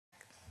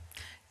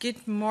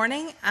Good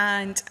morning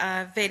and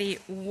a very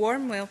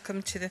warm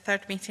welcome to the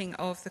third meeting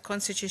of the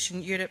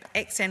Constitution, Europe,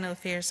 External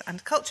Affairs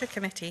and Culture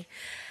Committee.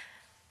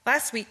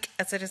 Last week,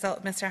 as a result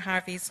of Mr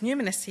Harvey's new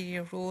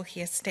ministerial role, he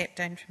has stepped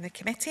down from the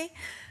committee,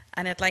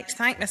 and I'd like to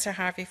thank Mr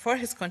Harvey for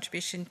his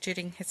contribution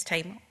during his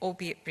time,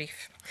 albeit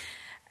brief.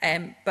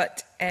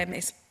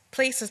 His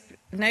place has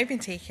now been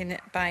taken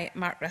by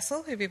Mark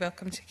Russell, who we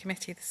welcome to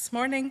committee this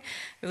morning.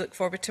 We look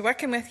forward to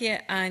working with you,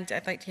 and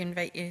I'd like to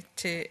invite you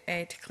to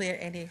declare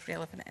any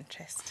relevant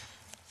interest.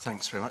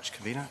 Thanks very much,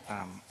 Convener.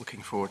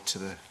 Looking forward to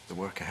the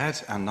work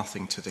ahead, and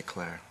nothing to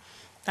declare.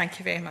 Thank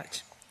you very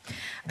much.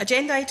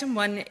 Agenda item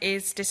 1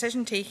 is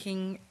decision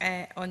taking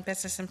on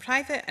business and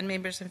private, and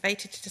members are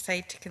invited to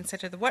decide to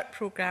consider the work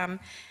programme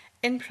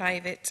in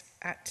private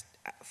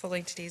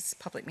following today's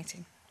public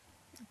meeting.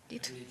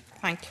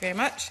 Thank you very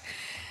much.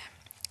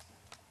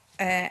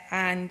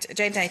 And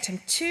agenda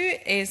item 2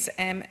 is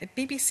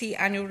BBC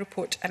annual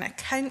report and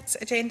accounts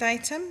agenda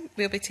item.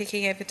 We'll be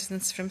taking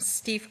evidence from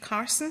Steve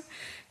Carson,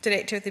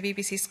 Director of the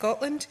BBC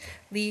Scotland,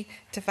 Lee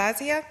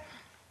Tavazia,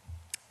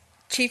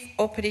 Chief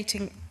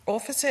Operating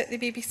Officer at the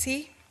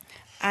BBC,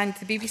 and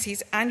the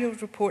BBC's annual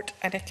report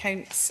and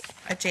accounts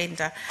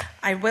agenda.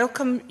 I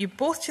welcome you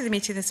both to the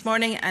meeting this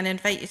morning and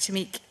invite you to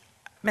make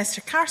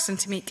Mr Carson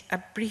to make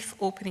a brief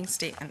opening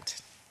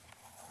statement.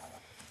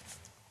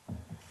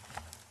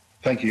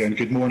 Thank you, and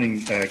good morning,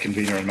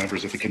 Convener and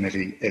members of the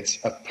committee. It's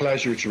a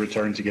pleasure to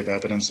return to give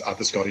evidence at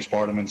the Scottish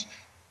Parliament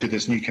to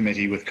this new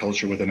committee with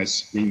culture within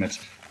its remit.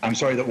 I'm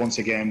sorry that once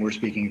again we're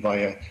speaking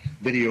via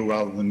video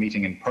rather than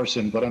meeting in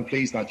person, but I'm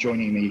pleased that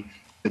joining me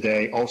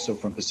today, also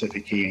from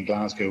Pacific Quay in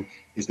Glasgow,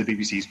 is the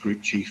BBC's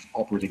Group Chief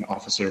Operating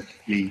Officer,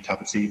 Lee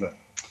Tavazia.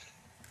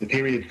 The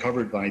period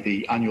covered by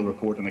the annual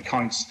report and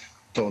accounts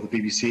saw the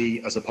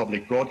BBC as a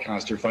public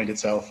broadcaster find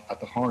itself at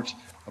the heart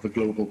of a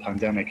global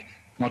pandemic,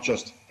 not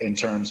just in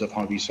terms of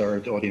how we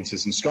served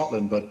audiences in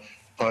Scotland, but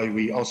how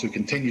we also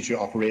continue to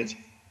operate,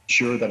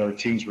 ensure that our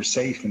teams were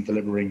safe in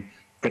delivering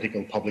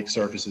critical public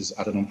services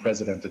at an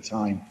unprecedented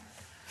time.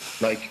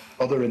 Like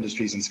other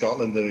industries in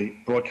Scotland, the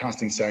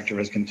broadcasting sector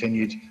has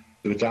continued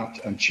to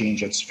adapt and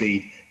change at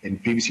speed. In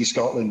BBC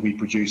Scotland, we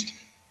produced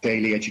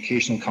daily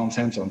educational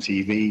content on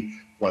TV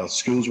while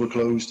schools were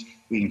closed.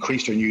 We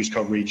increased our news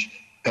coverage,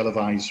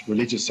 televised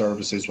religious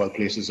services while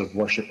places of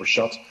worship were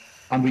shut,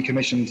 and we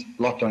commissioned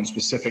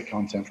lockdown-specific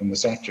content from the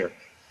sector,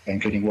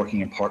 including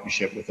working in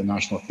partnership with the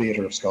National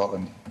Theatre of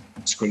Scotland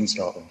and Screen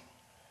Scotland.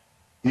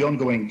 The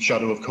ongoing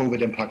shadow of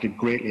COVID impacted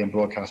greatly on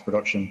broadcast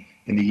production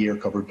in the year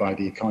covered by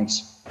the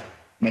accounts.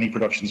 Many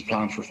productions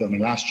planned for filming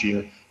last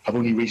year have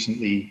only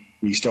recently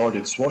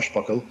restarted.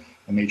 Swashbuckle,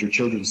 a major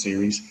children's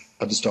series,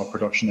 had to stop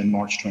production in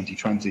March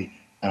 2020.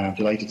 I'm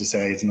delighted to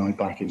say it's now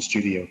back in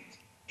studio.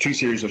 2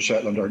 series of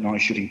Shetland are now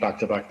shooting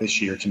back-to-back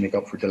this year to make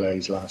up for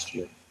delays last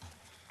year.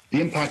 The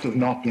impact of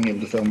not being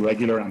able to film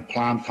regular and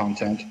planned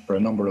content for a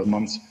number of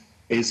months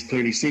is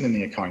clearly seen in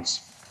the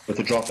accounts, with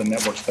a drop in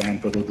network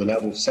spend below the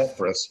level set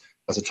for us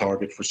as a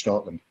target for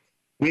Scotland.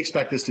 We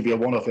expect this to be a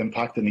one-off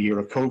impact in the year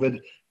of COVID,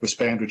 with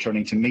spend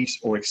returning to meet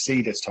or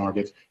exceed its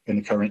target in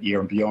the current year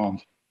and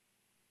beyond.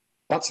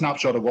 That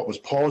snapshot of what was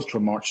paused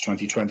from March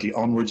 2020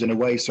 onwards in a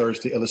way serves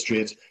to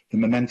illustrate the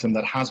momentum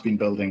that has been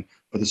building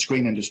for the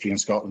screen industry in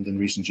Scotland in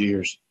recent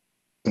years.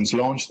 Since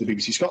launch, the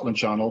BBC Scotland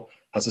channel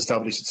has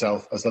established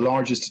itself as the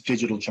largest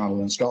digital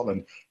channel in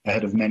Scotland,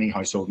 ahead of many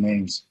household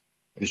names.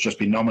 It has just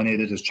been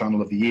nominated as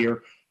Channel of the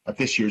Year at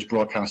this year's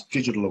Broadcast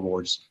Digital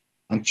Awards,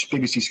 and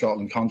BBC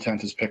Scotland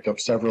content has picked up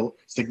several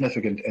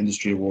significant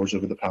industry awards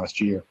over the past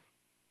year.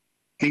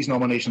 These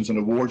nominations and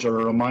awards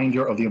are a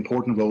reminder of the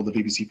important role the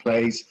BBC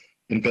plays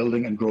in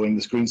building and growing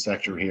the screen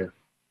sector here.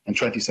 In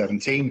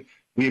 2017,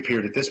 we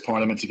appeared at this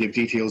Parliament to give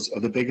details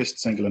of the biggest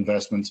single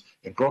investment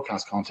in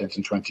broadcast content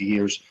in 20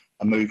 years,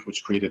 a move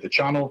which created the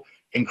channel,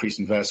 increased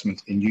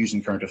investment in news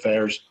and current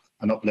affairs,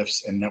 and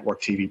uplifts in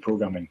network TV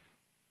programming.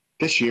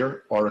 This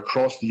year, our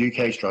Across the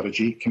UK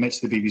strategy commits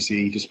the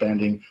BBC to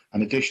spending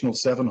an additional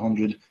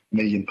 £700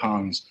 million,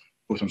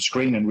 both on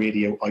screen and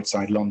radio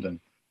outside London.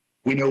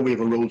 We know we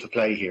have a role to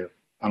play here,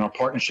 and our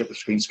partnership with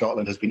Screen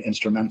Scotland has been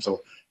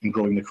instrumental in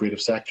growing the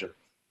creative sector.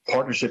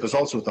 Partnership is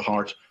also at the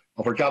heart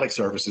of our Gaelic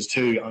services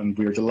too, and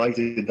we are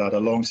delighted that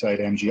alongside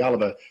MG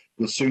Alba,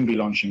 we'll soon be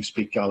launching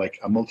Speak Gaelic,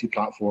 a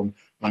multi-platform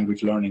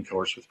language learning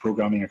course with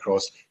programming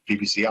across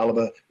BBC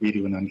Alba,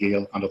 Radio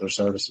Nangale and other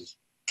services.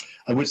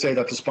 I would say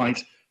that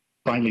despite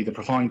finally the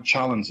profound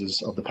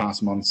challenges of the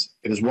past months,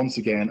 it is once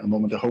again a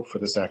moment of hope for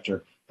the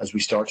sector as we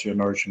start to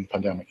emerge from the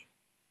pandemic.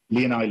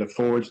 Lee and I look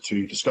forward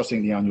to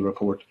discussing the annual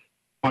report,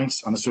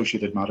 points and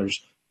associated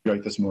matters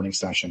throughout this morning's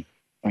session.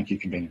 Thank you,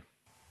 Convener.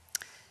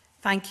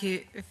 Thank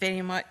you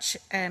very much,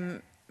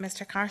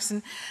 Mr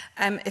Carson.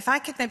 If I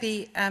could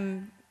maybe,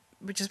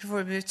 just before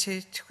we move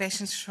to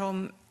questions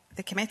from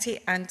the committee,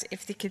 and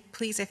if they could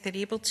please, if they're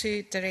able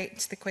to,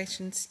 direct the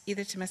questions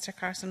either to Mr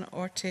Carson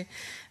or to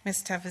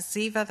Ms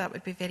Tavazia, that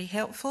would be very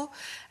helpful.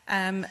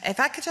 If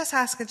I could just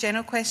ask a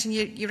general question,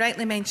 you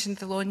rightly mentioned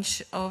the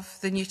launch of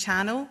the new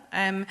channel,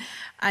 and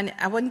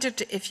I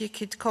wondered if you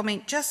could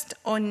comment just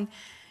on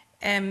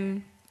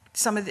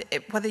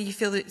whether you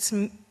feel that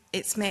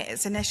it's met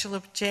its initial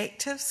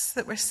objectives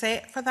that were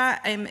set for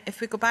that.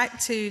 If we go back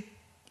to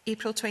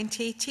April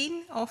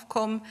 2018,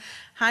 Ofcom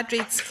had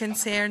raised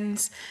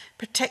concerns,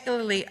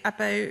 particularly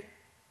about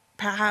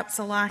perhaps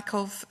a lack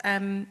of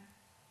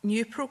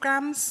new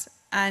programmes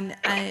and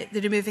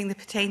the removing the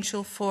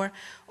potential for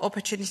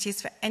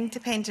opportunities for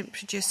independent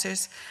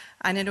producers.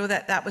 And I know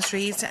that that was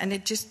raised, and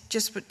it just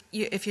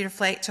if you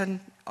reflect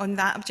on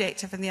that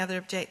objective and the other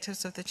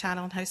objectives of the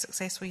channel and how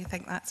successful you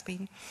think that's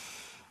been.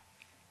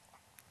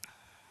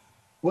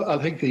 Well, I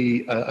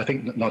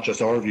think not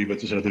just our view,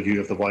 but sort of the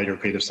view of the wider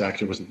creative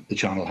sector was that the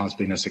channel has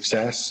been a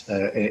success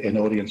in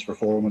audience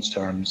performance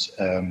terms.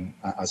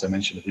 As I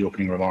mentioned in the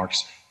opening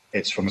remarks,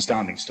 it's from a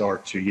standing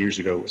start 2 years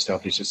ago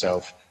established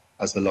itself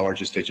as the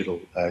largest digital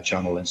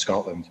channel in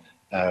Scotland,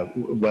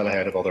 well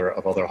ahead of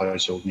other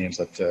household names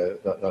that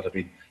have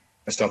been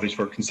established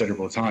for a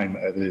considerable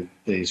time.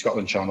 The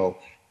Scotland channel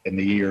in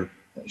the year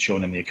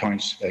shown in the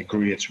accounts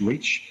grew its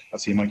reach.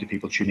 That's the amount of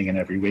people tuning in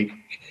every week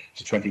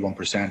to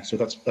 21%. So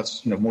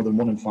that's more than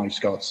 1 in 5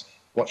 Scots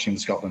watching the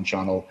Scotland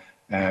channel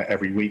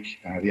every week.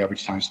 The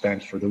average time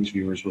spent for those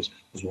viewers was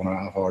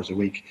 1.5 hours a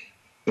week.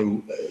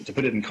 So to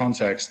put it in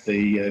context,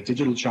 the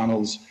digital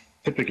channels,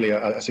 typically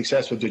a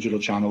successful digital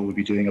channel would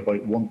be doing about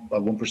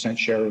a 1%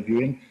 share of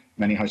viewing.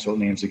 Many household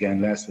names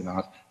again less than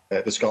that.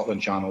 The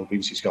Scotland channel,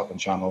 BBC Scotland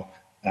channel,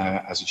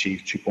 has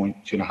achieved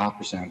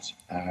 2.5%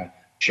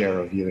 share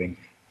of viewing.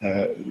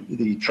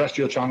 The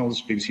terrestrial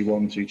channels, BBC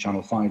One to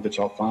Channel 5, the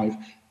top 5,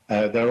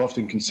 they're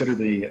often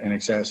considerably in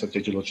excess of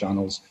digital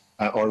channels.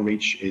 Our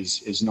reach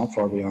is not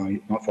far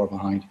behind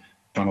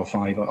Channel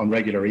 5. On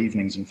regular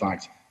evenings, in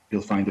fact,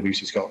 you'll find the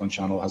BBC Scotland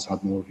channel has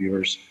had more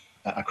viewers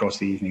across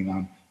the evening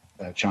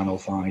than Channel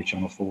 5,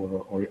 Channel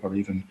 4 or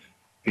even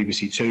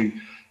BBC 2.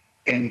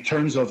 In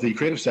terms of the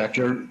creative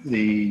sector,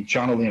 the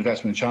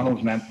investment in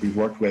channels meant we've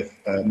worked with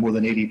more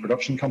than 80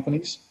 production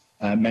companies.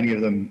 Many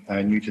of them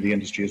new to the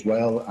industry as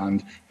well,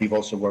 and we've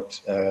also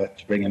worked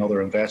to bring in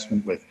other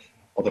investment with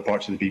other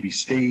parts of the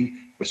BBC,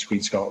 with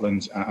Screen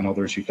Scotland and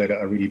others who played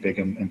a really big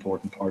and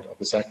important part of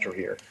the sector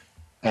here.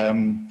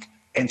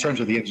 In terms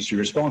of the industry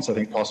response, I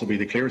think possibly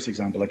the clearest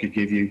example I could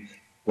give you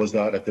was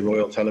that at the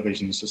Royal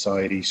Television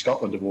Society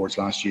Scotland Awards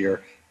last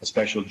year, a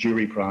special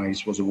jury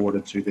prize was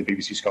awarded to the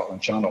BBC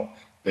Scotland channel.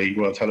 The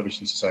Royal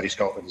Television Society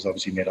Scotland is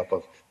obviously made up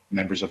of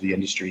members of the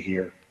industry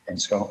here in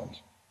Scotland.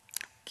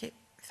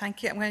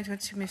 Thank you. I'm going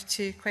to move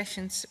to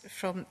questions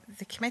from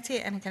the committee,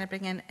 and I'm going to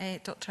bring in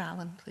Dr.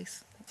 Allen,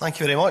 please. Thank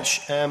you very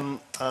much,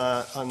 and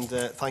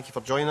thank you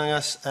for joining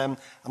us. I'm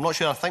not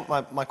sure. I think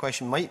my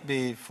question might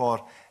be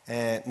for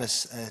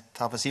Ms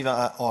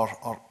Tavasiva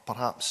or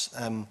perhaps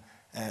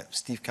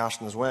Steve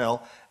Carson as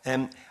well.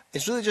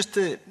 It's really just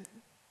to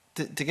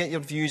get your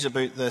views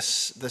about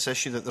this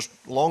issue, that there's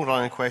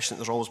long-running question that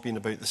there's always been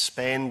about the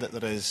spend that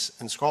there is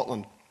in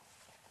Scotland,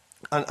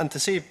 and to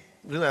say,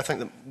 really, I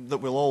think that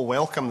we'll all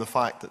welcome the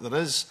fact that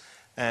there is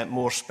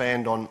more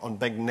spend on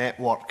big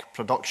network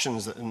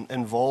productions that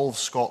involve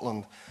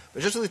Scotland.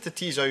 But just really to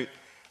tease out,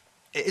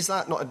 is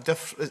that not a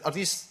different? Are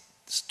these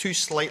two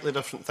slightly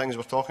different things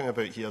we're talking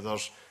about here?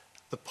 There's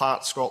the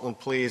part Scotland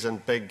plays in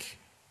big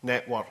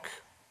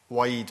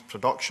network-wide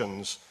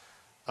productions,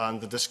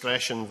 and the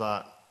discretion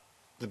that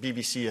the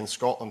BBC in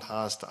Scotland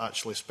has to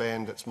actually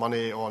spend its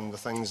money on the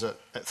things that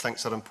it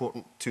thinks are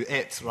important to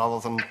it,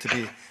 rather than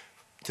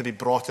to be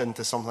brought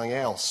into something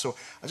else. So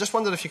I just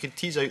wondered if you could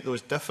tease out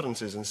those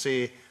differences and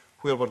say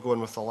where we're going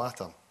with the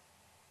latter.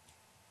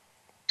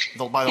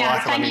 By the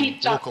latter, I mean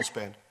local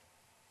spend.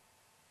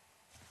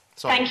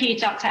 Sorry. Thank you,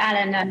 Dr.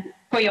 Allen,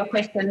 for your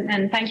question,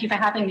 and thank you for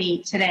having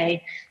me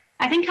today.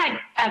 I think I'd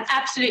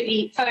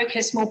absolutely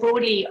focus more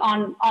broadly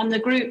on the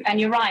group, and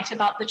you're right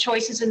about the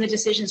choices and the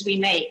decisions we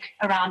make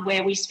around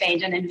where we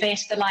spend and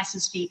invest the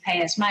licence fee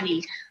payers'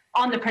 money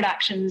on the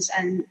productions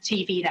and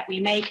TV that we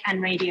make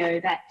and radio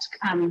that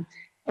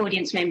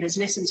audience members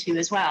listen to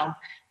as well.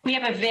 We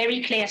have a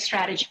very clear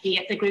strategy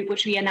at the group,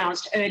 which we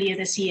announced earlier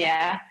this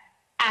year,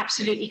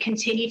 absolutely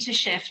continue to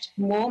shift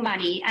more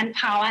money and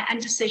power and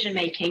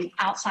decision-making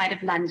outside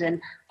of London,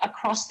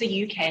 across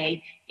the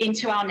UK,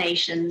 into our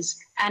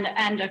nations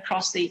and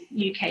across the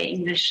UK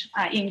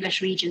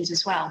English regions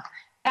as well.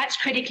 That's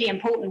critically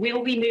important. We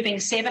will be moving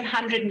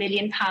 £700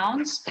 million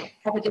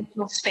of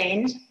additional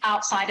spend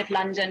outside of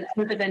London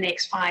over the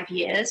next 5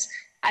 years.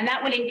 And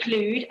that will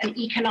include an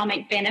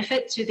economic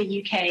benefit to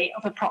the UK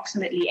of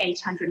approximately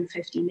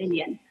 £850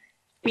 million.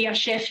 We are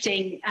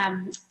shifting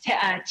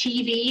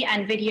TV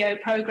and video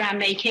programme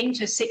making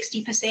to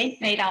 60%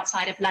 made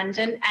outside of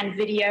London, and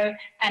video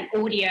and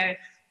audio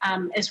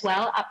as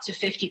well, up to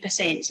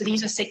 50%. So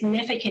these are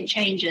significant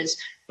changes.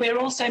 We're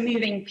also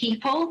moving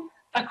people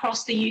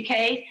across the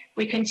UK.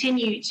 We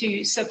continue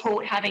to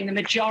support having the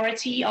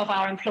majority of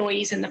our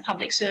employees in the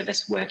public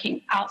service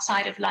working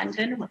outside of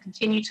London. We'll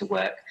continue to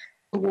work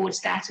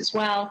towards that as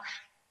well,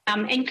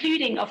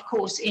 including, of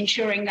course,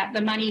 ensuring that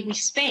the money we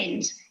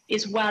spend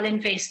is well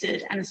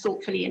invested and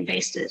thoughtfully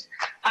invested.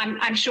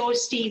 I'm sure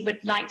Steve would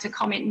like to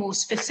comment more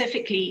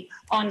specifically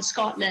on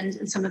Scotland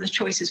and some of the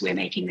choices we're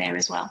making there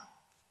as well.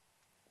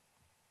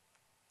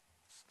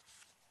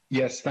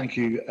 Yes, thank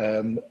you.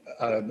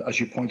 As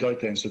you point out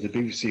then, so the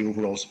BBC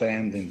overall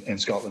spend in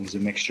Scotland is a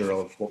mixture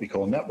of what we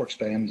call network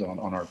spend on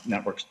our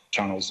network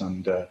channels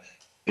and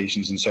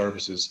stations and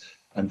services,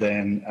 and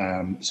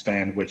then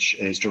spend which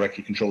is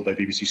directly controlled by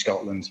BBC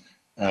Scotland,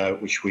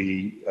 which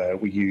we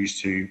use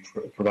to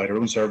provide our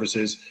own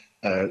services,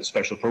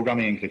 special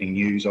programming, including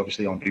news,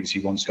 obviously on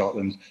BBC One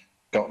Scotland,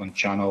 Scotland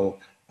Channel,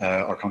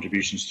 our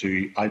contributions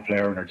to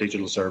iPlayer and our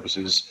digital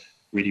services,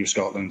 Radio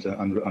Scotland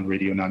and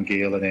Radio Nan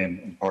Gael, and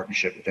then in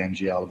partnership with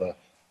MG Alba,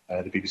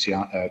 the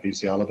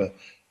BBC Alba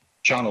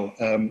channel.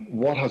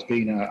 What has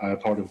been a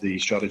part of the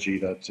strategy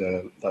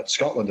that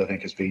Scotland, I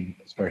think, has been,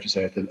 it's fair to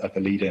say, at the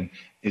lead in,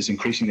 is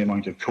increasing the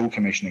amount of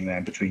co-commissioning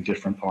then between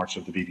different parts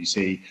of the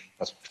BBC,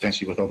 that's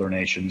potentially with other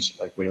nations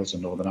like Wales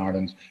and Northern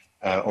Ireland,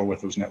 or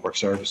with those network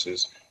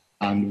services.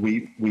 And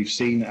we've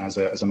seen as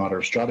a matter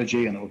of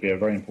strategy, and it will be a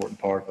very important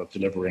part of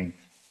delivering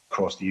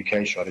across the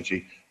UK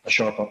strategy, a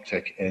sharp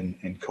uptick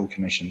in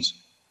co-commissions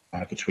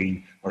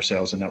between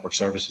ourselves and network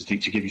services. To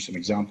give you some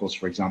examples,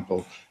 for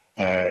example,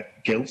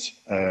 Guilt,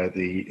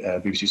 the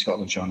BBC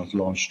Scotland channel's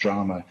launch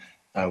drama,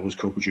 was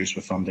co-produced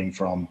with funding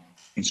from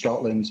in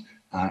Scotland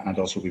and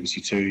also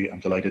BBC Two.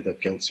 I'm delighted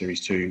that Guilt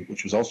Series 2,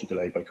 which was also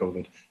delayed by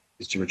COVID,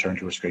 is to return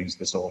to our screens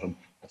this autumn.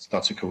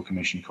 That's a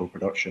co-commission,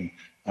 co-production.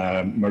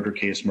 Murder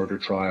Case, Murder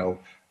Trial,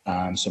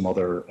 and some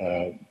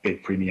other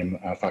big premium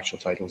factual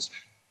titles,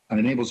 and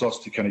enables us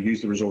to kind of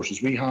use the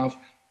resources we have,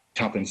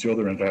 tap into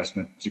other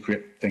investment to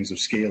create things of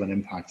scale and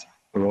impact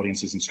for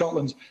audiences in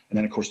Scotland, and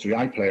then of course through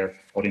iPlayer,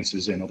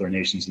 audiences in other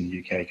nations in the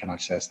UK can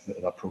access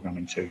that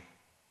programming too.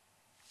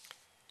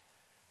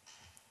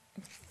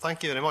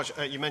 Thank you very much.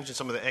 You mentioned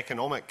some of the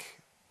economic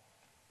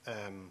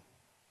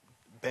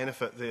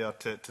benefit there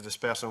to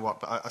dispersing work,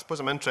 but I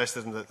suppose I'm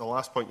interested in the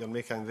last point you're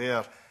making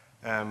there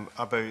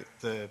about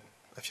the,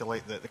 if you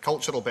like, the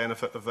cultural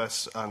benefit of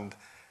this, and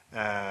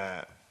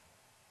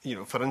you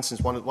know, for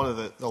instance, one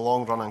of the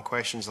long-running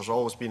questions there's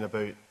always been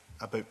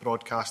about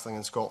broadcasting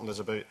in Scotland is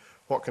about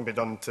what can be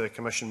done to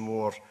commission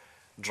more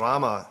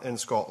drama in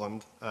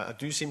Scotland. I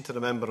do seem to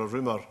remember a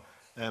rumour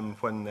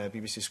when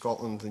BBC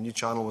Scotland, the new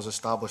channel, was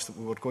established, that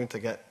we were going to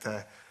get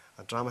a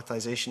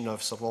dramatisation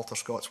of Sir Walter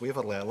Scott's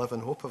Waverley. I live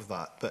in hope of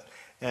that. But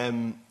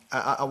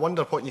I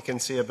wonder what you can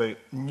say about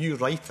new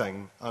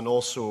writing and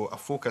also a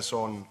focus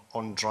on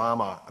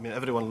drama. I mean,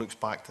 everyone looks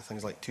back to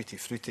things like Tutti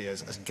Frutti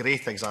as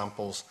great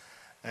examples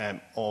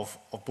of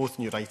both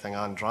new writing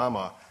and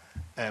drama.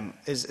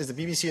 Is the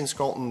BBC in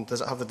Scotland,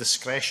 does it have the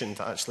discretion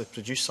to actually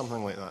produce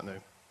something like that now?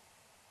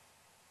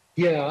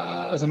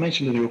 Yeah, as I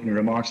mentioned in the opening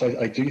remarks,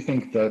 I do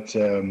think that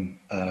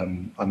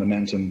a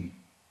momentum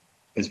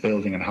is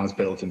building and has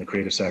built in the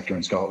creative sector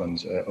in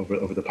Scotland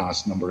over the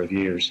past number of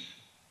years.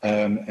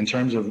 In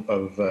terms of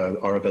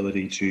our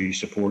ability to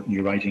support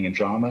new writing and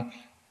drama,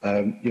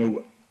 you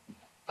know,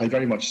 I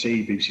very much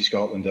see BBC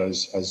Scotland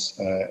as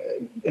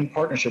in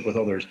partnership with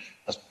others,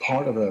 as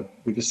part of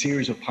we have a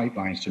series of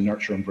pipelines to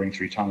nurture and bring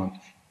through talent.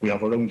 We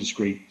have our own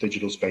discrete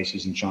digital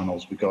spaces and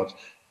channels. We've got,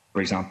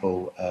 for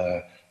example,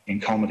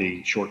 in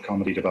comedy, short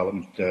comedy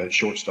development,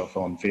 short stuff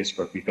on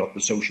Facebook. We've got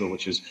The Social,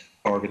 which is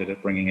targeted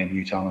at bringing in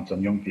new talent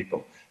and young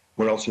people.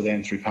 We're also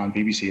then, through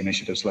Pan-BBC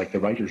initiatives like the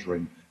Writers'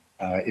 Room,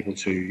 able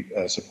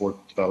to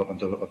support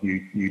development of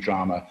new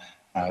drama,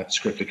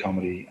 scripted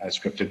comedy,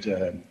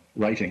 scripted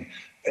writing.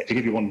 To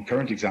give you one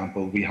current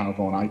example, we have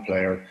on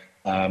iPlayer,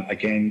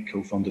 again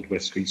co-funded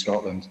with Screen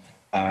Scotland,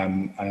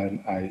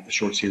 a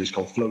short series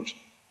called Float,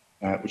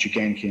 which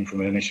again came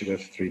from an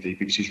initiative through the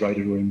BBC's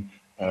Writer Room.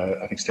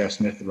 I think Steph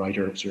Smith, the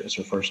writer, it's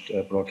her first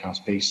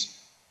broadcast piece.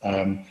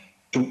 So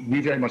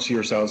we very much see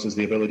ourselves as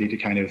the ability to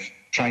kind of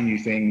try new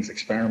things,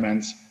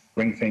 experiment,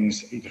 bring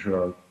things either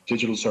through our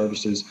digital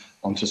services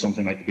onto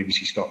something like the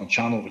BBC Scotland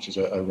channel, which is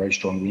a very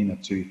strong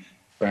remit to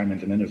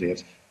experiment and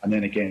innovate, and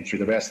then again through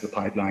the rest of the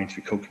pipeline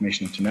through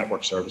co-commissioning to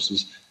network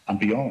services and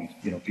beyond,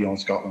 you know, beyond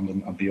Scotland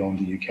and beyond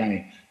the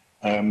UK.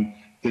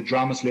 The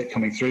drama slate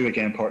coming through,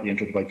 again partly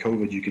interrupted by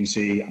COVID, you can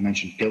see, I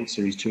mentioned Guilt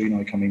Series 2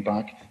 now coming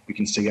back. We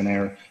can see an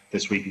air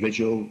this week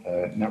Vigil,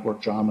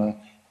 network drama.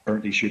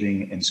 Currently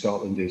shooting in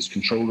Scotland is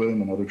Control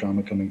Room, another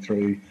drama coming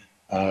through.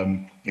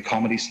 The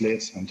comedy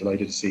slates, I'm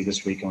delighted to see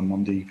this week on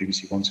Monday,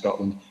 BBC One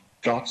Scotland,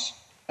 Gots,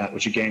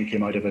 which again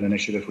came out of an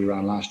initiative we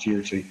ran last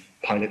year to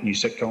pilot new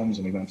sitcoms,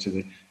 and we went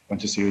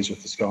to series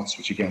with the Scots,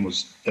 which again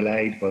was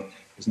delayed but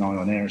is now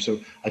on air. So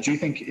I do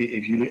think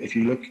if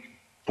you look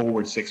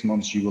forward 6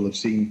 months, you will have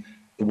seen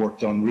the work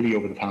done really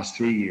over the past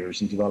 3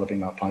 years in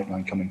developing that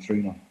pipeline coming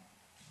through now.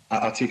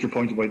 I'll take your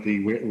point about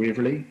the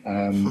Waverley,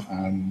 and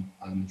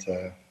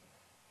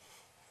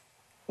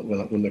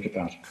we'll look at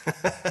that.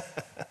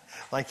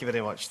 Thank you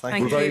very much.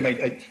 Thank you.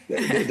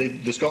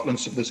 The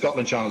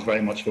Scotland channel is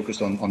very much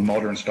focused on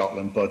modern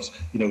Scotland, but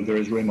you know there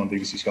is room on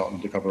BBC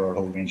Scotland to cover our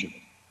whole range of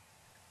it.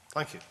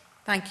 Thank you.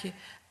 Thank you.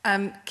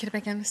 Can I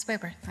begin with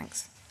Weber?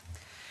 Thanks.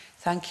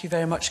 Thank you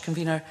very much,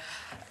 Convener.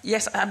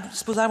 Yes, I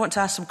suppose I want to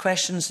ask some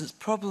questions. It's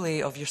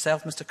probably of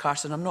yourself, Mr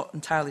Carson. I'm not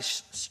entirely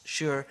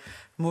sure.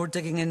 More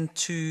digging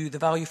into the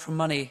value for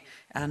money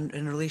and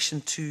in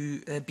relation to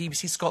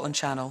BBC Scotland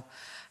channel.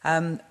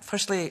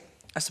 Firstly,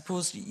 I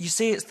suppose you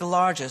say it's the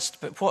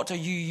largest, but what are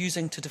you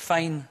using to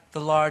define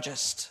the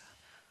largest?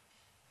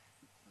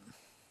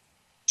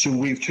 So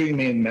we have two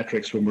main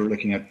metrics when we're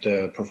looking at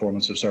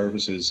performance of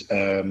services.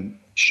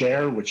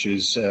 Share, which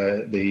is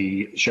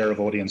the share of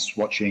audience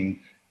watching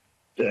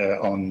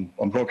on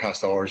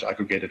broadcast hours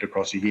aggregated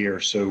across a year.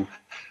 So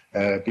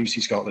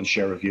BBC Scotland's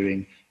share of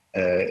viewing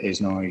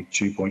is now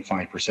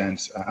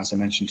 2.5%. As I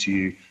mentioned to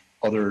you,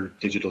 other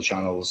digital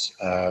channels,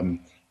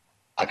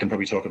 I can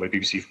probably talk about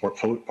BBC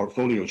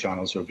portfolio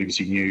channels, so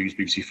BBC News,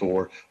 BBC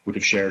 4 would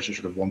have shares of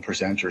sort of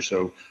 1% or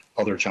so.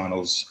 Other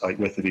channels, like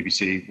with the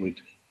BBC,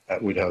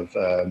 would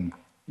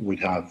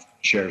have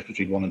shares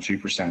between 1% and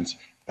 2%.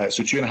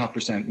 So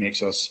 2.5%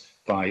 makes us,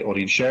 by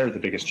audience share, the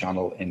biggest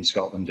channel in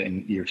Scotland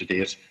in year to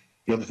date.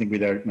 The other thing we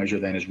measure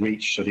then is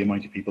reach, so the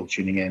amount of people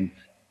tuning in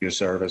to a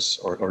service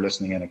or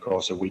listening in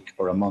across a week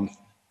or a month.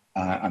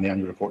 And the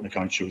annual report and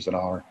account shows that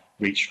our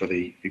reach for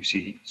the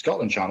BBC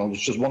Scotland channel, which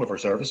is just one of our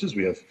services.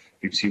 We have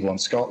BBC One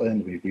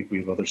Scotland, we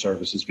have other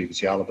services,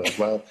 BBC Alba as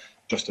well,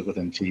 just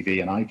within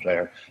TV and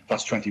iPlayer.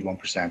 That's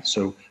 21%.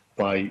 So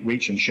by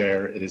reach and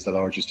share, it is the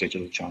largest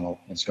digital channel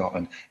in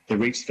Scotland. The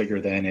reach figure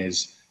then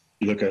is,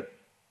 you look at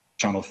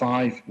Channel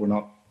 5, we're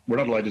not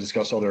allowed to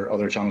discuss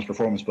other channels'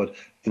 performance, but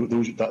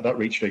that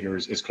reach figure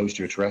is close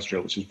to a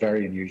terrestrial, which is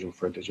very unusual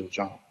for a digital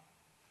channel.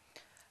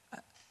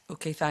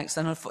 Okay, thanks.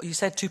 And you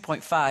said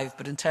 2.5,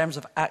 but in terms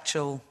of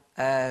actual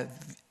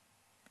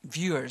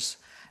viewers,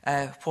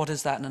 what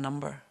is that in a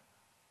number?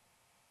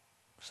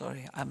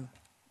 Sorry,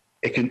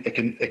 It can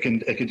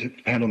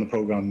depend on the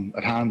programme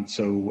at hand.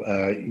 So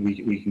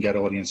we can get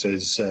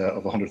audiences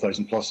of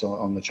 100,000 plus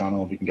on the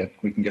channel. We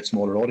can get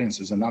smaller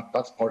audiences, and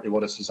that's partly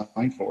what it's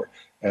designed for.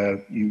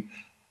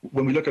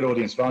 When we look at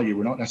audience value,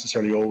 we're not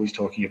necessarily always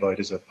talking about,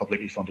 as a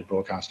publicly funded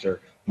broadcaster,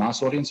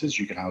 mass audiences.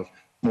 You can have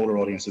smaller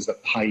audiences that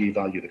highly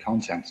value the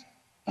content,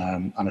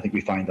 and I think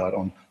we find that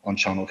on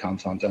channel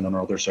content and on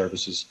other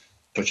services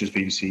such as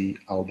BBC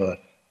Alba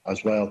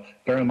as well.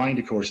 Bear in mind,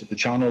 of course, that the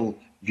channel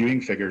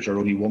viewing figures are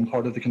only one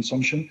part of the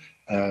consumption.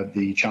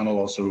 The channel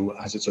also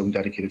has its own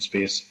dedicated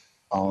space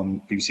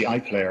on BBC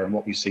iPlayer, and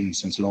what we've seen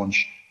since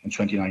launch in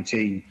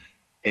 2019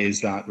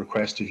 is that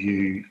request to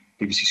view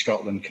BBC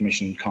Scotland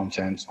commissioned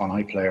content on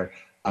iPlayer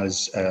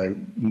has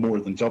more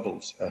than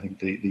doubled. I think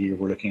the year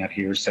we're looking at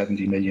here is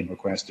 70 million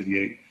requests to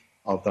view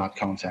of that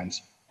content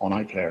on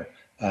iPlayer,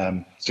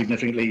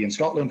 significantly in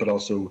Scotland, but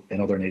also in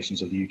other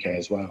nations of the UK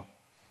as well.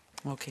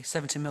 Okay,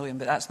 70 million,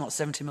 but that's not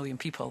 70 million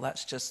people.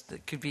 That's just,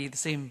 it could be the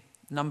same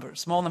number,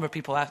 small number of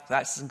people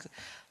accessing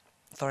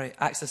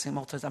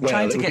multi. I'm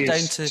trying to get down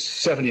to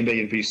 70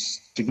 million. Be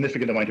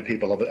significant amount of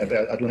people. I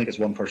don't think it's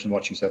one person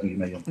watching 70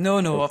 million.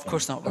 No, of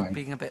course not. We're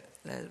being a bit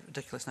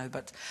ridiculous now,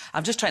 but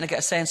I'm just trying to get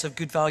a sense of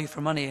good value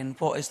for money and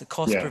what is the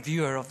cost per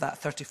viewer of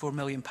that £34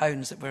 million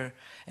that we're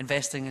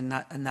investing in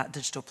that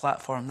digital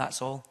platform.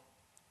 That's all.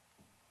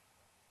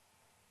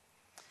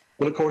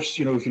 Well, of course,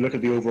 you know, if you look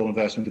at the overall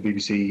investment the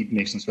BBC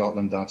makes in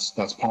Scotland,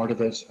 that's part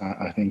of it.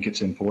 I think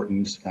it's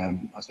important,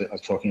 as I was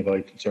talking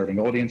about serving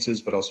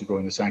audiences, but also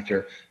growing the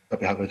sector,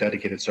 that we have a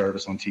dedicated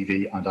service on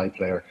TV and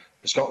iPlayer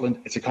for Scotland.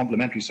 It's a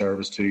complementary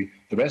service to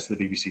the rest of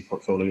the BBC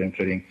portfolio,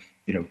 including,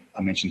 you know,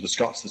 I mentioned The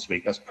Scots this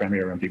week. That's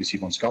Premier on BBC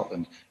One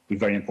Scotland. We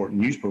have very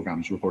important news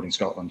programmes reporting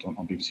Scotland on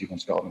BBC One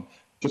Scotland.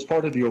 Just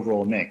part of the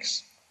overall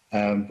mix.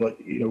 But,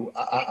 you know,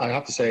 I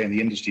have to say, and the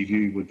industry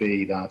view would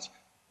be that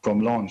from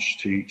launch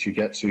to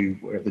get to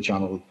where the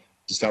channel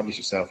established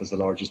itself as the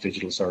largest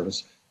digital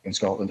service in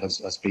Scotland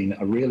has been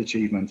a real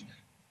achievement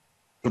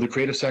for the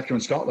creative sector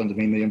in Scotland. I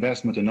mean, the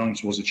investment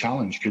announced was a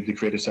challenge. Could the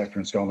creative sector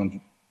in Scotland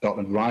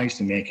rise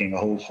to making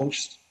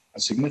a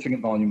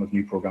significant volume of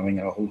new programming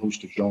and a whole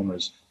host of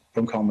genres,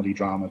 from comedy,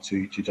 drama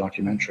to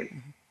documentary?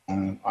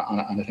 And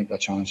I think that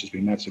challenge has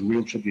been met. It's a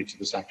real tribute to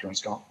the sector in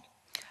Scotland.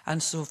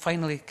 And so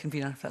finally,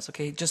 Convener, if that's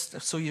okay, just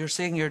so you're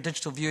saying your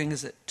digital viewing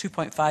is at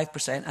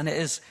 2.5%, and it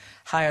is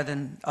higher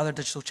than other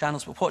digital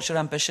channels, but what's your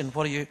ambition?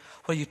 What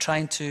are you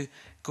trying to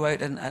go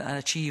out and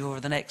achieve over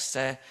the next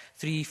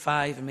 3,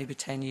 5 and maybe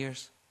 10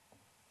 years?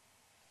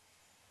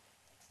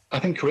 I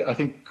think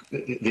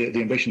the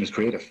ambition is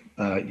creative.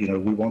 You know,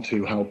 we want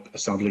to help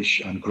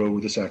establish and grow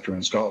the sector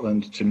in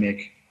Scotland to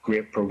make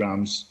great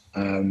programmes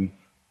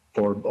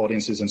for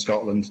audiences in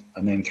Scotland,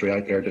 and then through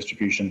iPlayer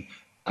distribution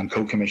and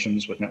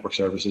co-commissions with network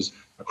services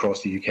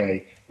across the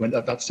UK. When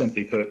that's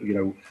simply put, you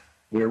know,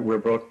 we're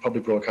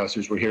public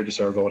broadcasters. We're here to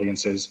serve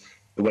audiences.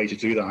 The way to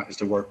do that is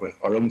to work with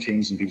our own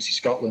teams in BBC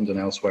Scotland and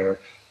elsewhere,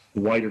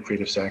 the wider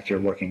creative sector,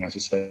 working, as I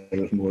say,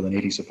 with more than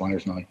 80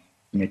 suppliers now to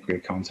make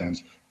great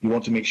content. You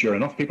want to make sure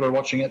enough people are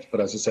watching it,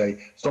 but as I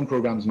say, some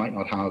programmes might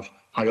not have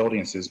high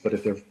audiences, but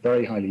if they're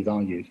very highly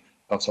valued,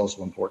 that's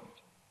also important.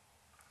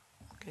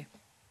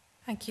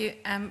 Thank you.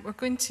 We're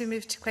going to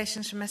move to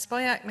questions from Ms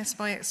Boyack. Ms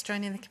Boyack's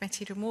joining the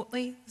committee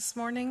remotely this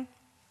morning.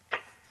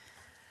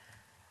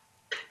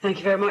 Thank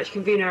you very much,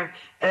 Convener.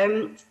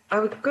 I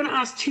was going to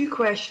ask two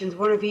questions,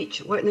 one of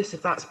each witness,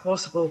 if that's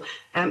possible.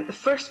 The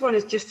first one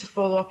is just to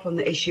follow up on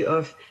the issue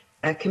of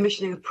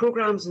commissioning of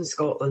programmes in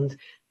Scotland.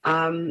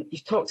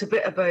 You've talked a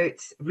bit about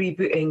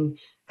rebooting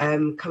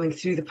coming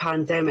through the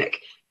pandemic.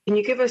 Can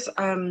you give us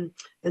the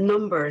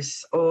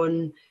numbers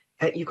on,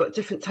 you've got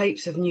different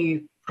types of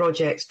new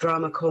projects,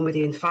 drama,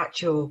 comedy and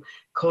factual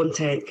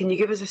content. Can you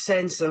give us a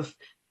sense of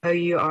how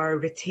you are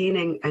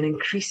retaining and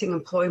increasing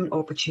employment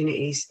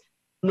opportunities,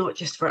 not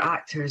just for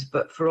actors,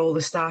 but for all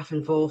the staff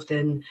involved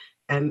in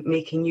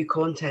making new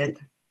content?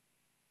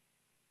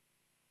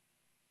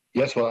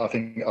 Yes, well, I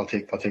think I'll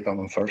take that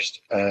one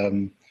first.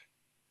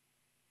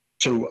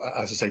 So,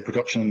 as I say,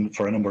 production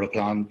for a number of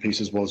planned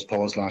pieces was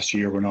paused last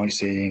year. We're now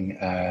seeing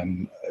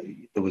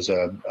there was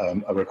a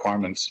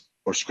requirement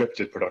for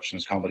scripted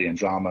productions, comedy and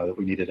drama, that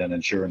we needed an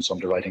insurance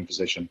underwriting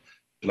position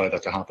to allow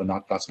that to happen.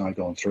 That's now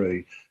gone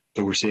through.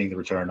 So we're seeing the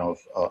return of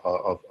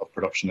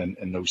production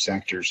in those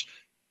sectors.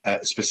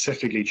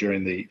 Specifically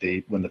during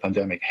when the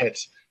pandemic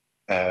hit,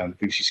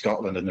 BBC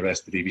Scotland and the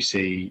rest of the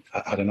BBC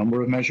had a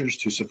number of measures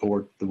to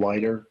support the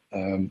wider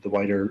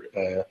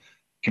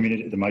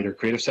community, the wider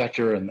creative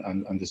sector, and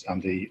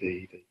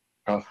the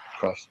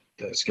craft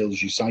skills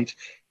you cite.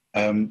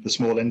 The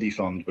Small Indie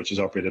Fund, which is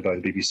operated by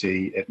the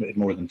BBC, it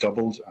more than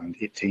doubled, and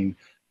 18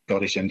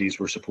 Scottish indies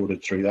were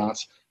supported through that.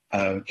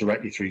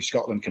 Directly through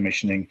Scotland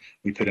Commissioning,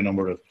 we put a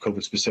number of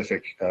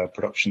COVID-specific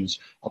productions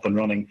up and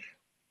running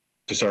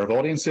to serve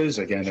audiences.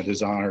 Again, a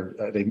desire,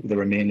 they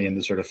were mainly in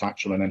the sort of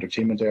factual and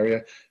entertainment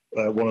area.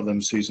 One of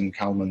them, Susan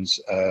Calman's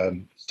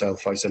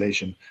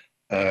Self-Isolation,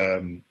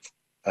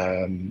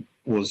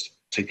 was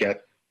to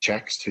get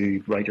checks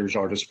to writers,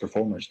 artists,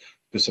 performers,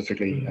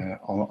 specifically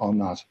on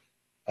that.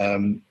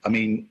 I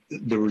mean,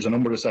 there was a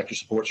number of sector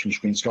supports from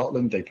Screen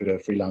Scotland. They put a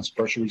freelance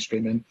bursary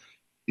scheme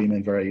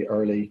in very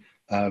early.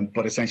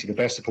 But essentially, the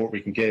best support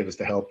we can give is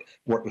to help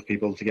work with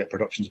people to get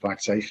productions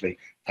back safely.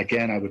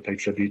 Again, I would pay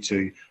tribute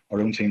to our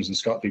own teams in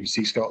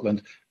BBC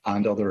Scotland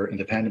and other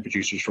independent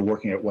producers for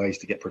working out ways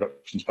to get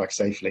productions back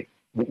safely.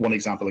 One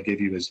example I'll give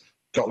you is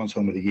Scotland's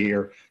Home of the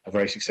Year, a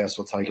very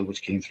successful title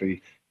which came through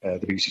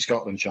the BBC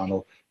Scotland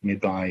channel,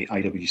 made by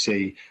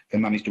IWC. They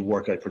managed to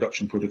work out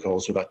production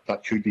protocols so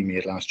that could be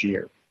made last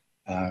year.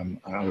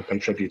 I would pay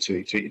tribute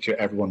to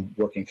everyone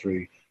working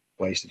through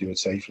ways to do it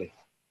safely.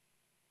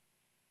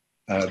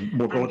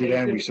 More broadly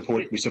then, we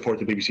support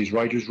the BBC's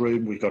Writers'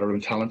 Room. We've got our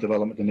own talent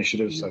development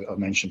initiatives. I've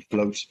mentioned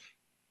Float.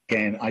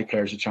 Again,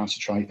 iPlayer's a chance to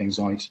try things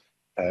out.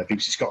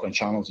 BBC Scotland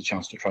Channel's a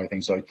chance to try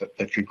things out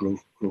that could grow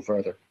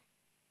further.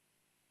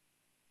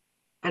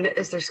 And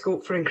is there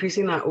scope for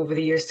increasing that over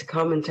the years to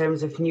come in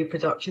terms of new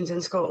productions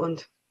in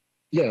Scotland?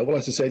 Yeah, well,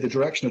 as I say, the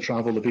direction of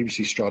travel, the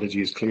BBC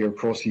strategy is clear.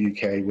 Across the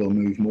UK, we'll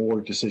move more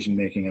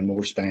decision-making and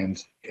more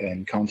spend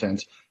in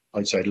content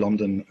outside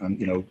London. And,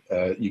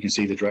 you can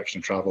see the direction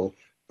of travel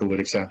COVID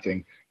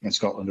accepting in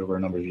Scotland over a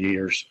number of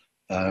years.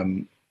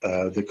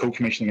 The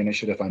co-commissioning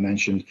initiative I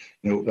mentioned,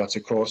 that's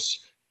across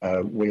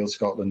Wales,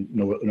 Scotland,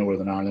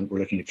 Northern Ireland. We're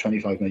looking at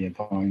 £25 million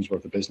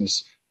worth of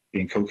business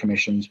being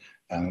co-commissioned.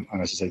 And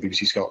as I say,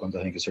 BBC Scotland,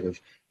 I think, has sort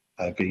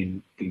of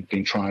been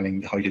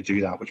trialling how to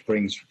do that, which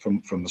brings,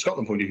 from the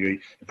Scotland point of view,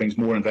 it brings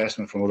more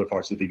investment from other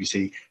parts of the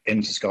BBC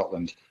into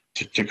Scotland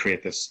to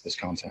create this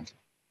content.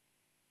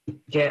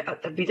 Yeah,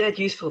 it'd be dead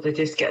useful to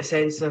just get a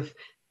sense of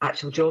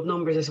actual job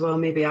numbers as well,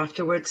 maybe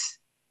afterwards.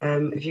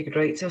 If you could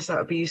write to us, that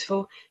would be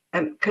useful.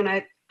 Can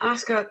I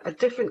ask a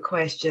different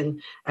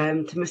question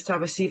to Ms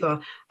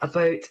Tavasiva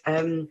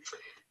about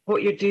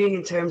what you're doing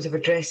in terms of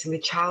addressing the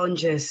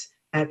challenges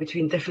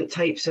between different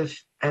types of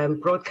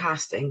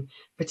broadcasting,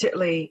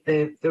 particularly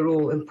the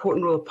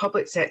important role of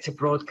public sector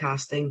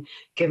broadcasting,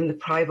 given the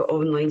private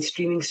online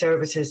streaming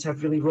services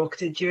have really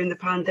rocketed during the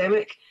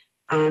pandemic,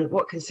 and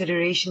what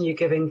consideration you're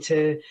giving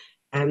to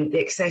the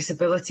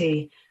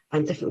accessibility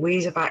and different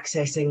ways of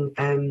accessing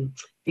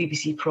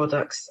BBC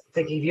products,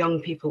 thinking of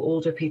young people,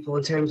 older people,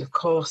 in terms of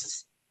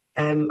costs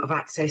of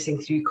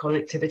accessing through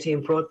connectivity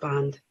and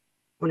broadband.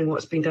 Wondering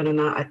what's been done on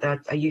that at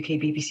a UK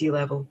BBC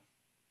level.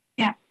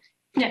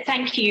 Yeah,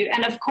 thank you.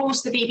 And of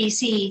course, the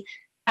BBC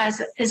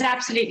is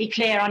absolutely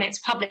clear on its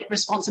public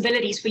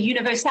responsibilities for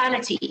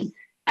universality,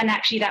 and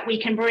actually that we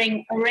can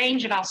bring a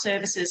range of our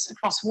services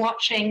across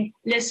watching,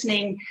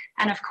 listening,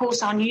 and of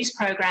course our news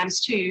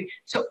programmes too,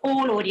 to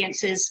all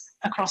audiences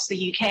across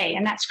the UK.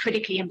 And that's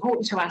critically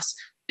important to us.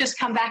 Just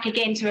come back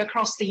again to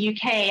across the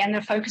UK and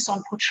the focus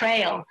on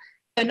portrayal.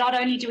 So not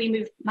only do we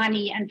move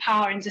money and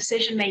power and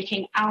decision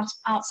making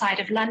outside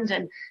of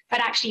London, but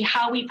actually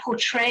how we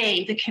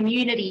portray the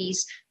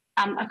communities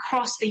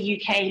across the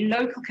UK,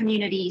 local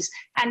communities,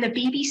 and the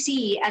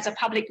BBC as a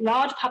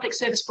large public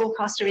service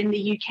broadcaster in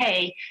the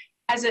UK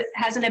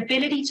has an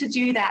ability to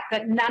do that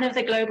none of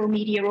the global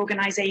media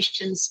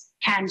organisations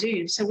can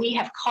do. So we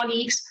have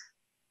colleagues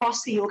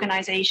across the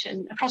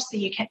organisation, across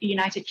the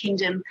United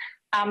Kingdom,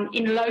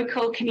 in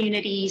local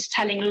communities,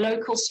 telling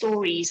local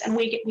stories, and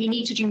we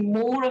need to do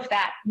more of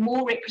that,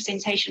 more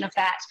representation of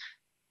that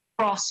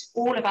across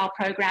all of our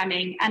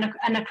programming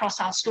and across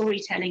our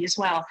storytelling as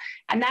well.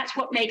 And that's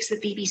what makes the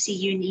BBC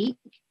unique.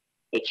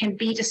 It can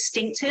be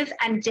distinctive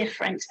and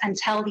different and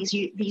tell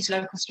these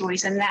local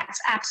stories, and that's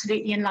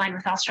absolutely in line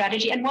with our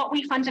strategy and what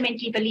we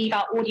fundamentally believe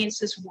our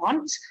audiences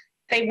want.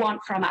 They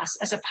want from us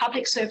as a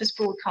public service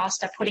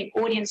broadcaster, putting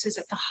audiences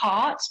at the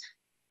heart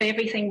of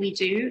everything we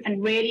do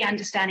and really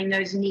understanding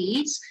those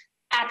needs.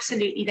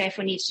 Absolutely,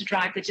 therefore, needs to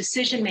drive the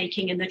decision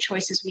making and the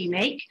choices we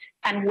make,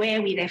 and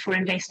where we therefore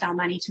invest our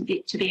money to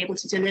be able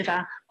to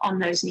deliver on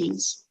those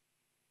needs.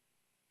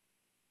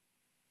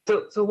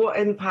 So what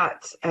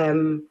impact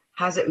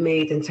has it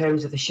made in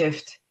terms of the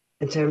shift,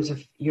 in terms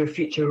of your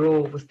future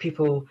role with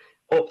people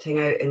opting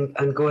out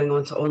and going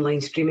on to online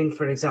streaming,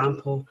 for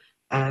example,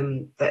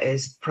 that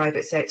is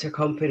private sector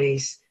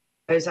companies?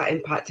 How is that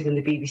impacting on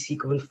the BBC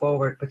going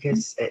forward?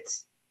 Because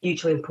it's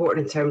hugely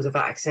important in terms of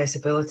that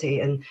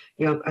accessibility. And,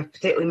 you know, I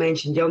particularly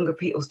mentioned younger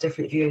people's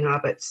different viewing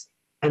habits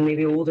and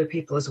maybe older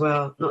people as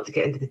well, not to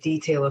get into the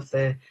detail of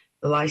the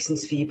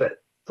licence fee,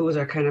 but those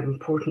are kind of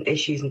important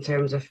issues in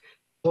terms of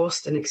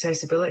cost and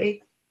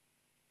accessibility.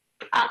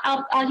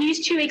 I'll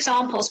use two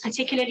examples,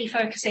 particularly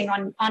focusing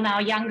on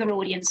our younger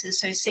audiences,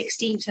 so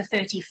 16 to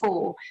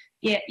 34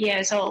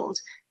 years old.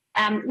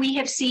 We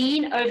have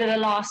seen over the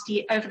last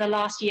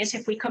years,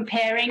 if we're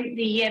comparing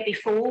the year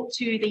before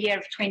to the year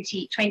of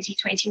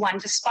 2021,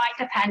 despite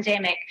the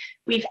pandemic,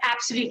 we've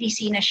absolutely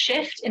seen a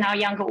shift in our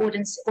younger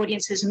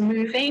audiences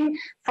moving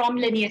from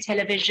linear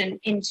television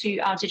into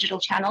our digital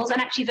channels.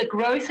 And actually the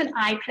growth in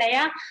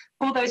iPlayer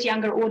for those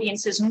younger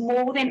audiences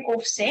more than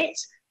offset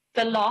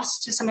the loss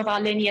to some of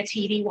our linear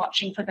TV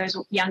watching for those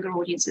younger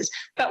audiences.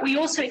 But we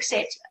also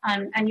accept,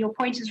 and your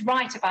point is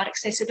right about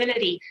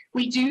accessibility,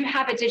 we do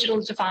have a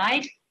digital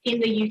divide in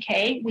the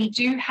UK. We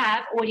do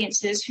have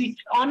audiences who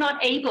are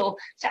not able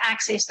to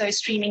access those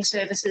streaming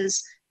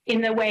services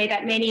in the way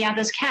that many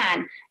others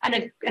can.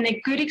 And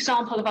a good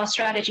example of our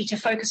strategy to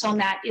focus on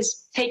that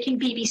is taking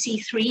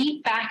BBC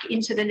Three back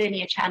into the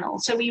linear channel.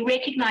 So we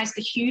recognise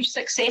the huge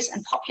success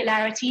and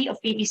popularity of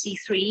BBC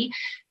Three.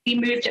 We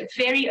moved it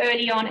very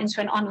early on into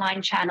an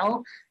online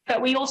channel,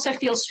 but we also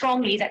feel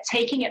strongly that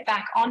taking it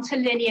back onto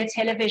linear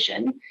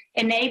television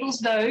enables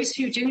those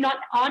who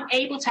aren't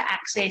able to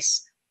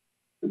access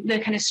the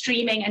kind of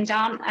streaming and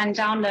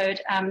download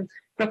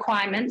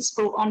requirements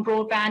on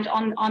broadband,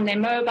 on their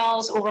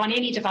mobiles or on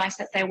any device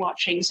that they're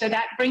watching. So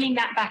that bringing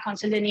that back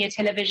onto linear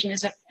television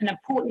is an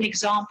important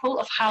example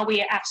of how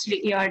we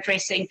absolutely are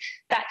addressing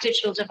that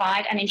digital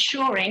divide and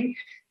ensuring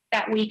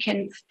that we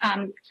can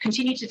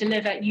continue to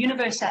deliver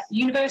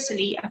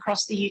universally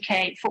across the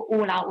UK for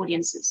all our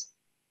audiences.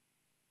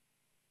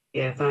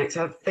 Yeah, thanks.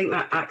 I think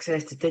that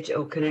access to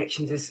digital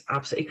connections is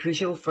absolutely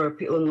crucial for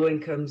people in low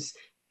incomes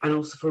and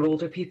also for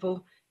older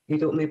people who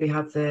don't maybe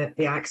have the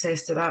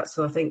access to that.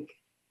 So I think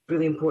it's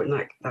really important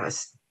that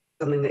that's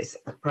something that's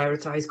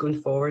prioritised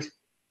going forward.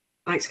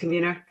 Thanks,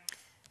 Convener.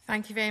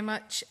 Thank you very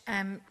much.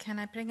 Can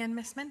I bring in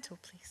Ms Minto,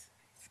 please?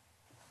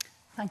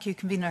 Thank you,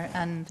 Convener,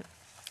 and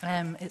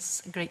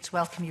it's great to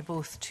welcome you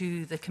both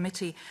to the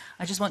committee.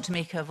 I just want to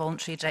make a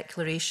voluntary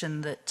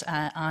declaration that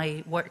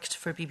I worked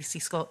for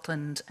BBC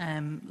Scotland,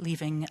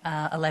 leaving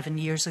 11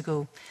 years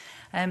ago.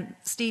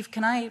 Steve,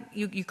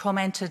 you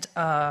commented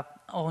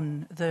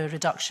on the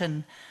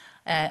reduction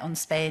on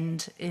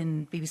spend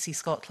in BBC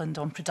Scotland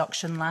on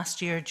production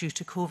last year due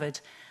to COVID.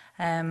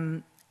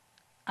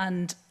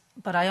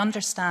 But I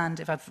understand,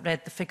 if I've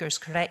read the figures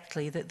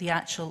correctly, that the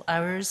actual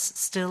hours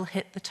still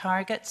hit the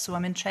target. So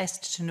I'm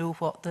interested to know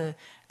what the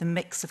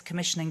mix of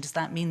commissioning. Does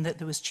that mean that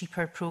there was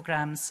cheaper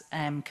programmes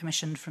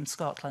commissioned from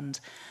Scotland?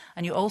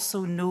 And you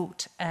also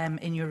note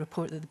in your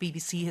report that the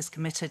BBC has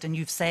committed, and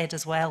you've said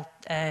as well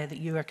that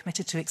you are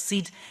committed to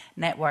exceed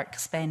network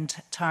spend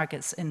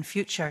targets in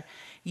future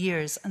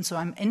years. And so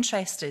I'm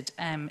interested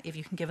if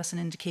you can give us an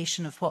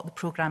indication of what the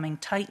programming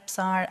types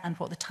are and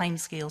what the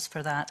timescales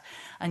for that.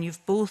 And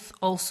you've both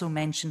also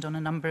mentioned on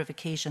a number of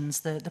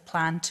occasions the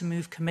plan to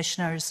move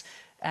commissioners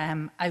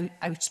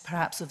out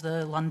perhaps of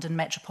the London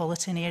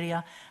metropolitan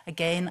area.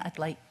 Again, I'd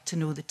like to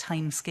know the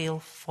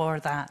timescale for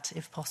that,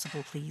 if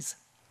possible, please.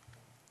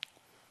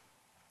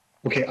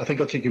 Okay, I think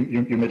I'll take your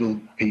middle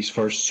piece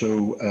first.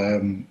 So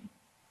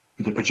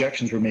the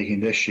projections we're making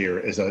this year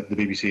is that the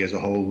BBC as a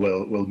whole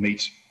will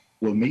meet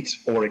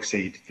or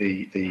exceed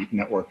the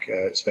network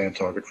spend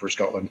target for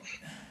Scotland.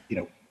 You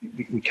know,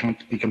 we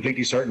can't be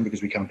completely certain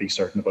because we can't be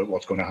certain about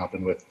what's going to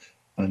happen with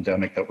the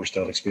pandemic that we're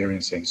still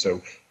experiencing.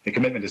 So the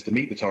commitment is to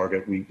meet the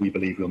target. We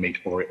believe we'll meet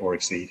or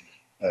exceed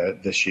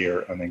this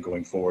year and then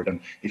going forward. And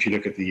if you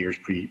look at the years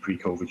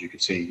pre-COVID, you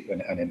could see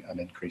an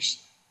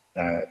increase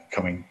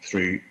coming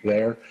through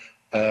there.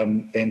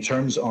 In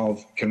terms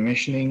of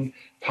commissioning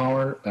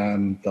power,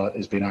 that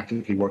has been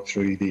actively worked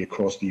through the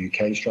Across the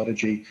UK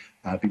strategy.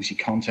 BBC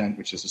Content,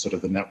 which is the sort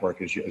of the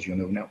network, as you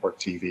know, network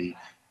TV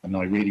and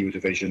now radio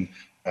division,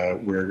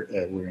 we're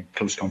in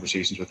close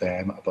conversations with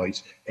them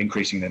about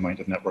increasing the amount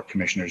of network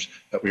commissioners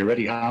that we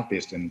already have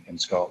based in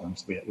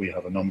Scotland. We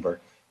have a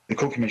number. The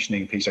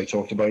co-commissioning piece I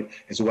talked about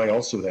is a way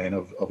also then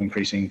of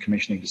increasing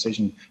commissioning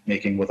decision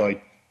making without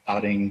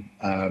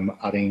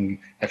adding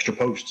extra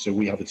posts. So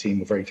we have a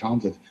team of very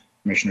talented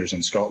commissioners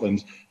in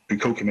Scotland. Through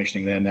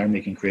co-commissioning then, they're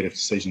making creative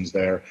decisions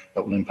there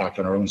that will impact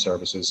on our own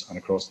services and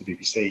across the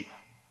BBC.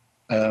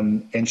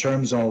 In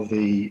terms of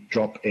the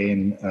drop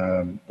in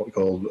what we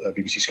call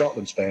BBC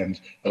Scotland spend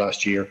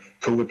last year,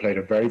 COVID played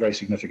a very, very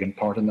significant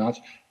part in that.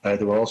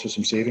 There were also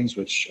some savings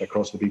which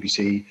across the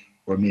BBC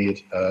were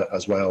made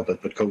as well,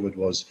 but COVID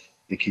was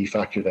the key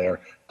factor there.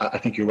 I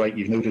think you're right,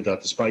 you've noted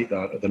that despite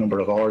that, the number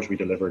of hours we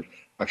delivered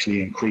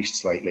actually increased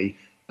slightly.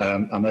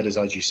 And that is,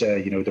 as you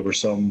say, there were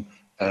some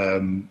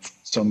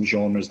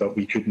genres that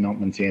we could not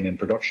maintain in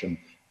production.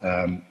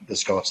 The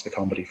Scots, the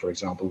comedy, for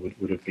example,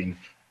 would have been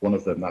one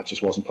of them. That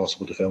just wasn't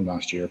possible to film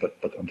last year, but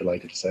I'm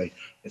delighted to say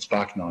it's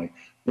back now.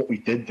 What we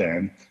did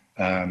then,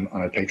 and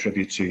I pay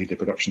tribute to the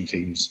production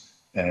teams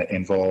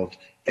involved,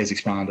 is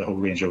expand a whole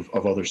range of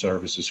other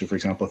services. So, for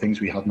example, things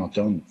we had not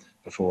done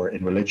before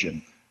in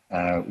religion.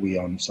 We,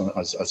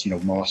 as you know,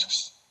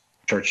 mosques,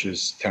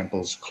 churches,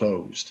 temples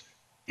closed.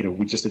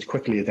 We just had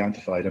quickly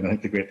identified, and I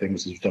think the great thing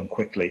was we've done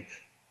quickly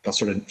that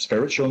sort of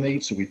spiritual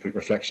need. So we put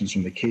Reflections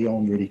from the Quay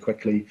on really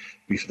quickly.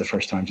 We, for the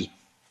first time, just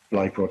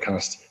live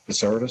broadcast the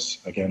service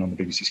again on the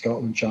BBC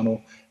Scotland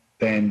channel.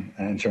 Then,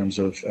 in terms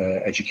of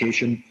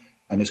education,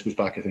 and this goes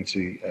back, I think,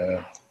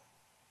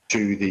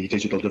 to the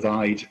digital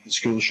divide,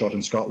 schools shut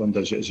in Scotland,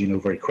 as you know,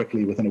 very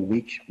quickly. Within a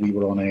week, we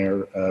were on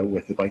air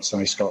with the Bite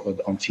Size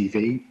Scotland on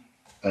TV,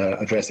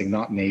 addressing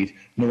that need,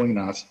 knowing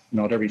that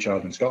not every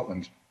child in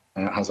Scotland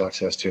has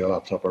access to a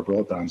laptop or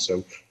broadband.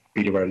 So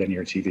free-to-air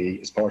linear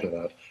TV is part of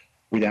that.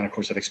 We then, of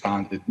course, have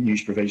expanded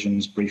news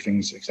provisions,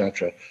 briefings,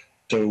 etc.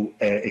 So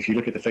if you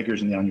look at the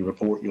figures in the annual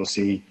report, you'll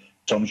see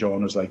some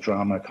genres like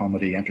drama,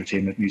 comedy,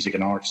 entertainment, music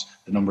and arts,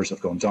 the numbers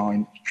have gone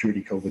down,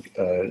 purely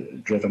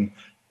COVID driven,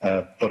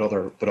 but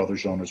other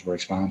genres were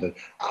expanded.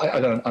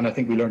 And I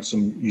think we learned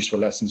some useful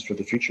lessons for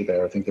the future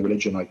there. I think the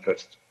religion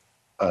output,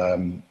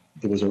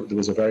 there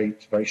was a very,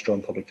 very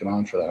strong public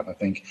demand for that. And I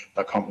think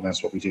that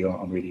complements what we do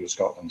on Radio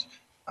Scotland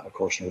and, of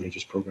course, in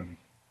religious programming.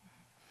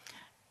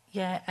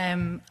 Yeah,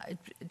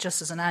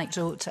 just as an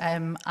anecdote,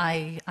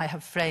 I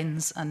have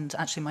friends, and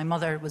actually my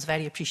mother was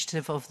very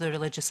appreciative of the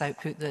religious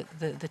output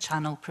that the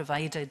channel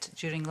provided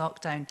during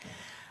lockdown.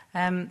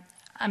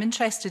 I'm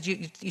interested,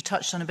 you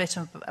touched on a bit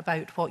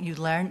about what you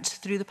learnt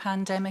through the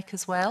pandemic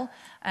as well,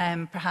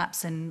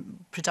 perhaps in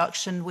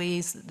production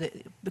ways,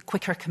 the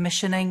quicker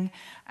commissioning.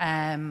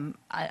 So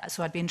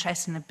I'd be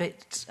interested in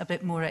a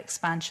bit more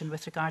expansion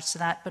with regards to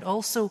that, but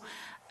also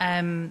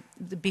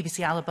the BBC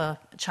Alba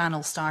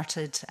channel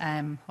started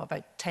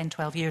about 10,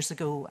 12 years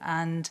ago,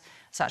 and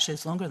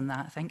it's longer than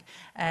that, I think.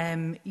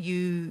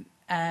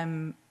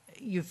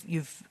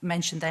 You've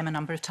mentioned them a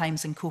number of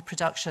times in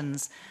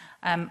co-productions.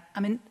 I'm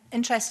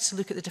interested to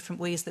look at the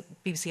different ways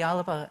that BBC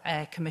Alba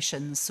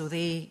commissions. So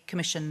they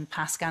commission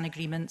pass-scan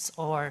agreements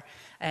or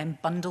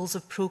bundles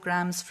of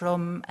programmes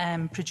from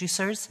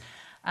producers,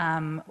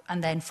 and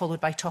then followed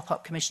by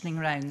top-up commissioning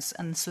rounds.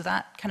 And so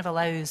that kind of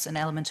allows an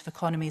element of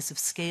economies of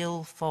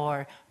scale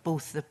for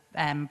both the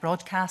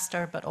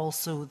broadcaster but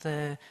also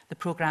the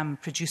programme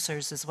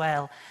producers as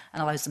well,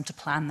 and allows them to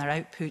plan their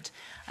output.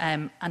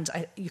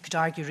 You could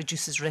argue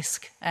reduces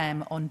risk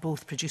on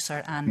both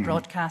producer and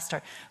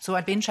broadcaster. So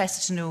I'd be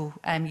interested to know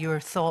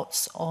your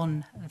thoughts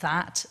on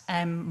that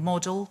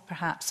model,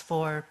 perhaps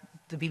for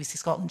the BBC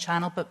Scotland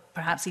channel, but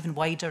perhaps even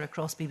wider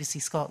across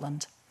BBC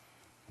Scotland.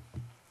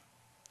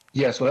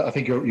 Yes, well, I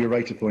think you're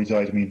right to point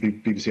out. I mean,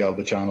 BBC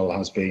Alba Channel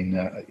has been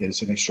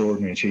it's an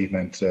extraordinary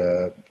achievement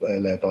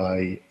led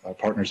by our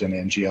partners in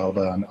NG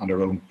Alba and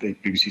our own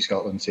BBC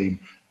Scotland team,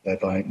 led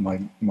by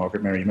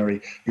Margaret Mary Murray.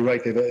 You're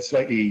right; they have a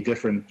slightly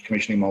different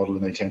commissioning model,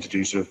 and they tend to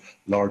do sort of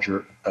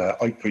larger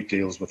output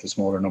deals with a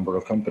smaller number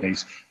of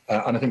companies.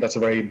 And I think that's a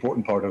very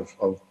important part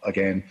of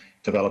again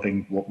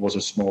developing what was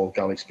a small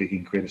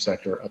Gaelic-speaking creative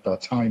sector at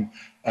that time.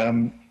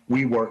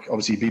 We work,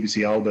 obviously,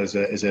 BBC Alba is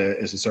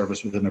a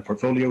service within a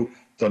portfolio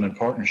done in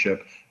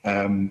partnership.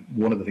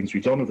 One of the things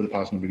we've done over the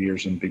past number of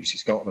years in BBC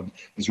Scotland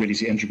is really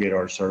to integrate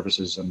our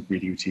services and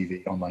radio,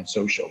 TV, online,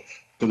 social.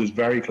 So there's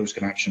very close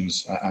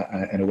connections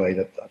in a way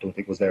that I don't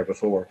think was there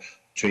before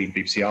between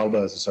BBC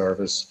Alba as a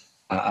service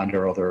and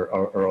our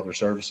other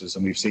services.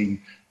 And we've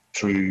seen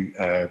through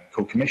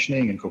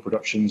co-commissioning and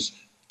co-productions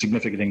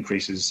significant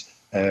increases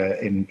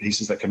in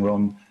pieces that can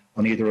run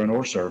on either an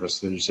or service.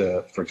 There's,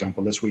 for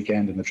example, this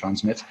weekend in the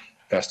Transmit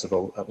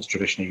Festival that was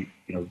traditionally,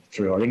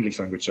 through our English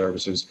language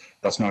services,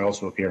 that's now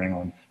also appearing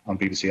on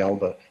BBC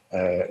Alba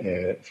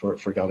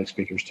for Gaelic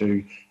speakers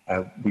too.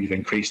 We've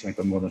increased, I think,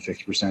 by more than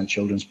 50%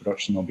 children's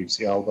production on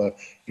BBC Alba,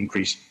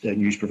 increased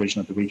news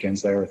provision at the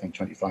weekends there, I think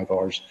 25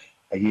 hours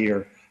a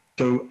year.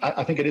 So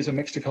I think it is a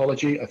mixed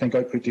ecology. I think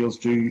output deals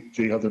do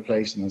have their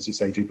place, and as you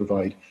say, do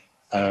provide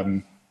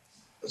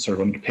sort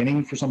of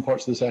underpinning for some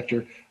parts of the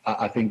sector.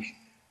 I think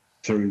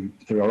through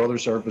our other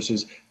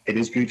services, it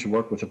is good to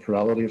work with a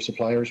plurality of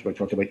suppliers. We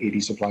talked about 80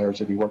 suppliers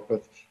that we work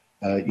with.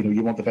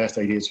 You want the best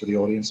ideas for the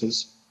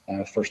audiences,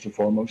 first and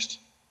foremost.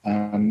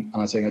 And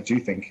I'm saying I do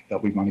think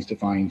that we've managed to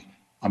find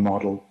a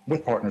model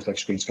with partners like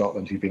Screen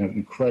Scotland, who've been an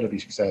incredibly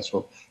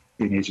successful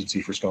screen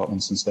agency for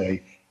Scotland since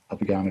they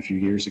began a few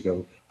years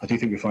ago. I do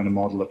think we found a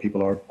model that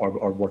people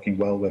are working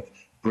well with,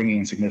 bringing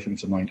in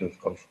significant amount of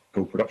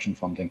co-production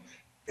funding.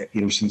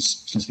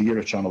 Since the year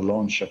of channel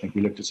launch, I think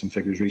we looked at some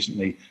figures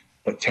recently,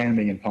 but £10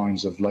 million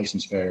of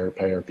licence payer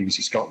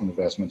BBC Scotland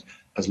investment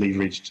has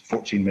leveraged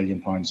 £14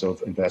 million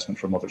of investment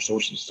from other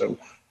sources. So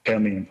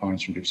 £10 million from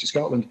BBC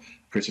Scotland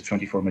creates a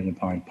 £24 million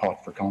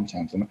pot for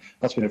content, and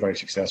that's been a very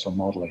successful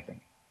model, I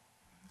think.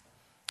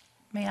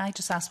 May I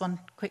just ask one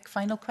quick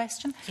final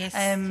question? Yes.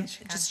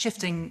 Just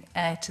shifting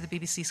to the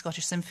BBC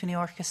Scottish Symphony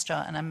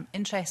Orchestra, and I'm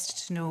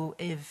interested to know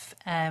if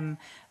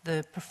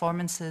the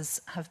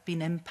performances have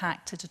been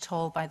impacted at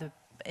all by the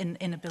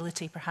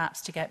inability perhaps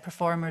to get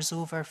performers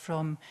over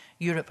from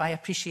Europe. I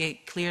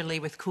appreciate clearly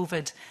with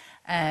COVID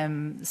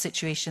the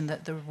situation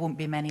that there won't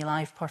be many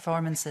live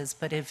performances,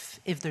 but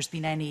if there's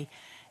been any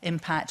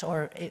impact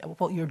or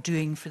what you're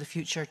doing for the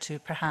future to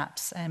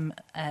perhaps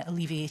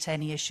alleviate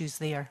any issues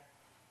there.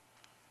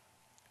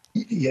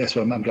 Yes,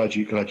 well, I'm glad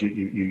you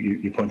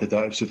pointed that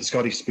out. So the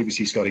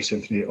BBC Scottish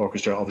Symphony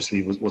Orchestra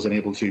obviously was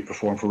unable to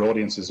perform for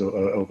audiences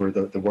over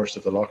the worst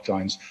of the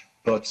lockdowns,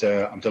 but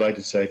I'm delighted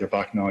to say they're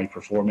back now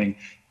performing.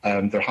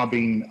 There have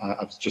been,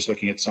 I was just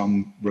looking at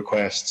some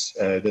requests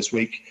this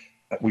week.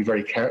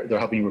 There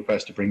have been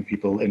requests to bring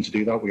people in to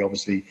do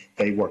that.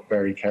 They work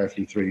very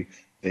carefully through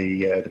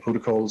the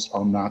protocols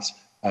on that.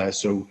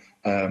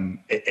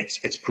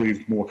 It's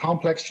proved more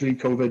complex through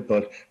COVID,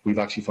 but we've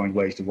actually found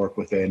ways to work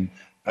within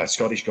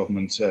Scottish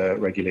Government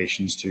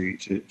regulations to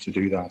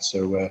do that.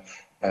 So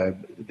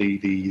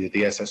the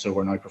SSO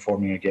are now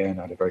performing again,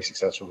 had a very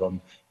successful run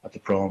at the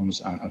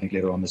Proms, and I think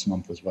later on this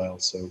month as well.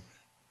 So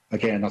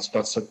again, it's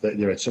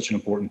such an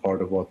important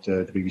part of what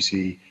the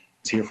BBC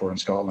is here for in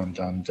Scotland,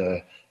 and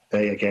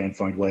they again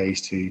find ways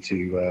to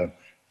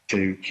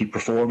keep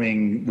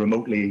performing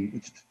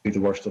remotely through the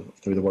worst of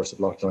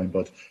lockdown.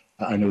 But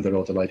I know they're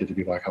all delighted to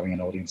be back having an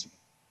audience.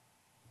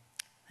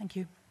 Thank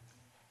you.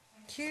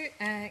 Thank you.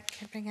 Can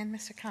I bring in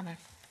Mr. Canner?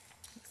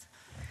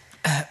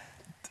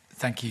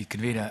 Thank you,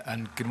 Convener,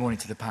 and good morning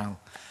to the panel.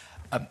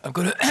 I've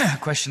got a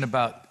question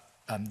about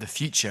the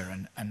future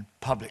and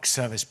public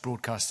service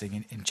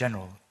broadcasting in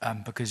general,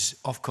 because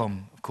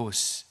Ofcom, of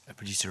course,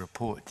 produced a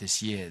report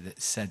this year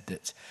that said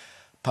that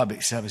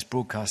public service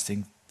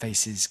broadcasting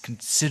faces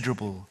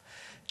considerable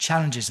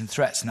challenges and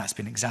threats, and that's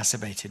been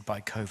exacerbated by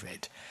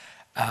COVID.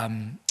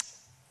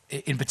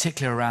 In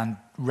particular around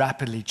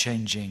rapidly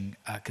changing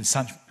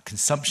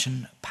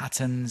consumption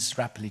patterns,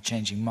 rapidly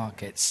changing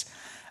markets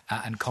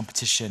and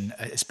competition,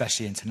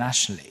 especially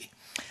internationally.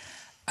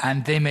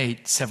 And they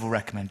made several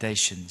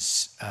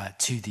recommendations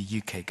to the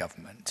UK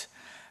government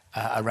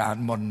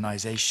around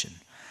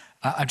modernisation.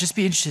 I'd just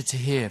be interested to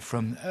hear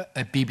from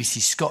a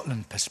BBC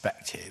Scotland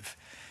perspective,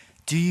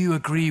 do you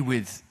agree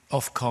with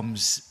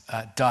Ofcom's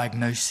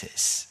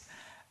diagnosis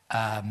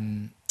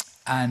and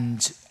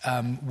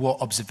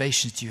what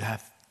observations do you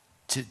have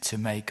to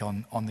make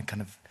on the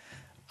kind of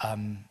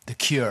the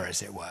cure,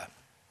 as it were?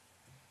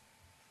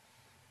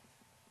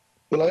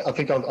 Well, I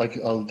think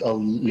I'll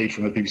lead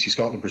from a BBC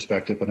Scotland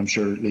perspective, but I'm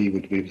sure Lee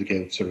would be able to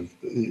give sort of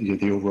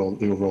the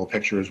overall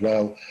picture as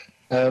well.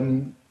 I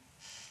mean,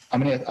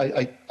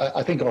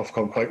 I think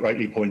Ofcom quite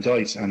rightly point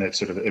out, and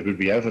it would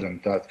be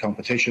evident that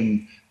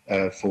competition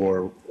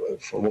for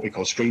what we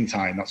call screen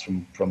time, that's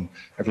from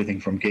everything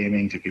from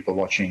gaming to people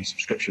watching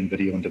subscription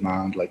video on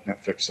demand like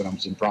Netflix and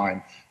Amazon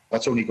Prime.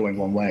 That's only going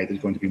one way.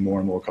 There's going to be more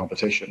and more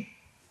competition.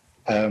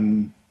 I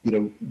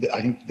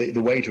think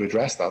the way to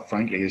address that,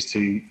 frankly, is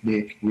to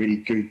make really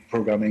good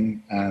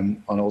programming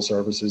on all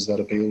services that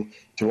appeal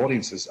to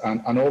audiences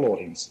and all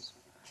audiences.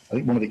 I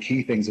think one of the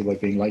key things about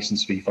being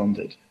licence fee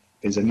funded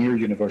is a near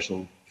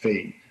universal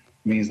fee.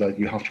 It means that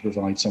you have to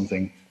provide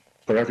something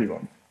for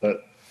everyone.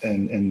 But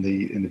in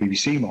the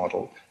BBC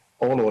model,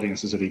 all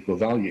audiences of equal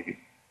value.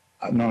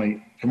 Now,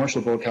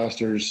 commercial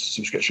broadcasters,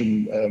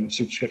 subscription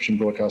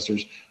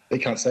broadcasters, they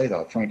can't say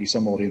that. Frankly,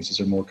 some audiences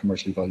are more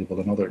commercially valuable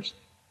than others.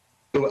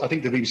 So I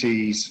think the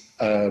BBC's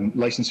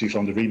licence fee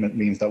funded remit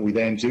means that we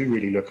then do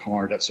really look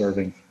hard at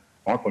serving,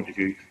 from our point of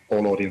view,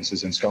 all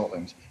audiences in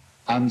Scotland.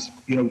 And,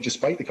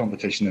 despite the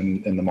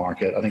competition in the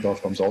market, I think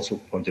Ofcom's also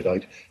pointed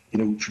out,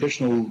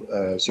 traditional,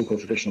 so-called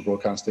traditional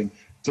broadcasting,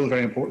 still a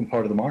very important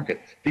part of the market.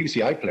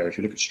 BBC iPlayer, if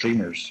you look at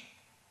streamers,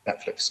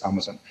 Netflix,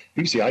 Amazon,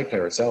 BBC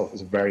iPlayer itself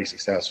is a very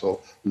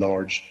successful,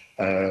 large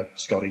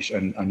Scottish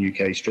and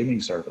UK streaming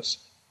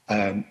service.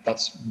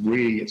 That's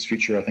really its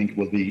future, I think,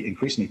 will be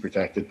increasingly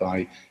protected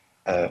by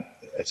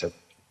it's a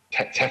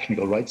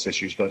technical rights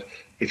issues. But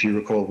if you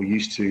recall, we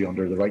used to,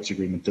 under the rights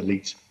agreement,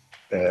 delete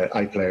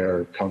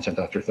iPlayer content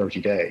after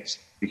 30 days.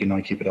 We can now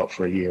keep it up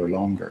for a year or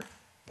longer.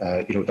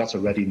 That's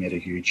already made a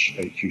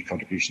huge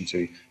contribution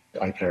to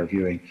iPlayer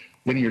viewing.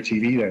 Linear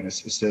TV then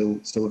is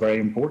still very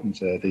important.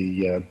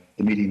 The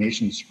Media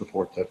Nations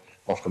report that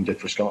Ofcom did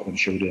for Scotland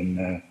showed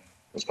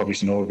was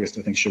published in August,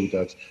 I think, showed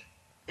that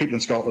people in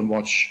Scotland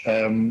watch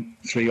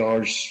 3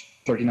 hours,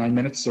 39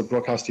 minutes of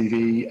broadcast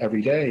TV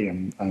every day,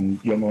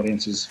 and young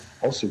audiences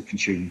also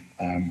consume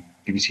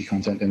BBC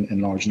content in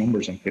large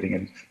numbers, including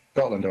in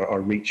Scotland.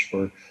 Our reach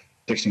for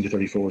 16 to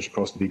 34s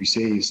across the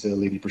BBC is still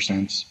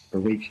 80% per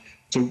week.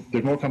 So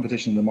there's more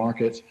competition in the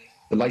market.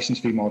 The licence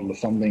fee model of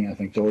funding, I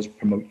think, does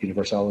promote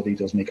universality,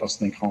 does make us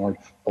think hard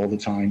all the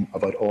time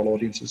about all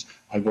audiences.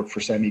 I worked for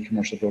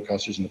semi-commercial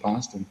broadcasters in the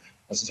past, and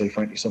as I say,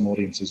 frankly, some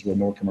audiences were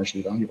more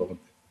commercially valuable.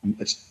 And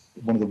it's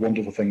one of the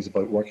wonderful things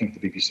about working at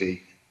the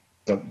BBC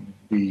that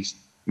we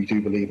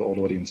do believe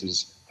all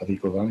audiences have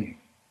equal value.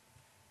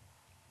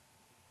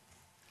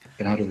 I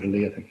can hand over to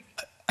Lee, I think.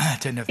 I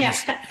don't know if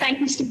yes, thank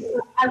you, Steve.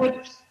 I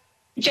would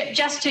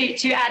just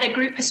to add a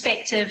group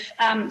perspective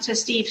to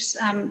Steve's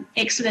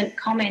excellent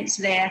comments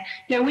there.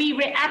 You know,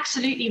 we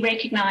absolutely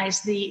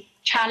recognise the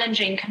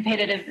challenging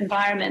competitive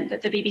environment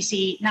that the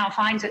BBC now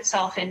finds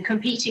itself in,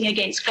 competing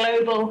against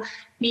global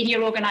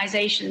media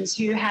organisations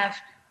who have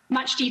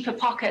much deeper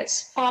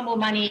pockets, far more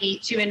money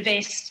to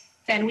invest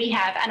than we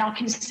have, and are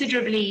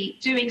considerably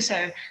doing so.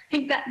 I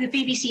think that the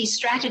BBC's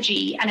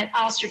strategy and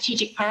our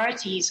strategic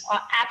priorities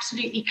are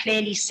absolutely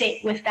clearly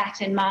set with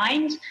that in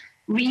mind,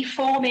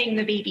 reforming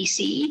the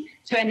BBC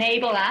to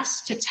enable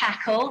us to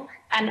tackle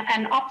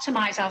and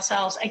optimise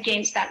ourselves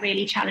against that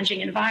really challenging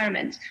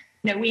environment.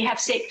 You know, we have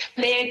set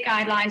clear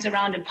guidelines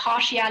around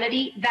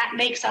impartiality. That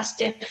makes us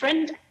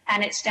different,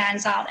 and it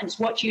stands out, and it's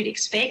what you'd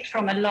expect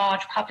from a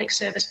large public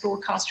service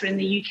broadcaster in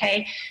the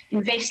UK,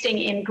 investing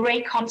in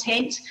great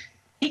content,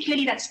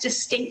 particularly that's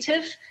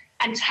distinctive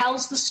and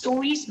tells the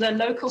stories, the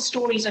local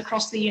stories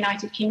across the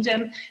United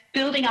Kingdom,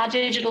 building our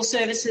digital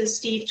services.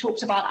 Steve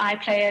talked about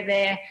iPlayer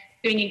there,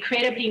 doing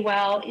incredibly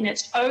well in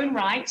its own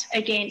right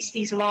against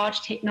these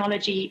large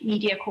technology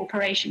media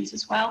corporations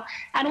as well.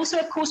 And also,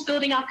 of course,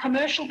 building our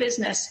commercial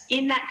business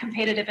in that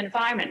competitive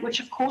environment, which,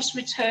 of course,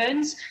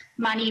 returns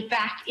money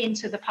back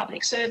into the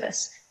public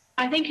service.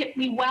 I think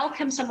we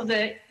welcome some of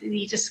the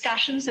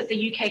discussions that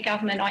the UK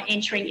government are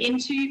entering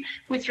into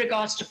with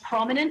regards to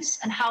prominence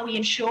and how we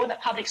ensure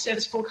that public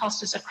service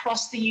broadcasters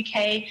across the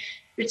UK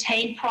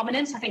retain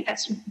prominence. I think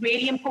that's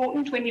really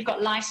important when we've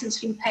got licence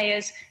fee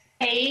payers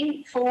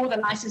paying for the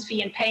licence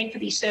fee and paying for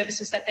these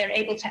services, that they're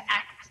able to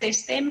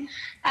access them.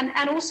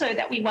 And also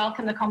that we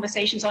welcome the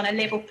conversations on a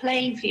level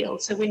playing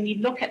field. So when we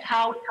look at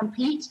how to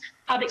compete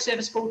public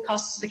service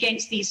broadcasters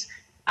against these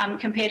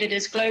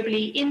competitors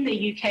globally in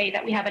the UK,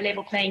 that we have a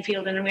level playing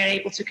field and we're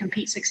able to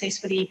compete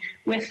successfully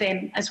with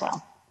them as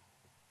well.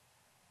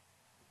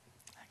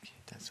 Thank you.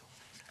 That's all.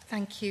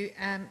 Thank you.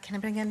 Can I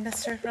bring in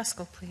Mr.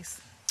 Ruskell, please?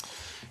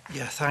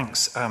 Yeah,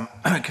 thanks.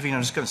 Kavina,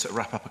 I'm just going to sort of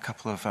wrap up a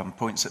couple of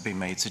points that have been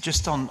made. So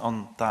just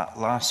on that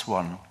last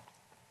one,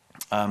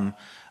 I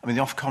mean,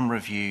 the Ofcom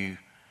review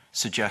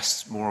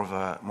suggests more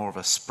of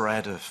a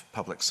spread of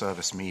public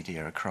service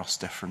media across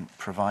different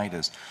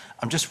providers.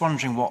 I'm just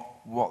wondering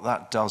what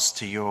that does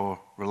to your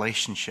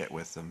relationship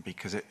with them,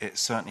 because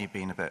it's certainly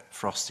been a bit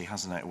frosty,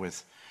 hasn't it,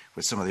 with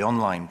some of the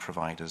online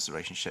providers, the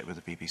relationship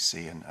with the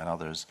BBC and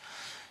others.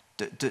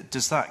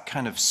 Does that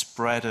kind of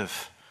spread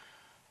of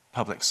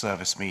public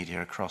service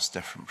media across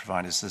different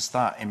providers, does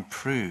that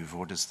improve,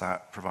 or does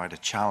that provide a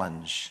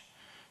challenge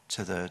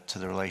to the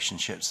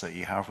relationships that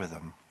you have with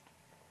them?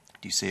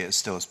 Do you see it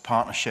still as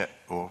partnership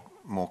or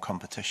more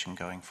competition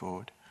going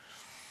forward?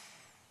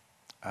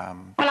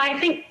 Well, I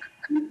think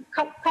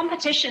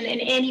competition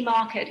in any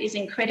market is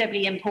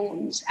incredibly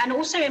important, and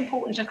also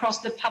important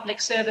across the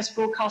public service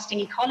broadcasting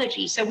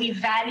ecology. So we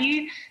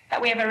value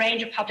that we have a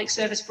range of public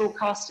service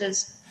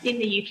broadcasters in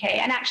the UK,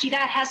 and actually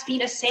that has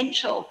been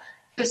essential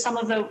for some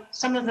of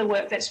the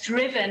work that's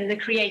driven the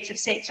creative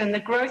sector and the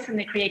growth in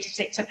the creative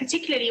sector,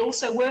 particularly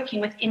also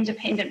working with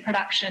independent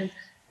production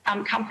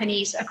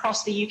companies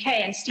across the UK.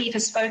 And Steve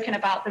has spoken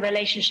about the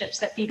relationships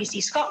that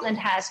BBC Scotland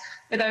has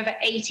with over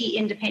 80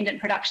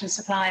 independent production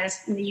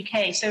suppliers in the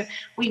UK. So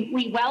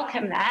we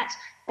welcome that.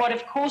 What,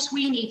 of course,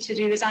 we need to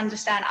do is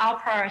understand our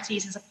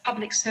priorities as a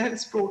public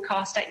service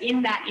broadcaster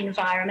in that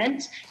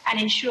environment and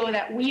ensure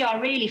that we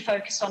are really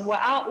focused on what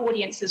our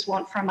audiences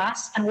want from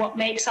us and what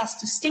makes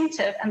us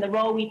distinctive and the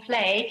role we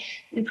play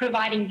in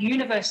providing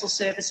universal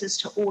services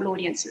to all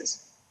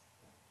audiences.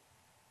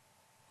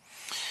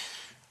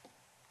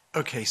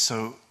 Okay,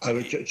 so I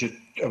would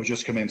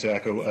just come in to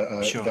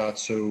echo sure. that.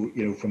 So,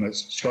 you know, from a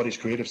Scottish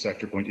creative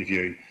sector point of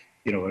view,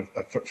 you know,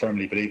 I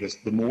firmly believe this: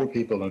 the more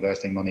people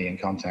investing money in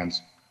content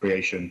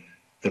creation,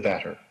 the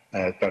better.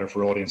 Better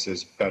for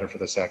audiences, better for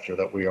the sector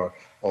that we are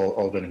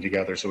all building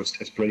together. So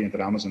it's brilliant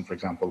that Amazon, for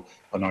example,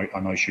 are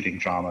now shooting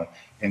drama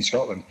in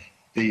Scotland.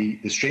 The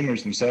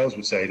streamers themselves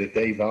would say that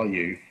they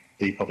value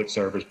the public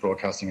service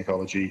broadcasting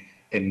ecology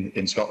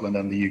in Scotland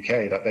and the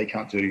UK, that they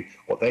can't do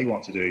what they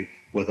want to do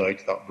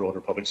without that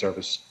broader public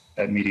service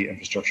media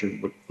infrastructure,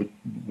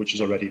 which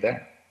is already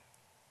there.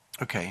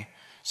 Okay,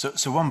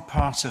 so one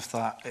part of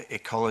that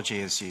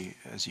ecology, as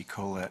you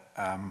call it,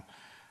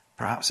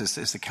 perhaps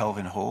is the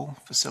Kelvin Hall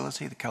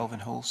facility, the Kelvin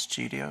Hall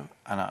studio,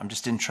 and I'm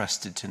just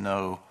interested to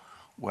know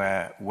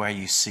where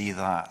you see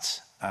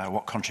that,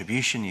 what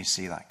contribution you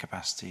see that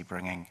capacity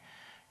bringing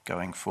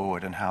going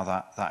forward, and how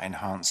that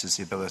enhances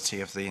the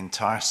ability of the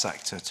entire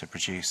sector to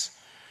produce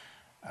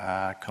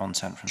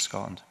content from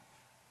Scotland.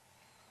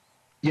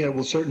 Yeah,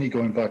 well, certainly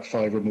going back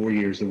 5 or more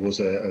years, there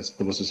was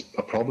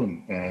a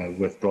problem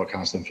with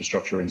broadcast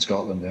infrastructure in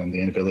Scotland and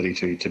the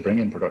inability to bring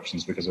in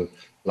productions because of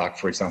lack,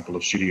 for example,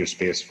 of studio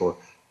space for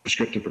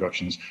prescriptive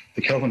productions.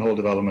 The Kelvin Hall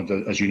development,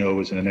 as you know,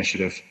 is an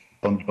initiative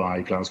funded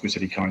by Glasgow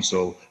City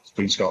Council,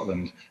 Screen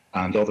Scotland,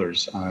 and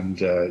others.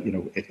 And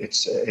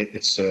it's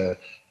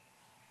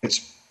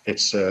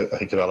I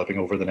think, developing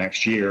over the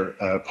next year.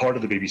 Part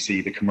of the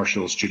BBC, the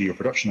commercial studio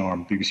production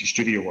arm, BBC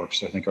Studio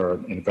Works, I think, are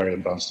in very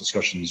advanced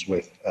discussions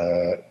with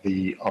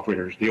the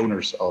operators, the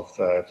owners of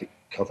the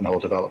Kelvin Hall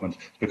development,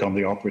 to become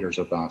the operators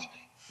of that.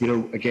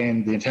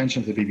 Again, the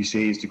intention of the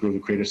BBC is to grow the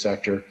creative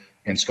sector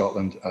in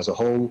Scotland as a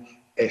whole.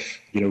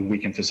 If we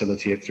can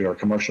facilitate through our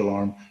commercial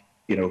arm,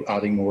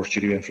 adding more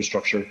studio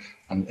infrastructure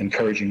and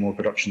encouraging more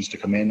productions to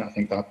come in, I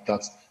think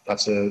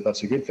that's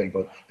a good thing.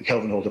 But the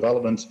Kelvin Hall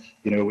development,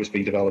 is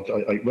being developed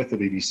out with the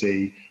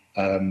BBC,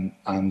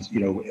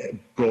 and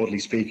broadly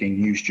speaking,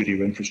 new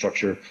studio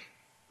infrastructure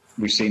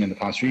we've seen in the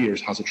past few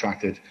years has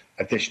attracted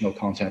additional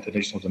content,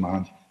 additional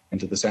demand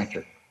into the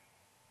sector.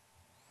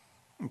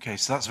 Okay,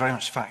 so that's very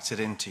much factored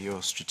into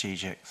your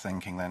strategic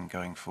thinking then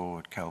going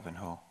forward, Kelvin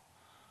Hall.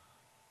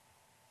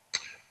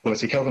 Well, I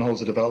say Kelvin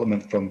Hall's a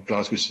development from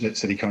Glasgow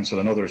City Council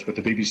and others, but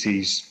the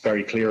BBC's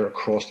very clear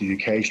across the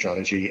UK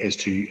strategy is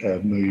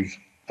to move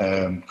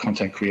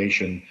content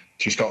creation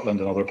to Scotland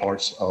and other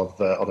parts of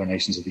other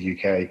nations of the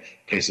UK,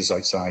 places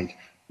outside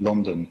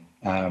London.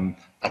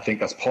 I think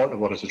that's part of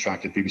what has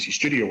attracted BBC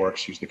Studio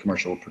Works, who's the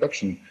commercial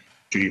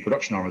studio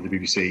production arm of the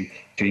BBC,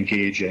 to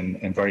engage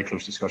in very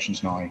close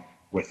discussions now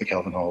with the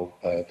Kelvin Hall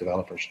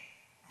developers.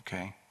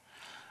 Okay.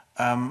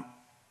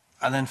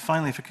 And then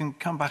finally, if we can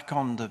come back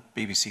on the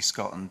BBC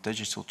Scotland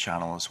digital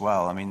channel as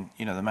well. I mean,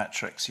 the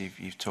metrics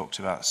you've talked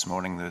about this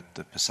morning,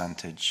 the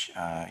percentage,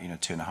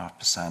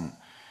 2.5%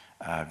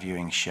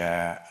 viewing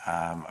share.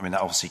 I mean,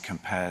 that obviously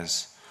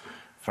compares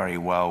very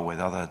well with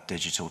other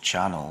digital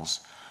channels.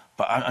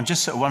 But I'm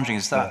just sort of wondering,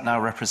 does that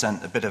now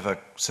represent a bit of a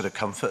sort of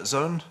comfort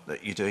zone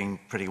that you're doing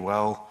pretty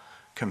well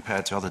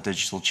compared to other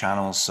digital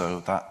channels? So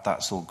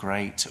that's all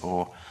great,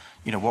 or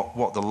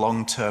what the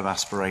long-term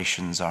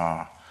aspirations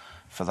are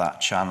for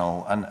that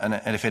channel,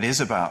 and if it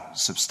is about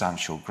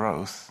substantial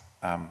growth,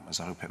 as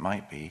I hope it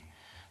might be,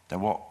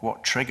 then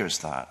what triggers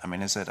that? I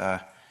mean, is it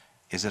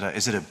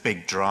a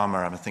big drama?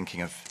 I'm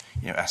thinking of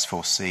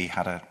S4C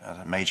had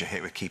a major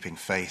hit with Keeping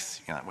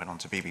Faith. It went on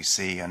to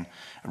BBC and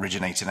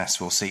originated in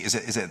S4C.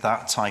 Is it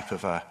that type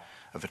of a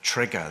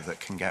trigger that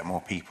can get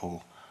more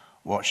people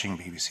watching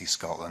BBC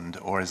Scotland,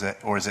 or is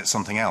it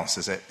something else?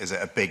 Is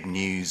it a big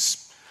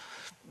news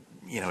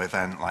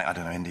event like, I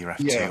don't know, India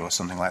F2 or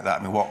something like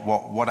that? I mean,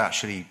 what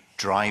actually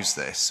drives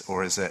this,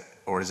 or is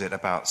it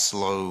about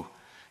slow,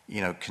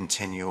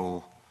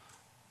 continual,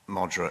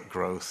 moderate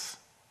growth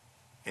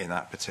in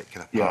that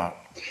particular part?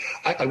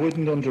 I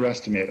wouldn't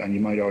underestimate, and you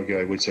might argue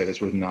I would say this,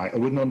 wouldn't I? I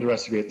wouldn't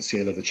underestimate the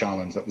scale of the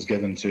challenge that was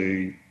given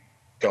to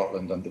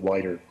Scotland and the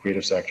wider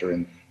creative sector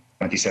in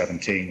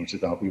 2017, which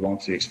is that we want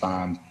to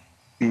expand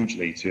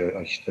hugely to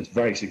a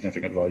very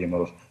significant volume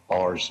of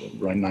hours,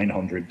 around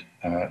 900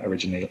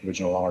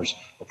 original hours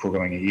of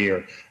programming a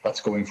year. That's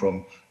going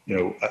from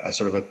a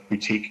sort of a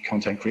boutique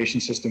content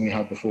creation system we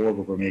had before,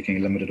 where we're making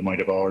a limited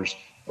amount of hours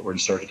that were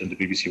inserted into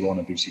BBC One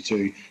and BBC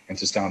Two,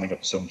 into standing up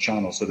its own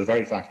channel. So the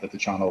very fact that the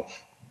channel,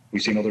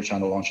 we've seen other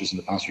channel launches in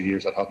the past few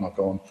years that have not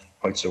gone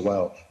quite so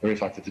well. The very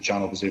fact that the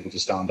channel was able to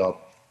stand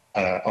up,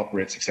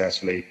 operate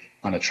successfully,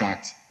 and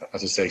attract,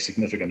 as I say,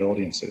 significant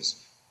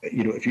audiences.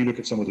 If you look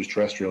at some of those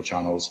terrestrial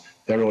channels,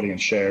 their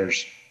audience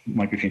shares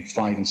might be between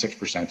 5 and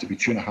 6%. To be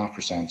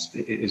 2.5%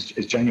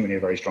 is genuinely a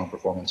very strong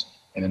performance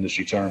in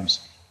industry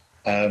terms.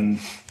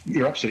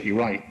 You're absolutely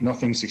right.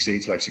 Nothing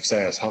succeeds like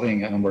success.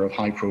 Having a number of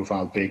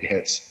high-profile big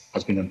hits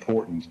has been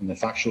important. In the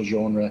factual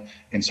genre,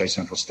 Inside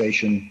Central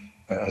Station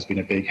has been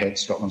a big hit.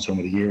 Scotland's Home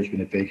of the Year has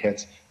been a big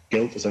hit.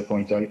 Guilt, as I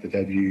point out, the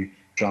debut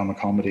drama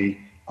comedy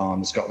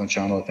on the Scotland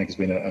Channel, I think has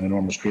been an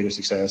enormous creative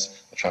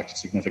success, attracted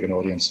significant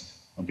audience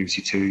on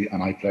BBC Two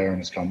and iPlayer, and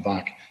has come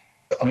back.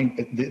 I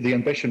mean, the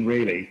ambition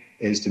really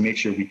is to make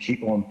sure we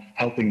keep on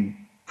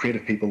helping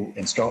creative people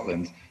in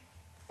Scotland,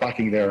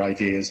 backing their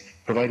ideas,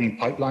 providing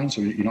pipelines,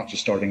 so you're not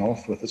just starting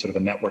off with a sort of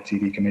a network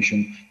TV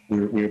commission.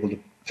 We're able to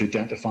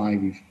identify,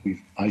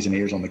 we've eyes and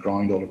ears on the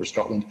ground all over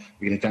Scotland.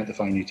 We can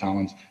identify new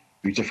talent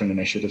through different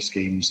initiative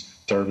schemes,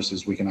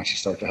 services we can actually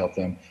start to help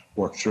them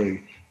work through.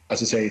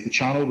 As I say, if the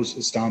channel was a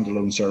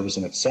standalone service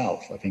in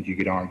itself, I think you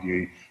could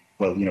argue,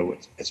 well,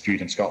 it's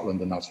viewed in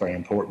Scotland and that's very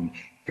important.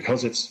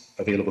 Because it's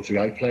available through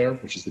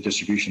iPlayer, which is the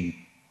distribution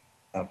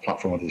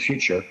platform of the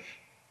future,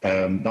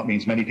 that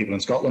means many people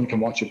in Scotland can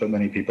watch it, but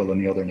many people in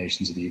the other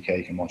nations of the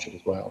UK can watch it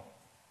as well.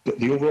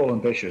 The overall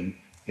ambition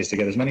is to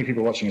get as many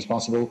people watching as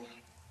possible,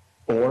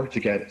 or to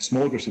get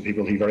small groups of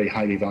people who very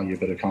highly value a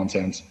bit of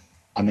content,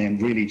 and then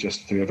really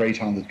just through a very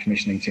talented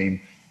commissioning team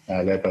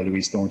led by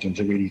Louise Thornton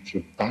to really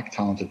back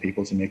talented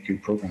people to make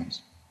good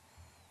programmes.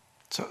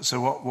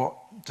 So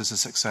what does the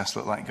success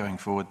look like going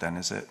forward then?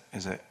 Is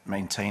it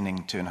maintaining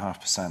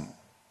 2.5%?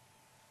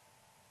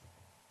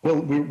 Well,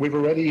 we've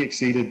already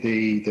exceeded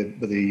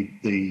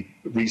the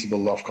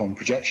reasonable Ofcom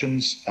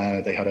projections.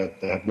 They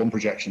had one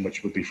projection,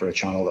 which would be for a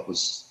channel that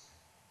was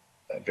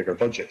bigger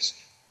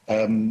budgets.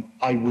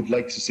 I would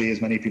like to see as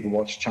many people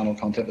watch channel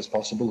content as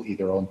possible,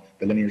 either on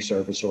the linear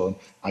service or on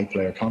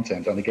iPlayer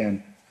content. And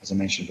again, as I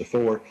mentioned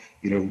before,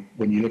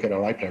 when you look at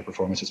our iPlayer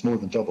performance, it's more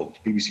than doubled.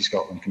 BBC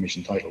Scotland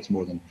commissioned titles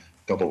more than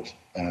doubled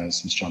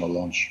since channel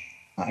launch,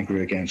 and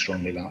grew again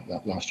strongly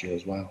last year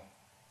as well.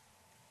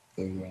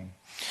 So.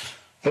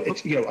 But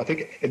I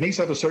think it needs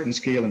to have a certain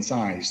scale and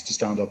size to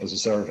stand up as a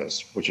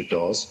service, which it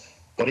does.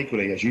 But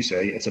equally, as you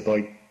say, it's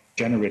about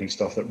generating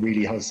stuff that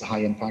really has a high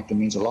impact and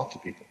means a lot to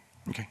people.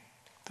 Okay,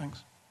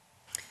 thanks.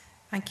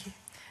 Thank you.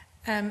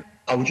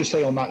 I would just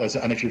say on that,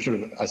 and if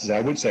you're as I say,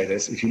 I would say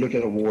this, if you look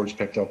at awards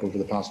picked up over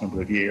the past number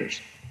of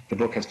years, the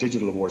Broadcast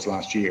Digital Awards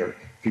last year,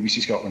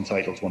 BBC Scotland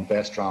titles won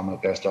Best Drama,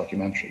 Best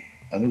Documentary,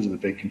 and those are the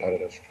big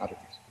competitive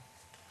categories.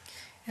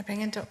 I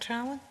bring in Dr.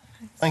 Allen.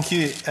 Thank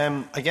you.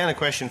 Again, a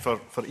question for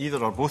either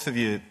or both of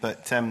you,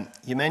 but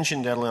you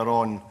mentioned earlier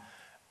on,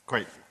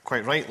 quite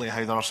rightly,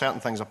 how there are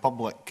certain things a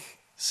public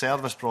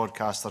service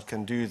broadcaster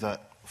can do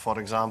that, for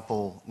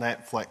example,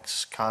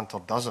 Netflix can't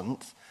or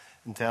doesn't,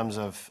 in terms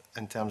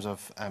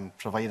of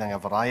providing a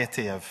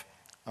variety of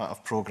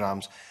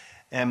programmes.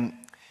 Can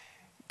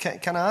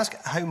I ask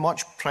how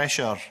much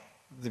pressure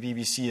the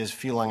BBC is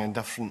feeling in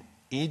different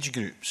age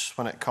groups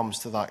when it comes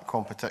to that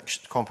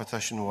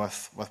competition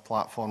with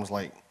platforms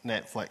like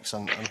Netflix,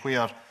 and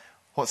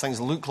what things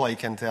look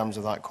like in terms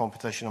of that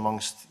competition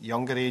amongst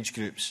younger age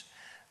groups,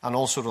 and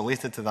also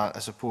related to that, I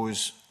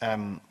suppose,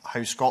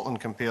 how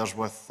Scotland compares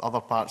with other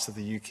parts of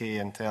the UK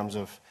in terms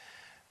of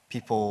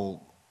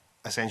people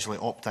essentially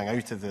opting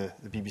out of the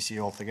BBC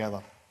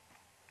altogether.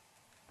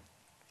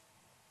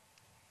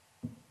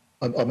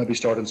 I'll maybe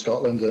start in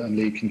Scotland, and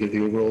Lee can give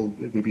the overall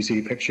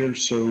BBC picture.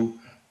 So,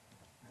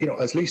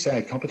 as Lee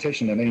said,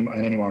 competition in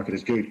any market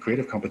is good.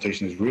 Creative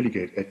competition is really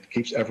good. It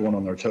keeps everyone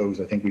on their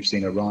toes. I think we've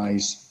seen a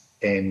rise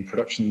in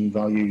production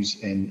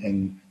values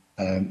in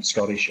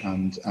Scottish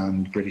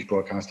and British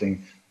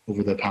broadcasting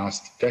over the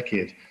past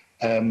decade.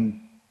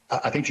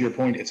 I think to your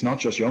point, it's not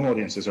just young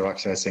audiences are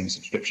accessing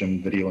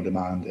subscription video on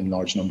demand in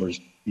large numbers.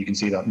 You can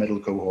see that middle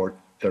cohort,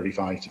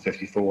 35 to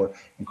 54,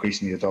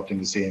 increasingly adopting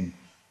the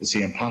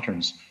same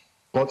patterns.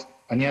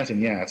 And yet,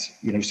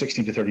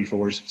 16 to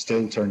 34s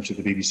still turn to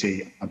the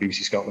BBC and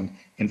BBC Scotland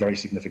in very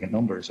significant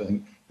numbers. I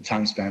think the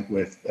time spent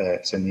with,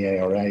 say, in the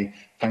ARA,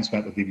 time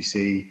spent with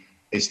BBC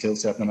is still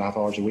 7.5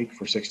 hours a week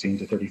for 16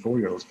 to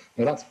 34-year-olds.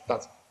 Now,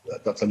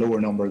 that's a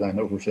lower number than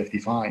over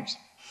 55s.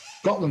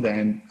 Scotland,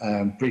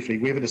 then, briefly,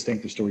 we have a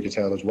distinctive story to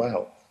tell as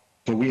well.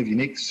 So we have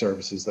unique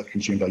services that are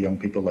consumed by young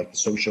people, like the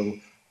social,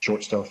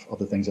 short stuff,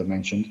 other things I've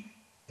mentioned.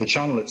 The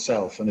channel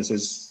itself, and this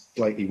is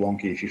slightly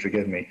wonky, if you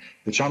forgive me,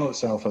 the channel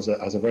itself has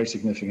a very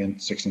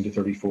significant 16 to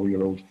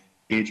 34-year-old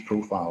age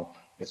profile.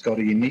 It's got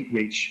a unique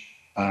reach.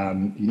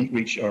 Unique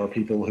reach are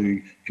people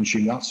who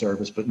consume that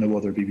service, but no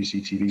other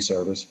BBC TV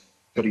service.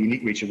 Got a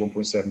unique reach of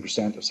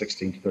 1.7% of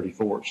 16 to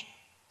 34s.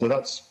 So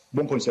that's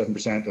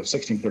 1.7% of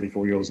 16 to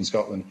 34-year-olds in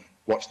Scotland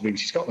watch the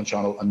BBC Scotland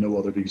channel and no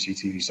other BBC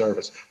TV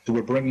service. So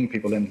we're bringing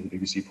people into the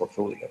BBC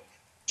portfolio.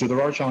 So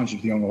there are challenges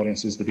with young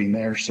audiences. They've been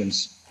there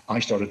since I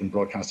started in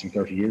broadcasting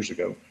 30 years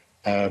ago.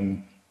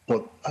 And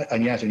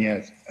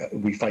yet,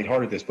 we fight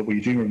hard at this, but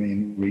we do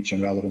remain reach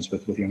and relevance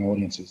with young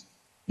audiences.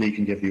 Lee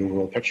can give the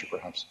overall picture,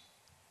 perhaps.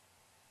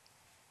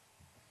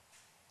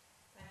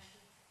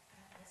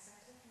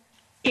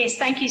 Yes,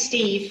 thank you,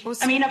 Steve.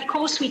 I mean, of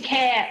course, we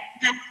care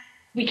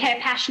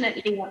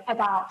passionately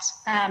about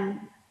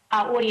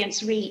our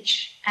audience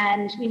reach,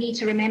 and we need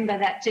to remember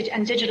that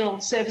digital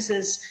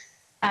services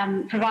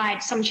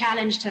provide some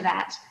challenge to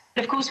that.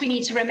 But of course, we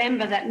need to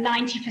remember that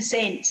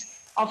 90%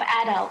 of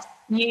adults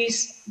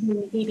use the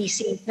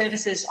BBC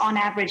services on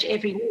average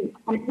every week,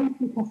 and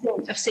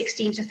 80% of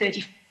 16 to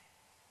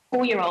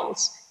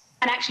 34-year-olds.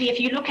 And actually, if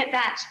you look at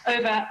that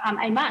over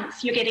a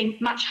month, you're getting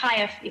much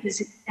higher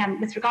figures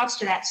with regards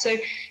to that. So,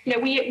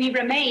 we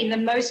remain the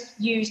most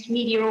used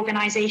media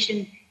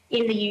organisation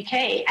in the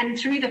UK. And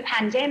through the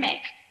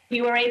pandemic,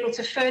 we were able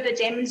to further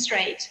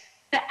demonstrate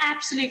the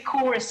absolute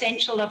core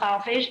essential of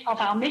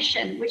our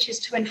mission, which is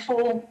to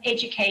inform,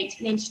 educate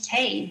and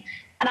entertain.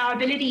 And our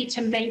ability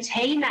to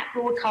maintain that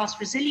broadcast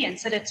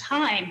resilience at a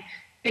time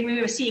when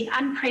we were seeing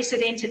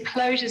unprecedented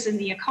closures in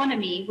the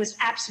economy was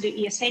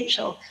absolutely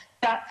essential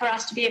for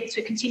us to be able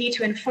to continue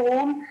to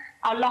inform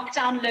our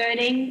lockdown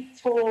learning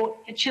for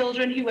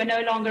children who were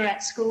no longer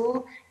at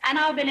school, and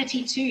our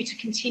ability to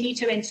continue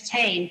to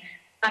entertain.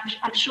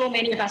 I'm sure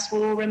many of us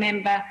will all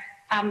remember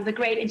the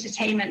great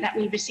entertainment that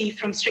we received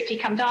from Strictly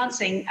Come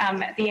Dancing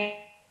at the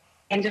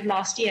end of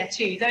last year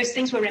too. Those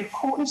things were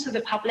important to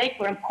the public,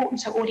 were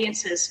important to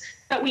audiences,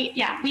 but we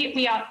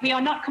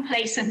are not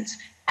complacent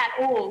at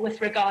all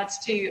with regards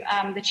to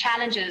the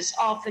challenges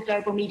of the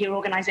global media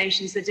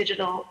organizations, the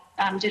digital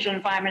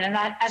environment. And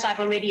as I've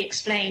already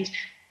explained,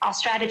 our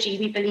strategy,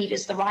 we believe,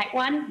 is the right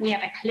one. We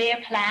have a clear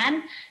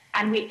plan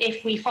And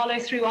if we follow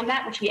through on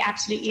that, which we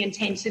absolutely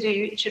intend to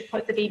do, it should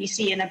put the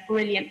BBC in a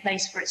brilliant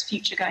place for its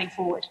future going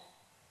forward.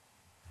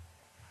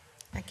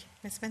 Thank you.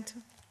 Ms Minto.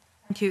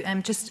 Thank you.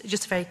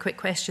 Just a very quick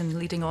question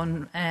leading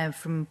on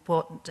from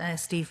what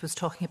Steve was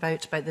talking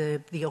about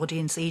the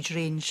audience age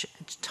range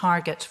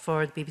target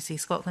for the BBC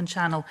Scotland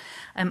channel.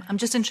 I'm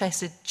just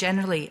interested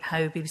generally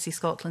how BBC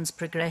Scotland's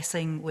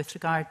progressing with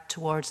regard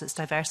towards its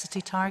diversity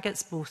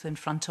targets, both in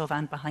front of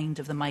and behind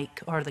of the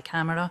mic or the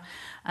camera,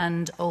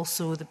 and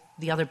also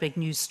the other big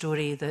news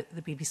story that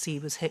the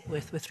BBC was hit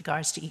with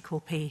regards to equal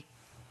pay.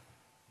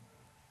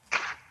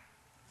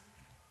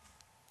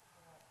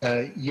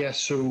 Yes,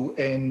 so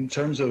in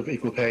terms of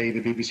equal pay,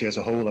 the BBC as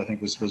a whole, I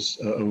think, was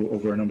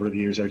over a number of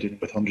years out dealing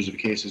with hundreds of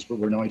cases, but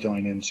we're now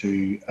down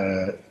into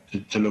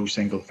to low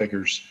single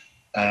figures.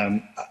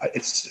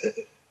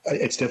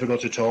 It's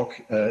difficult to talk,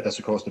 that's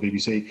across the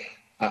BBC.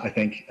 I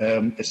think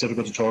it's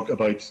difficult to talk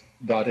about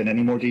that in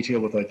any more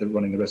detail without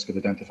running the risk of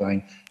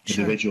identifying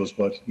individuals,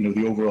 but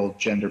the overall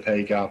gender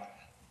pay gap,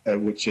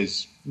 which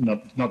is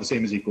not the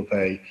same as equal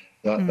pay,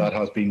 that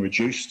has been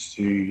reduced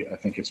to, I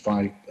think it's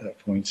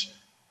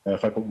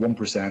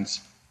 5.1%.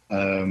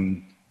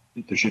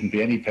 There shouldn't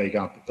be any pay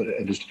gap, but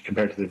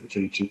compared to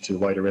the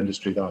wider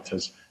industry, that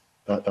is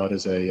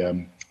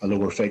a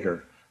lower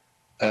figure.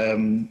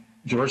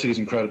 Diversity is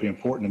incredibly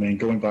important. I mean,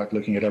 going back,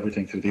 looking at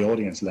everything through the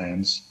audience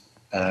lens,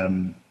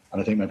 and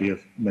I think maybe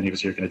many of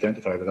us here can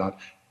identify with that,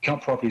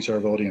 can't properly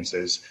serve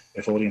audiences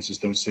if audiences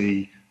don't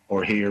see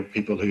or hear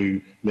people who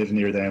live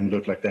near them,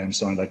 look like them,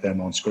 sound like them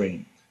on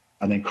screen.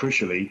 And then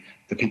crucially,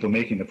 the people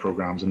making the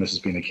programmes, and this has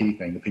been a key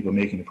thing, the people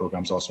making the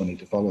programmes also need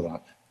to follow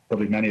that.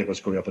 Probably many of us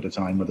grew up at a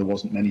time where there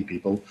wasn't many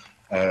people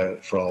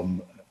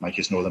from, my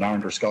case, Northern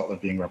Ireland or Scotland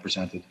being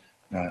represented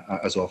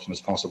as often as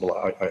possible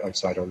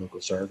outside our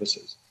local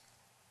services.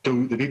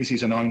 So the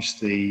BBC's announced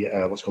the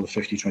what's called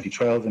the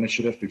 50-2012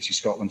 initiative. BBC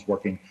Scotland's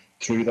working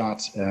through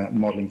that,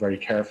 modelling very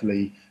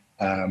carefully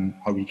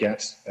how we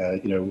get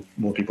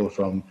more people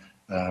from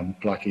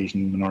Black,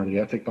 Asian, minority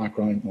ethnic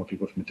background, more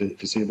people from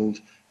disabled,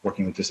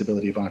 working with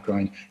disability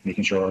background,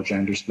 making sure our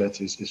gender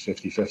split is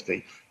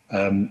 50-50.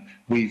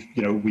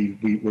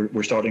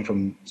 We're starting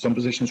from some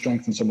position of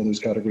strength in some of those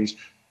categories.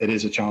 It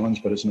is a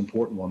challenge, but it's an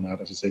important one.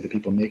 That, as I say, the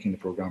people making the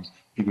programmes,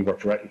 people who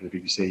work directly with the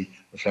BBC,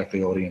 reflect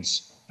the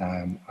audience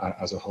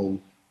as a whole.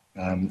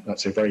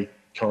 That's a very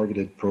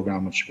targeted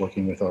programme, which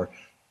working with our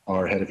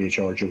head of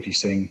HR, Jyoti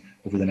Singh,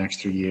 over the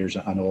next 3 years,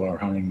 and all our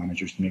hiring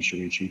managers to make sure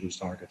we achieve those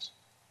targets.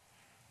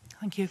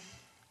 Thank you.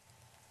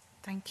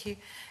 Thank you.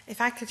 If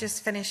I could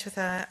just finish with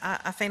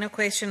a final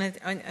question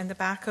on the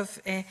back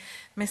of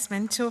Ms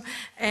Minto.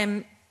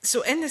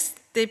 So in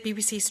the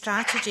BBC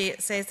strategy,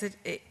 it says that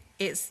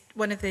it's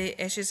one of the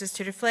issues is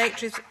to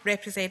reflect,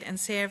 represent and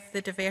serve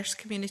the diverse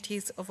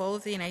communities of all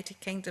of the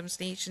United Kingdom's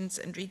nations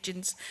and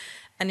regions,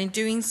 and in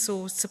doing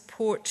so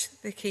support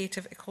the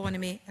creative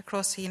economy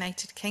across the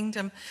United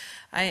Kingdom.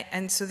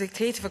 And so the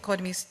creative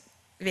economy is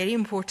very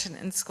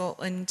important in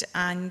Scotland,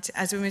 and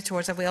as we move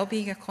towards a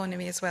wellbeing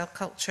economy as well,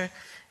 culture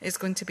is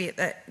going to be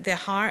at the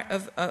heart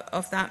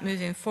of that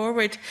moving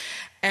forward.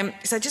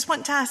 So I just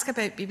want to ask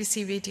about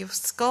BBC Radio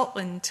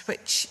Scotland,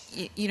 which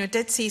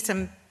did see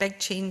some big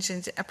change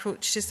in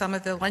approach to some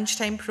of the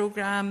lunchtime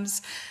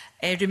programmes,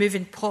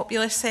 removing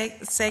popular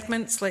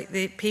segments like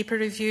the paper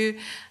review,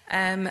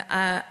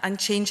 and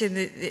changing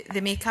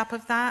the makeup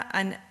of that,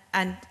 and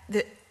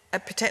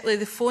particularly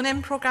the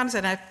phone-in programmes,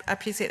 and I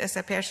appreciate this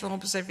as a personal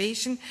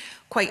observation,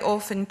 quite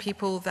often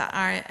people that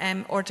are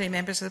ordinary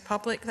members of the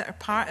public that are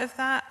part of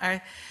that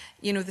are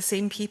the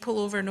same people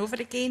over and over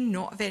again,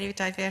 not a very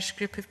diverse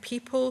group of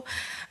people.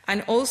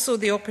 And also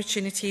the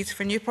opportunities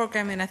for new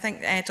programming. I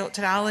think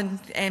Dr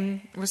Allen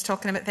was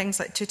talking about things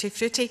like Tutti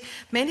Frutti.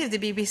 Many of the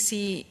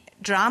BBC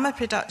drama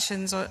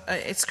productions or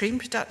screen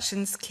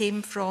productions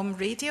came from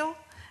radio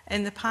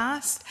in the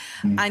past,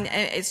 and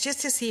it's just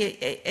to see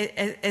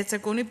is there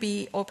going to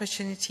be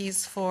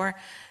opportunities for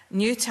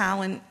new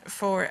talent,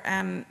 for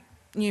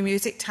new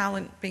music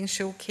talent being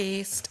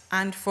showcased,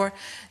 and for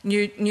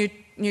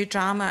new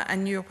drama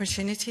and new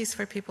opportunities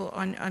for people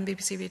on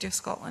BBC Radio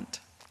Scotland?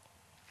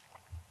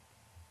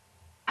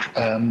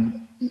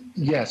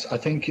 Yes, I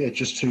think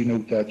just to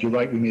note that you're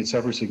right, we made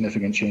several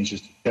significant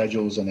changes to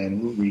schedules and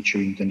then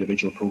retuned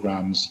individual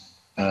programmes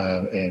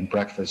in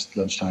breakfast,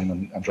 lunchtime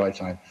and drive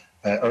time.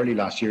 Early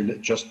last year,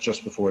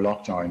 just before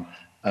lockdown,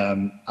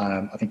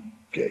 I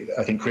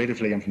think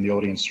creatively and from the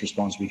audience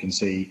response we can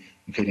see,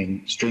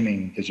 including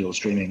streaming, digital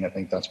streaming, I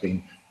think that's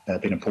been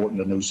important,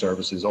 and those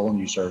services, all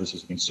new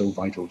services, have been so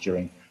vital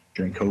during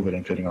COVID,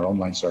 including our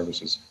online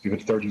services. We've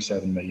had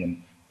 37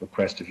 million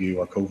requests to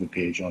view our COVID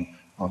page on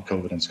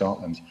COVID in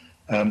Scotland.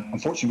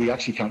 Unfortunately, we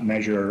actually can't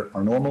measure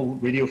our normal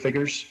radio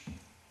figures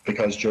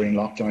because during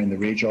lockdown, the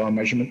radar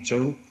measurement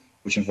tool,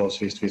 which involves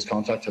face-to-face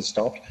contact, has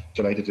stopped.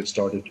 Delighted it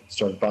started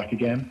back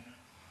again.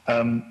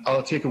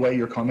 I'll take away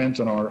your comment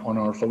on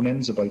our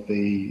phone-ins about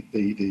the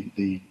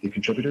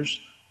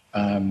contributors.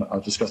 I'll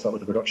discuss that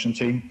with the production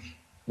team.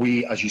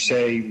 We, as you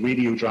say,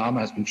 radio drama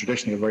has been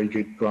traditionally a very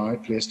good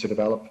place to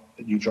develop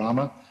new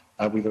drama.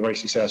 we have a very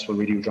successful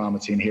radio drama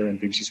team here in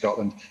BBC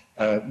Scotland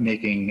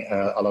making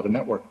a lot of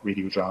network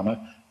radio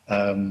drama,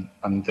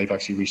 and they've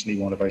actually recently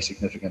won a very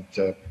significant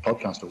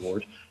podcast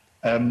award.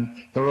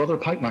 There are other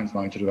pipelines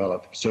now to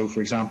develop. So,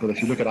 for example,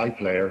 if you look at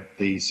iPlayer,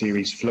 the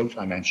series Float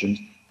I mentioned,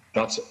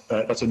 that's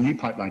a new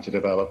pipeline to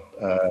develop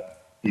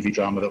TV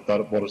drama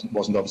that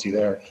wasn't obviously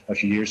there a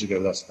few years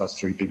ago. That's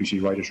through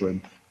BBC Writers'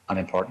 Room and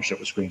in partnership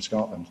with Screen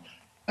Scotland.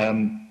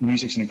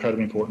 Music's an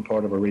incredibly important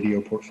part of our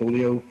radio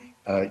portfolio.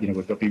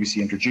 We've got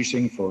BBC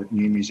Introducing for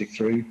new music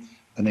through.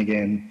 And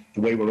again,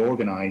 the way we're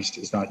organised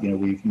is that,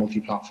 we've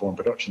multi-platform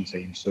production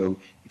teams. So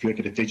if you look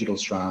at a digital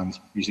strand,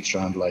 music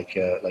strand like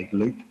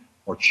Loop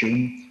or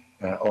Tune,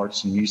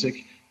 arts and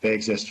music, they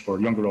exist for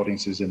younger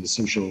audiences in the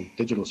social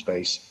digital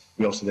space.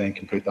 We also then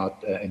can put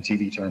that in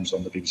TV terms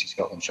on the BBC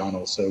Scotland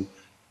channel. So,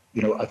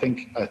 I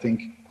think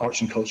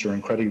arts and culture are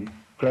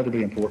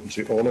incredibly important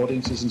to all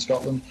audiences in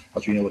Scotland.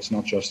 As we know, it's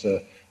not just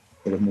a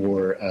sort of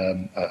more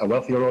a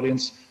wealthier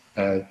audience.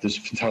 There's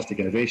fantastic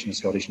innovation in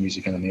Scottish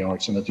music and in the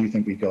arts, and I do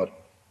think we've got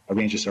a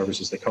range of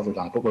services that cover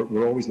that. But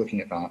we're always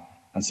looking at that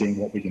and seeing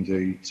what we can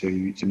do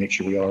to make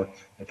sure we are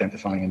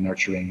identifying and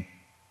nurturing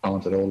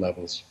talent at all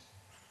levels.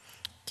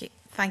 Okay,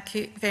 thank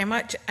you very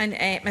much. And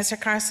Mr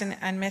Carson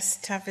and Ms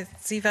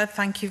Tavaziva,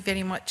 thank you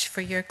very much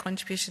for your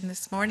contribution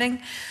this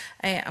morning.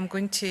 I'm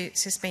going to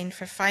suspend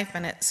for 5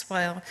 minutes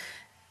while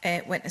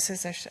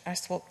witnesses are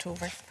swapped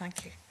over.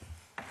 Thank you.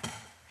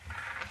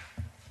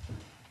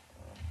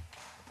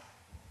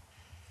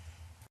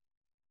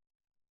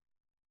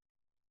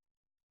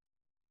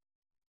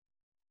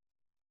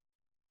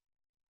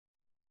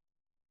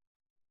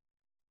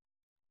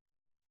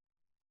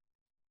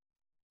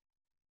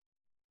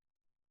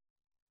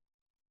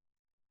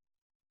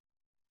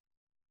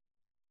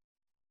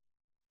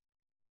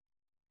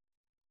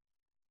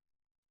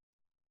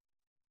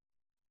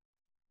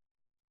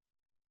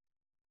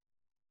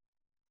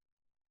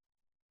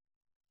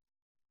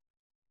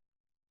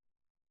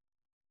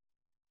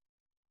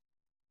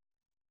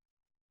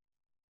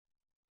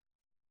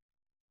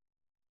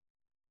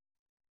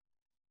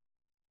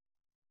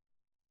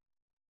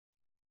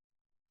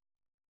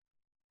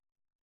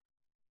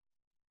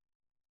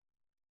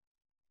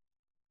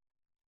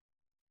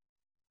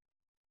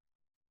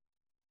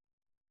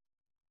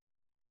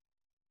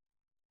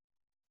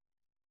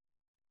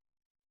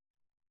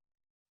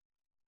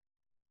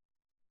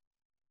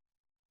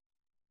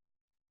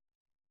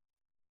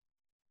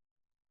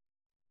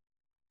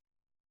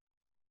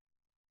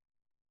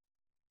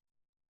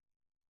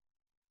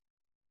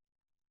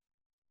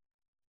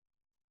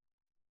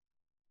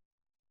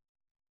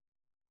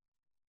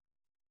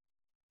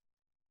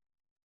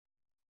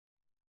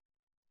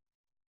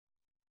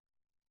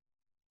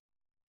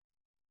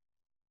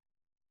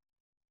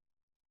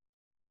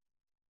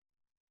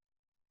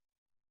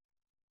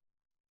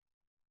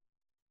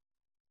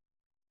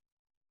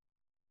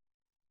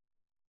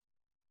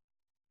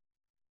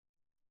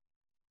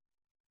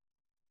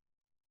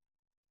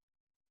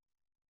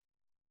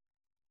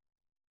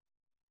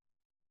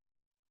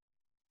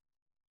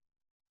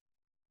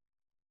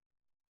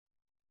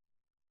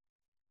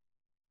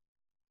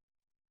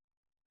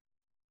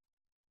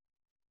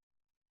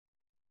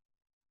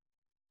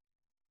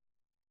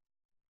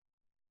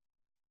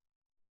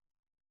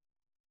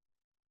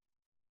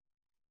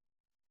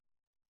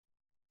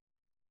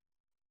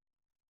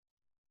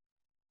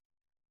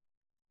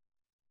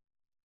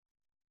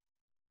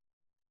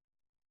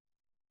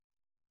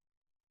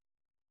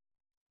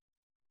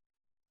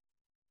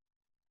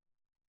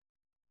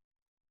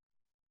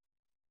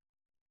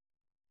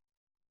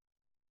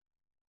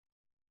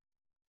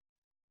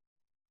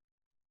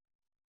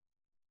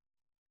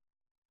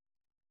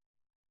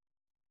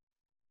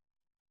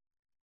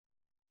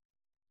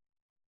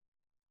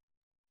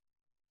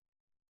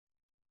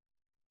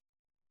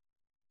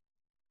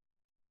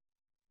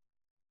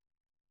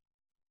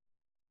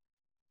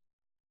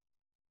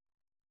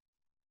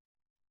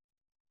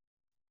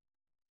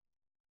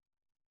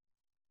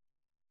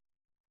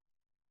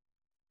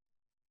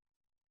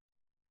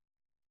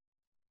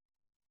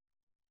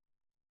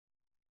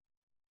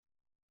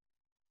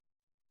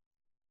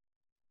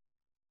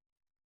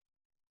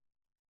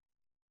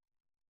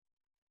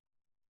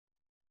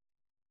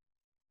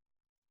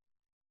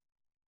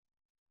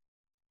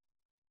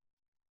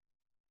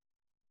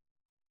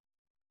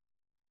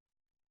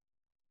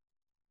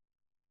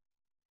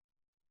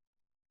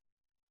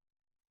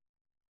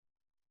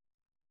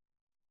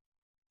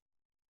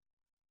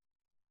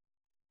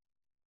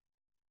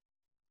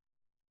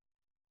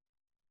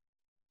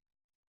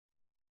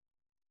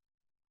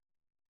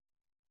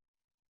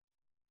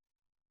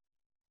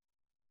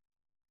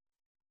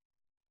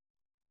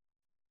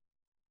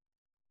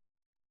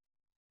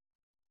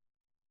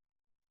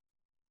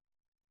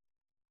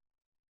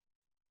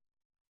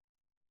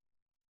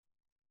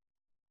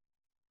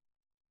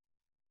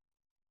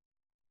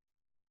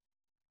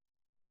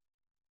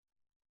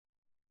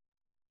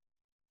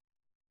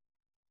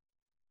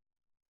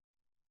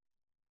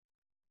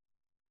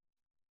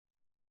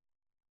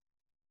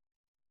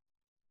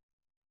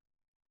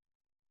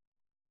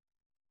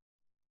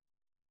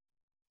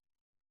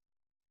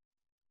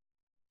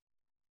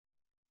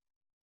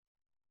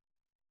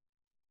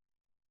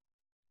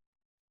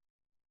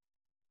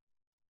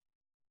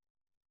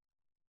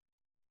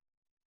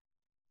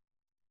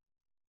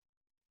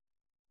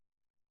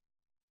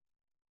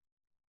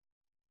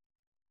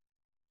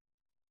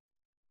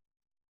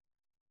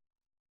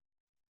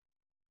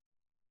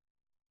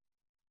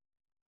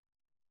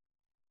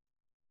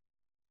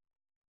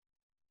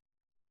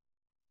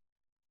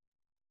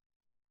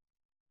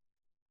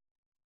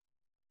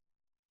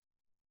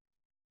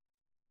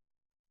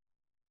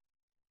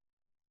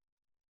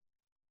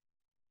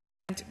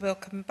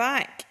 Welcome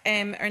back.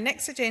 Our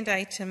next agenda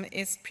item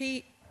is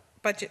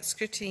pre-budget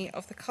scrutiny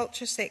of the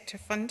culture sector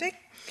funding.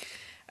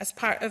 As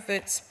part of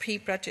its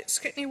pre-budget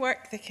scrutiny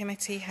work, the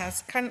committee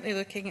has currently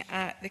looking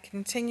at the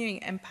continuing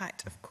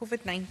impact of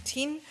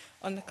COVID-19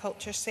 on the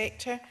culture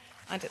sector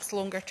and its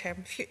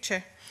longer-term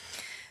future.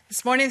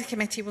 This morning, the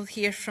committee will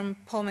hear from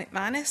Paul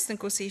McManus,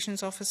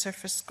 Negotiations Officer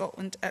for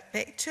Scotland at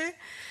Vectu,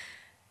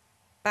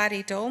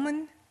 Barry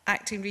Dolman,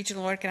 Acting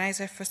Regional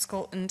Organiser for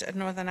Scotland and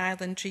Northern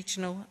Ireland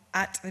Regional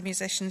at the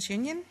Musicians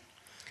Union.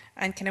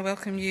 And can I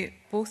welcome you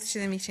both to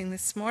the meeting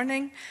this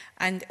morning,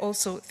 and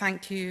also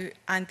thank you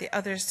and the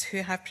others who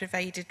have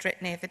provided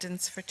written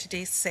evidence for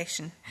today's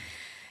session.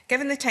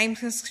 Given the time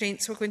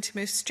constraints, we're going to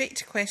move straight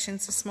to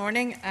questions this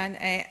morning, and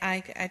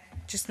I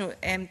just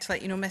note to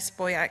let you know Miss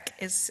Boyack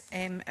is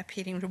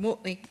appearing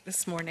remotely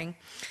this morning.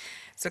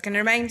 So can I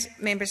remind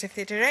members, if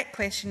they direct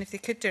question, if they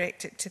could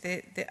direct it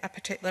to a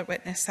particular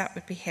witness, that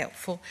would be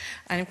helpful.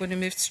 And I'm going to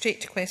move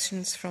straight to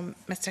questions from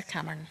Mr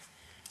Cameron.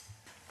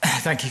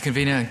 Thank you,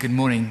 Convener, and good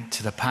morning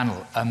to the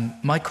panel.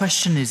 My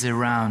question is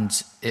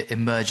around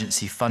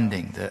emergency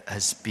funding that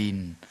has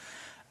been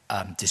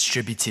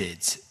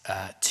distributed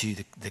to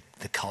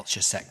the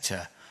culture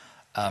sector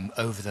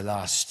over the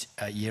last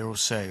year or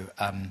so.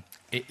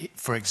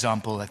 For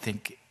example, I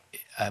think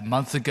a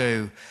month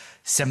ago,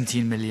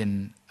 £17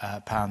 million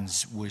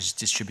was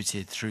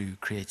distributed through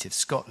Creative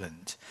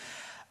Scotland.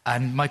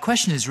 And my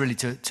question is really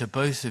to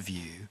both of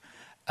you,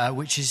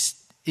 which is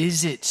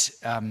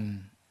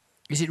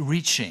it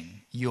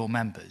reaching your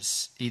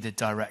members, either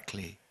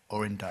directly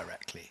or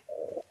indirectly?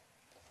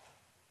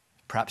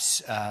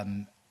 Perhaps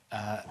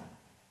Mr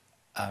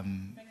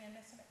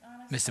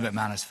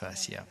McManus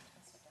first, yeah.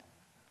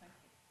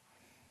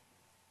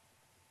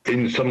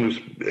 In some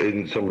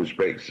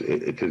respects,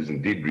 it is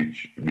indeed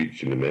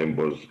reaching the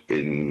members.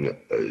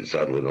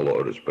 Sadly, in a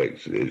lot of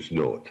respects, it's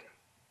not.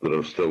 There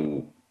are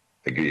still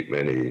a great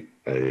many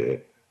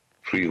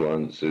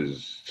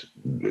freelancers,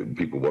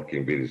 people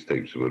working various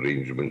types of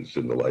arrangements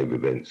in the live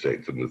event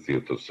sector and the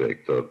theatre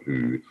sector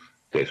who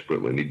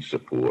desperately need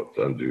support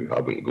and who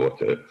haven't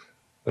got it.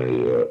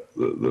 There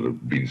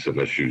have been some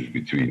issues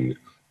between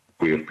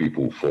where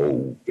people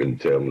fall in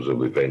terms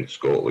of Event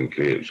Scotland,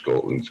 Creative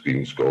Scotland,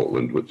 Screen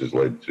Scotland, which has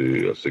led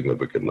to a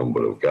significant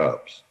number of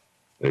gaps.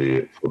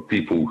 For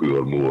people who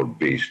are more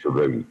based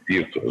around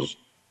theatres,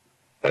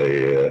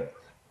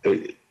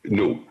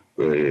 no,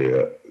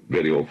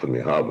 very often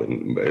they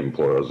haven't.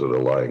 Employers are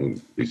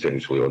relying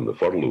essentially on the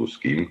furlough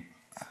scheme,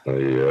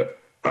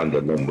 and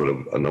a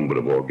number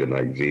of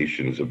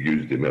organisations have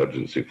used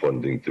emergency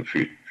funding to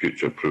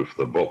future-proof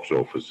their box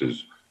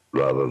offices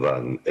rather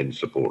than in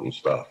supporting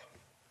staff.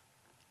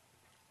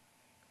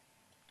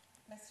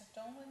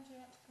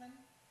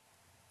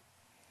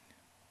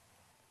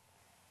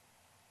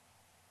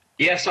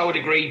 Yes, I would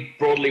agree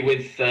broadly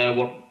with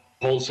what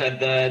Paul said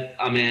there.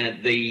 I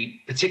mean,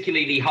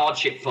 particularly the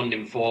hardship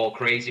funding for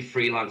creative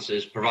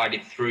freelancers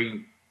provided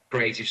through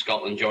Creative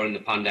Scotland during the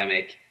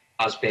pandemic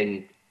has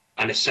been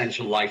an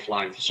essential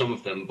lifeline for some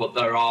of them. But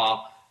there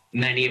are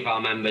many of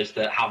our members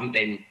that haven't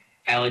been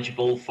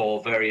eligible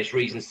for various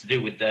reasons to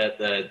do with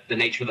the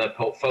nature of their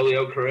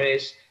portfolio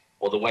careers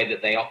or the way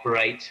that they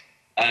operate.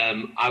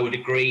 I would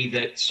agree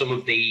that some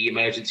of the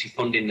emergency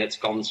funding that's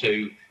gone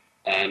to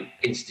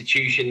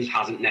institutions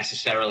hasn't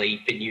necessarily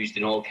been used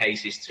in all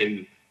cases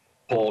to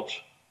support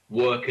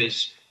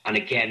workers, and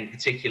again,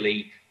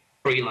 particularly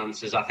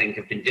freelancers, I think,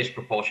 have been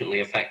disproportionately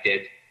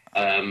affected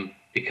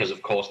because,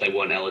 of course, they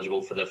weren't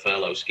eligible for the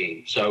furlough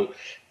scheme. So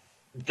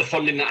the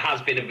funding that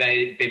has been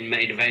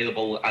made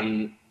available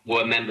and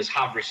where members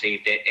have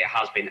received it, it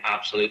has been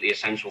absolutely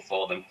essential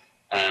for them.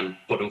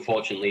 But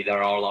unfortunately,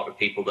 there are a lot of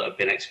people that have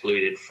been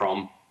excluded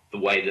from the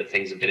way that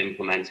things have been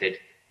implemented.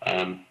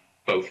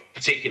 Both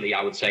particularly,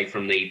 I would say,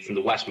 from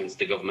the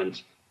Westminster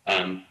government,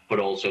 but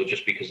also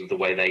just because of the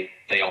way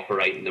they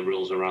operate and the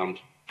rules around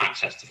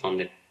access to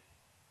funding.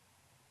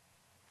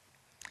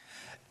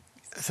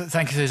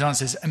 Thank you for those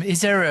answers. I mean, is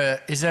there a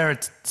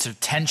sort of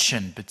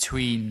tension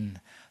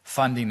between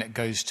funding that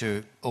goes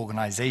to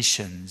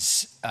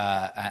organisations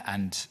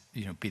and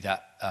be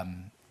that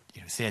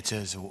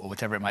theatres or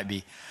whatever it might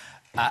be,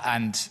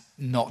 and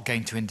not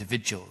going to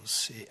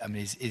individuals? I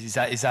mean, is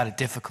that a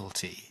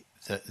difficulty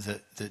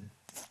that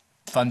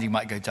funding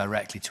might go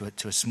directly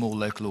to a small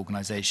local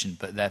organisation,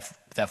 but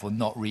therefore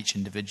not reach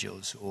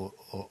individuals,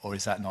 or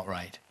is that not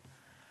right?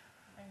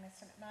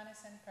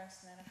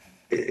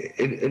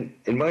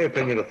 In my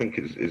opinion, I think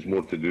it's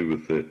more to do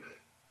with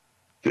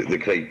the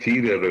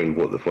criteria around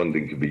what the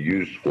funding can be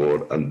used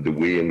for and the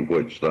way in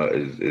which that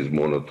is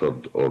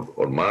monitored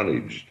or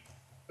managed.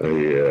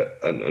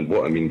 And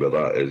what I mean by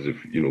that is, if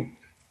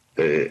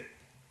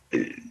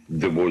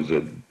there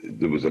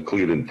was a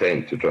clear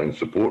intent to try and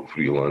support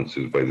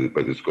freelancers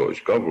by the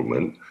Scottish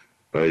Government,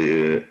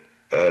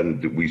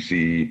 and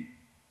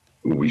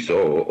we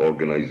saw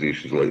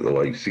organisations like the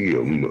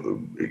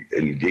Lyceum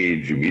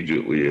engage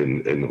immediately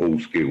in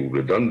whole-scale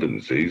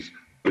redundancies,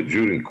 but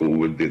during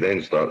COVID they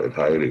then started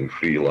hiring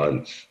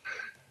freelance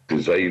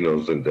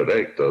designers and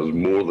directors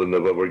more than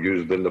they've ever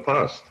used in the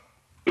past.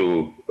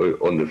 So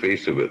on the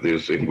face of it, they're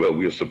saying, well,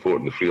 we're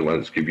supporting the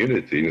freelance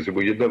community. And you say,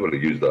 well, you'd never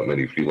have used that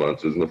many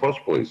freelancers in the first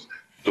place.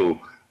 So,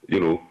 you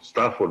know,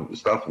 staff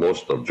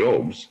lost their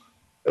jobs,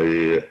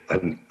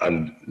 and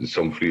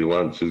some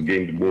freelancers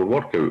gained more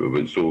work out of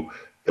it. So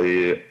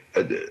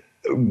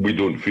we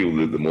don't feel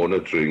that the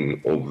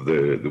monitoring of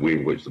the way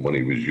in which the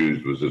money was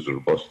used was as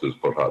robust as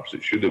perhaps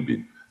it should have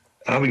been.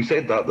 Having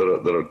said that,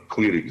 there are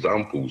clear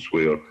examples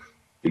where,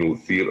 you know,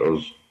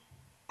 theatres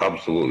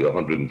absolutely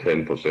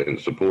 110%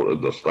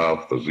 supported their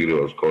staff, their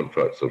 0 hours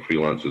contracts, their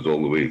freelancers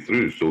all the way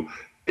through. So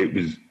it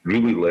was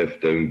really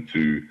left down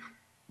to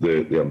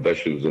the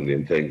ambitions and the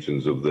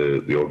intentions of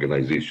the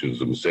organisations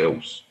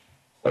themselves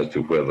as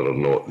to whether or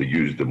not they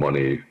used the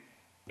money,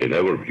 in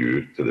our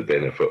view, to the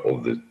benefit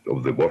of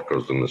the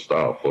workers and the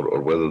staff,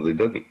 or whether they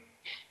didn't.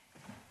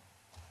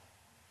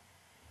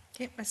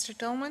 Okay, Mr.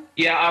 Dolman.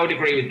 Yeah, I would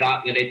agree with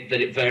that. That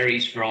it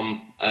varies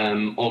from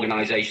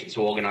organisation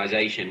to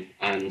organisation,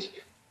 and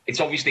it's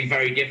obviously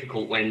very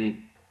difficult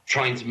when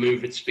trying to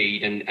move at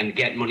speed and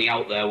get money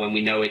out there when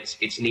we know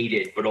it's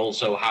needed, but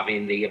also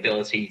having the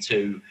ability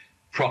to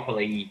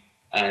properly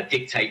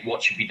dictate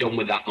what should be done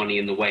with that money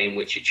and the way in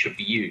which it should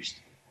be used.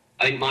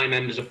 I think my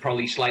members are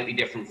probably slightly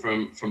different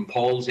from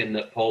Paul's, in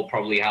that Paul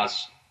probably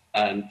has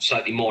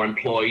slightly more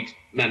employed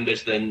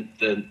members than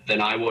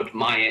I would.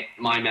 My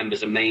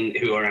members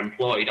who are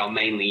employed are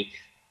mainly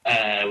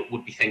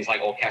would be things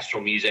like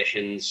orchestral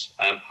musicians,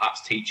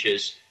 perhaps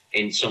teachers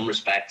in some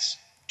respects.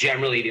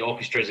 Generally, the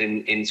orchestras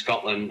in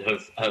Scotland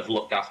have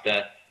looked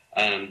after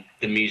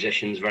the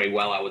musicians very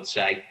well, I would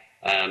say.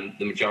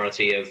 The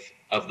majority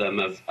of them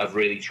have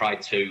really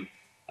tried to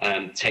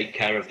take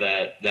care of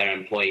their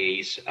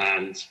employees,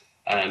 and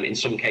in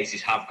some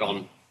cases have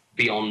gone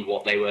beyond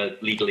what they were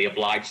legally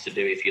obliged to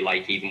do, if you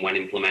like, even when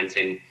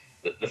implementing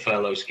the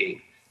furlough scheme.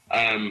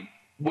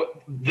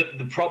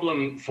 The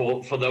problem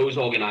for those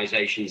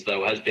organisations,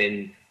 though, has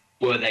been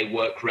where they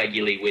work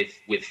regularly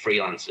with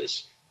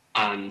freelancers.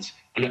 And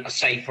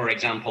say, for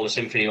example, a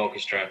symphony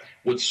orchestra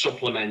would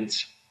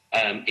supplement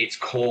its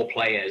core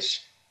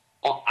players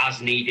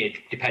as needed,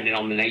 depending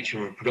on the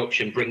nature of a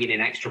production, bringing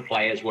in extra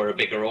players where a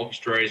bigger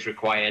orchestra is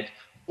required,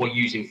 or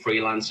using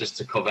freelancers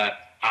to cover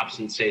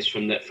absences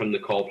from the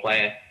core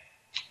player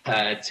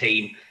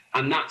team.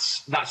 And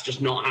that's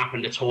just not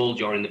happened at all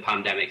during the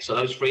pandemic. So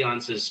those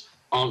freelancers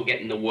aren't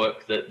getting the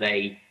work that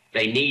they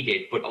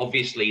needed. But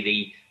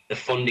obviously the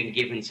funding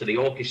given to the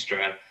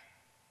orchestra,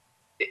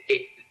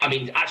 I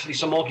mean, actually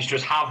some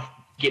orchestras have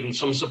given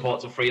some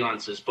support to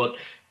freelancers, but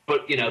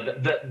you know,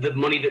 the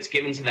money that's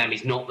given to them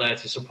is not there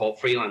to support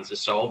freelancers.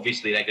 So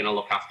obviously they're going to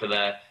look after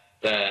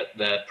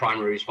their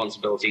primary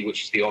responsibility,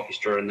 which is the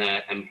orchestra and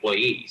their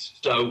employees.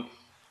 So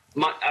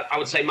I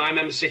would say my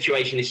member's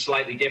situation is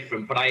slightly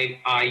different, but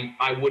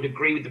I would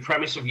agree with the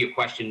premise of your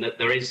question that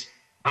there is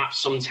perhaps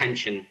some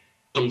tension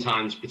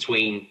sometimes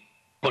between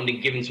funding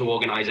given to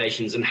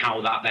organisations and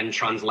how that then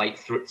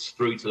translates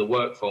through to the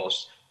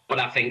workforce. But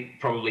I think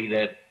probably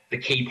the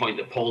key point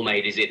that Paul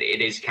made is it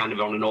is kind of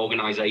on an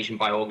organisation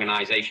by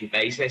organisation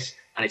basis,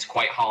 and it's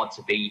quite hard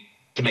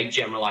to make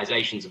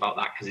generalisations about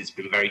that because it's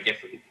been very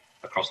different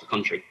across the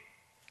country.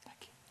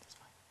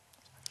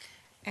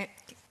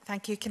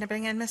 Thank you. Can I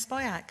bring in Ms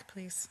Boyack,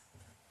 please?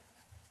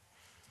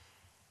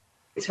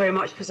 Thanks very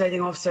much,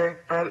 Presiding Officer.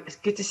 It's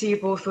good to see you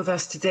both with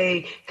us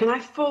today. Can I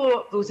follow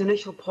up those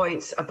initial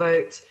points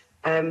about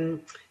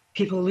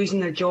people losing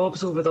their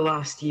jobs over the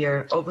last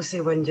year?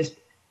 Obviously, when just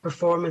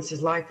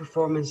live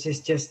performances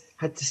just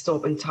had to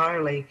stop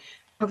entirely.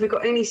 Have we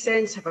got any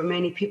sense of how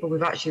many people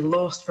we've actually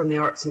lost from the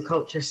arts and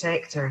culture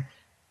sector?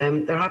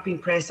 There have been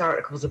press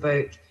articles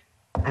about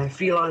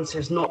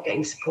freelancers not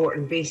getting support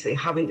and basically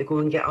having to go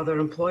and get other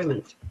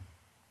employment.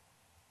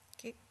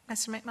 Okay,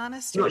 Mr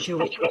McManus. I'm not sure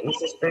which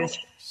witness is best.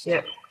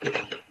 Yeah.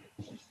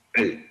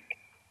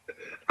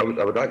 I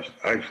would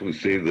actually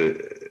say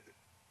that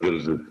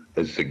there's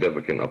as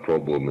significant a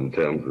problem in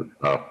terms of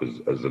staff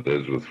as it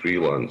is with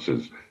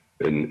freelancers.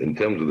 In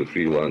terms of the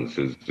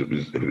freelancers,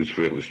 it was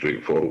fairly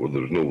straightforward.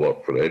 There was no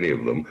work for any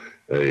of them,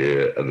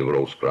 and they were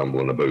all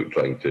scrambling about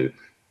trying to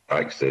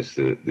access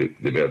the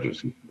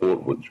emergency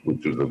support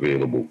which was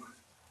available.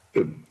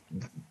 The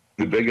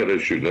bigger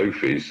issue now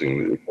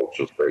facing the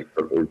culture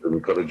sector is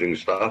encouraging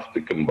staff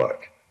to come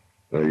back.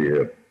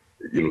 You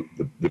know,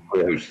 the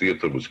Playhouse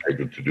Theatre was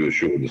scheduled to do a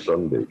show on the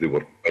Sunday. They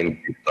were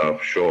 20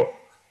 staff short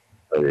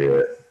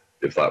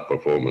if that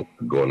performance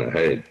had gone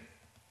ahead.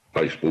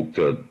 I spoke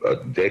to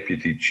a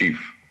deputy chief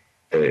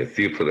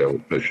theatre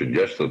electrician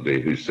yesterday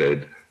who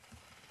said,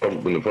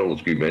 when the furlough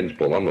scheme ends,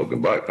 Paul, I'm not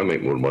going back. I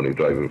make more money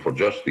driving for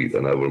Just Eat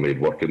than I ever made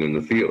working in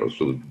the theatre.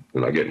 So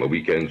when I get my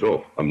weekends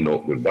off, I'm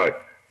not going back.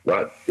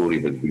 That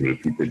story has been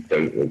repeated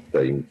countless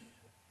times.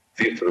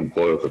 Theatre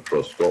employers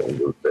across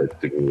Scotland have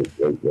said to me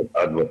that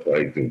they're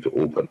advertising to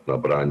open a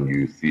brand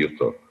new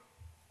theatre.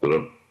 There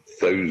are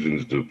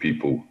thousands of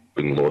people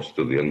being lost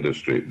to the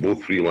industry,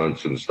 both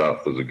freelance and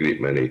staff. There's a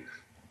great many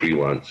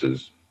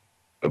freelancers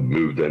have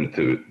moved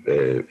into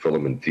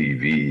film and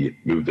TV,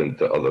 moved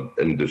into other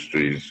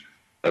industries,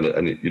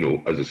 and you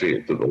know, as I say,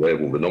 it's at the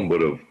level, the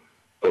number of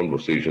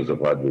conversations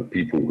I've had with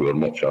people who are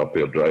much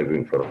happier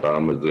driving for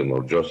Amazon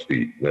or Just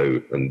Eat now,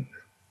 and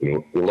you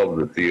know, they love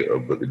the theatre,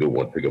 but they don't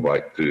want to go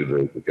back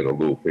to the kind of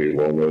low pay,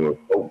 long hour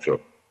culture.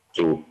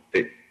 So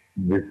it's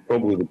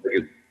probably the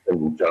biggest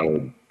single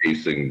challenge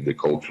facing the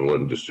cultural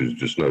industries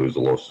just now is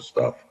the loss of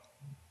staff.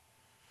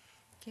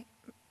 Okay.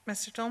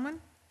 Mr. Dolman?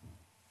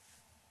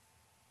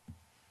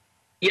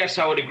 Yes,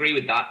 I would agree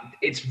with that.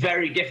 It's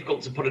very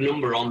difficult to put a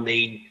number on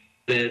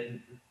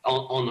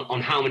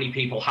on how many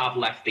people have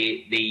left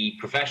the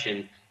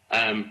profession.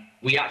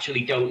 We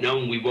actually don't know,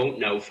 and we won't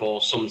know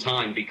for some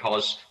time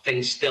because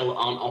things still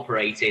aren't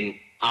operating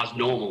as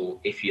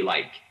normal, if you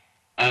like.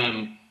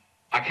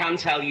 I can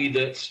tell you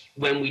that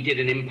when we did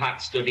an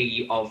impact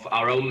study of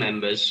our own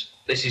members,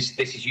 this is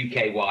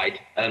UK-wide,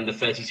 the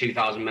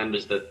 32,000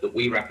 members that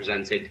we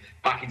represented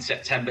back in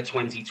September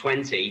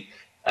 2020,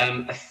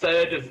 a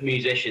third of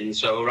musicians,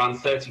 so around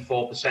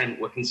 34%,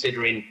 were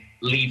considering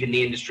leaving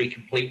the industry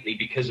completely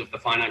because of the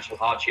financial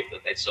hardship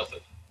that they'd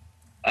suffered.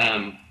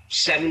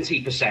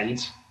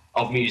 70%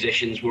 of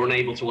musicians were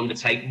unable to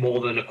undertake more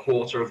than a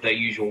quarter of their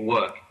usual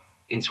work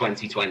in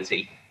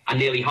 2020. And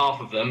nearly half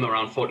of them,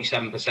 around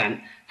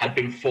 47%, had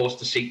been forced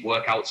to seek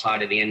work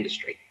outside of the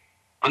industry.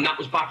 And that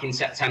was back in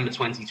September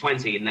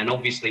 2020. And then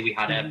obviously we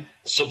had a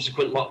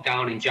subsequent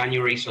lockdown in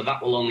January, so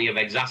that will only have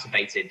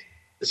exacerbated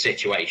the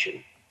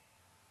situation.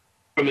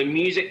 From a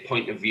music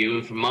point of view,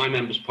 and from my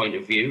members' point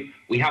of view,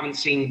 we haven't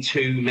seen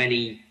too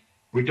many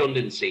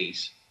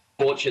redundancies.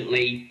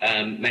 Fortunately,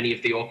 many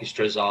of the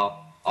orchestras are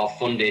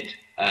funded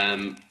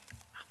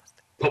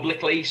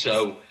publicly,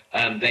 so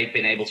they've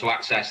been able to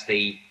access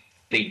the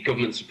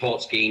government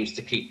support schemes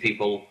to keep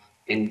people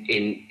in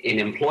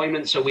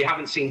employment. So we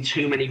haven't seen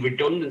too many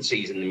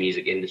redundancies in the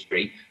music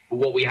industry, but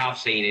what we have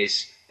seen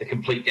is the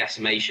complete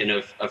decimation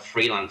of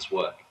freelance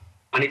work.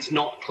 And it's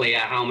not clear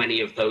how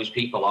many of those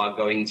people are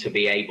going to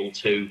be able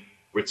to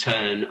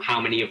return, how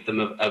many of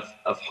them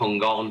have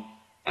hung on,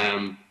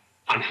 and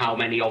how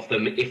many of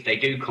them, if they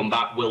do come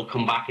back, will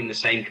come back in the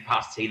same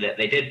capacity that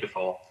they did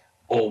before,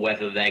 or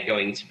whether they're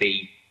going to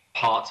be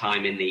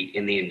part-time in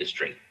the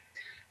industry.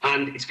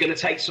 And it's going to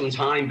take some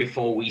time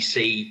before we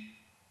see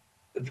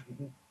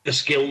the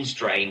skills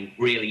drain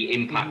really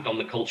impact on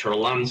the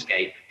cultural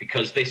landscape,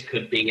 because this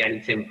could be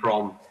anything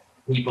from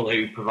people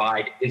who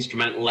provide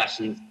instrumental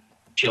lessons to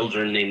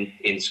children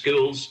in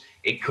schools.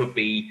 It could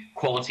be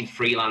quality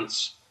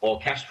freelance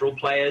orchestral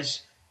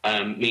players,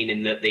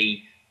 meaning that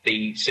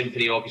the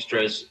symphony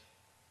orchestras,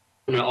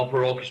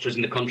 opera orchestras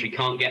in the country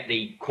can't get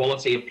the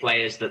quality of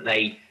players that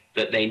they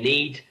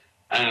need.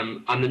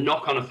 And the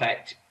knock-on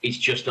effect is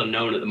just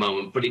unknown at the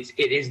moment, but it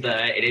is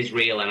there, it is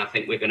real, and I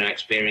think we're going to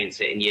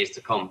experience it in years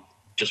to come.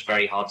 Just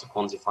very hard to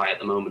quantify at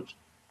the moment.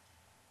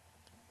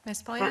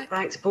 Ms. Boyack?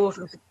 Thanks both.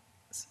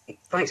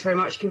 Thanks very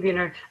much,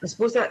 Convener. I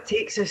suppose that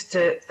takes us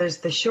to, there's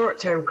the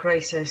short-term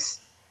crisis,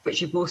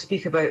 which you both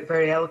speak about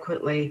very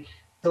eloquently.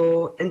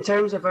 So in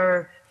terms of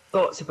our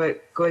thoughts about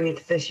going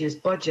into this year's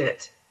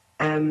budget,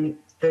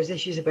 there's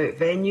issues about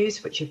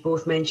venues, which you've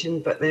both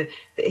mentioned, but the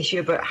issue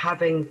about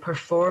having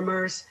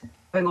performers,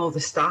 having all the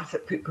staff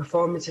that put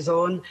performances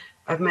on.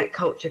 I've met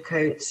Culture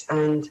Counts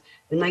and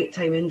the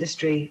Nighttime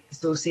Industry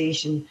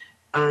Association,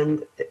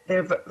 and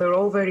they're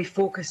all very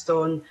focused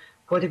on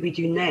what do we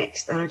do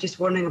next. And I'm just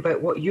wondering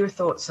about what your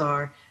thoughts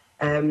are.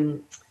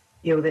 You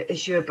know, the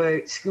issue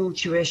about school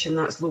tuition,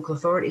 that's local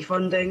authority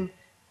funding.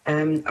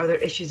 Are there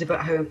issues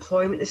about how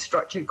employment is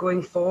structured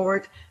going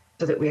forward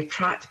so that we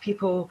attract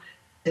people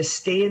to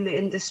stay in the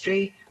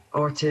industry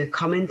or to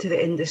come into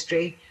the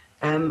industry?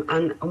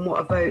 And what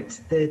about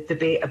the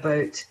debate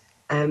about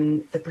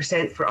the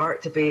percent for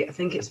art debate? I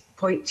think it's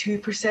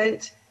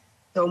 0.2%.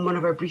 So one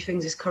of our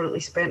briefings is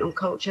currently spent on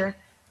culture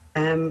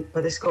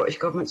by the Scottish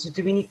Government. So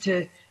do we need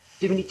to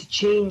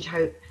change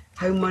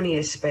how money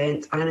is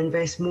spent and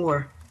invest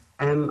more?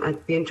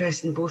 I'd be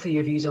interested in both of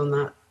your views on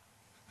that.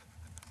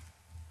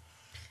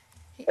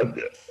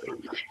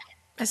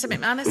 Mr.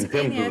 McManus,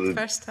 again,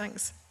 first,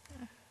 thanks.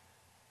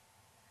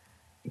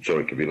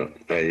 Sorry,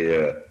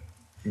 Kavina.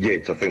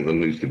 Yes, I think there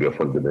needs to be a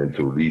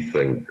fundamental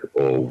rethink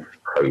of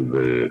how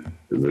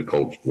the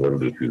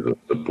cultural industries are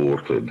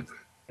supported.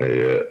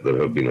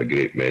 There have been a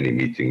great many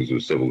meetings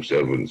with civil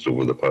servants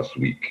over the past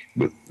week,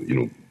 with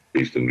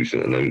based on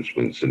recent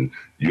announcements, and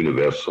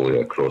universally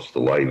across the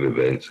live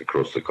events,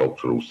 across the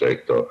cultural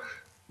sector,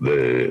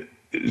 the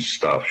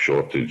staff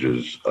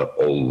shortages at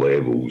all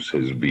levels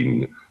has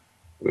been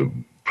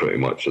pretty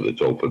much at the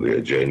top of the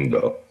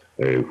agenda.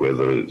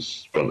 Whether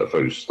it's front of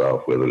house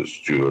staff, whether it's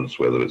stewards,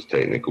 whether it's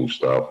technical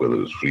staff,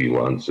 whether it's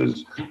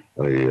freelancers,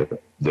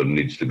 there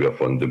needs to be a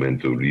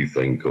fundamental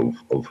rethink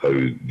of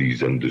how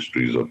these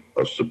industries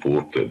are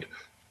supported.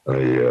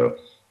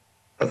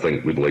 I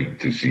think we'd like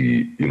to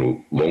see,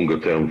 longer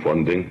term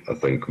funding. I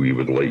think we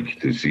would like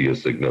to see a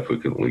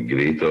significantly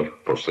greater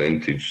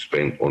percentage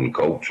spent on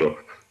culture,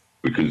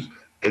 because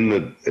in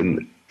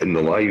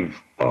the live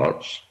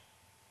arts,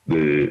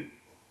 the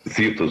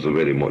theatres are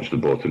very much the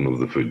bottom of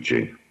the food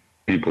chain.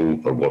 People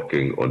are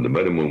working on the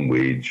minimum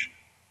wage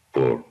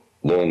for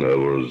long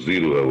hours,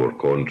 0-hour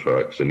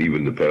contracts, and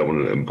even the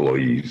permanent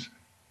employees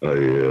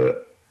are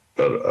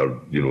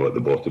at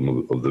the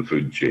bottom of the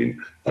food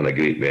chain. And a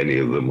great many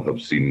of them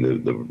have seen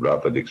the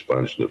rapid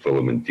expansion of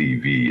film and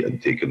TV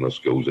and taken their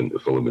skills into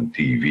film and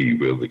TV,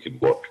 where they can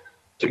work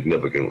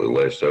significantly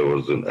less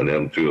hours and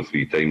earn 2 or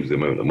 3 times the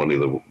amount of money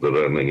they're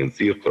earning in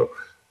theatre.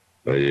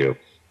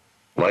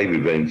 Live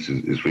events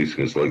is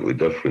facing a slightly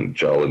different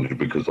challenge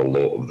because a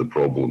lot of the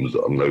problems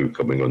that are now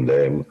coming on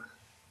them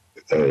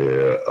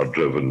are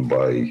driven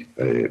by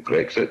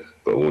Brexit,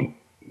 but I won't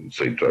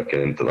sidetrack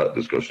into that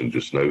discussion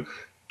just now.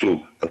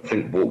 So I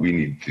think what we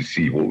need to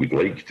see, what we'd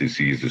like to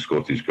see, is the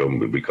Scottish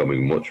Government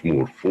becoming much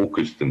more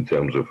focused in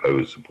terms of how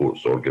it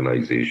supports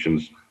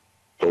organisations.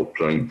 Stop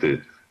trying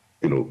to,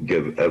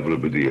 give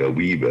everybody a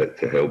wee bit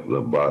to help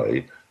them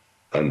by,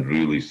 and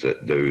really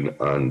sit down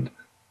and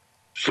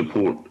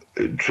support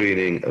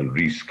training and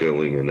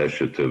reskilling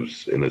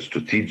initiatives in a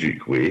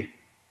strategic way.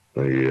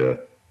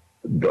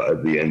 But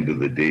at the end of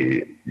the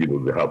day,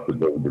 they have to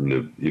build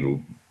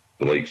in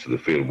the likes of the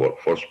Fair Work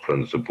First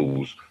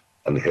principles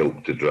and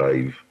help to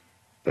drive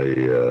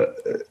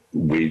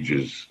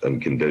wages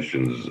and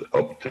conditions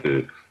up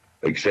to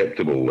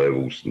acceptable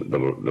levels.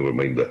 Never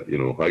mind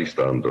the high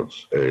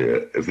standards.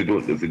 If they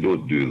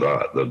don't do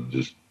that,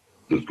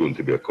 there's going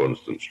to be a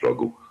constant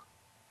struggle.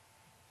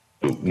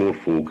 So more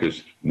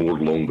focused, more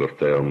longer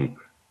term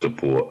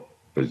support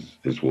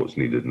is what's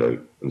needed now,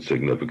 and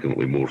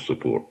significantly more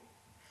support.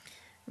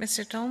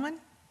 Mr. Dolman?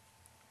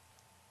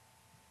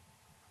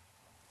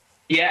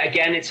 Yeah,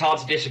 again, it's hard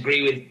to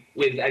disagree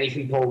with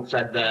anything Paul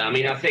said there. I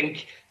mean, I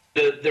think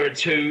there are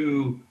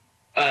 2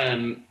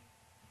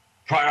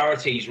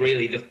 priorities,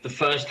 really. The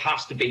first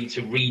has to be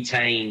to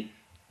retain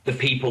the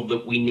people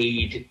that we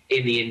need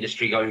in the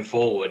industry going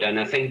forward. And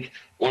I think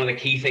one of the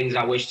key things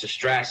I wish to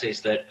stress is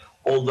that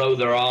although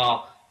there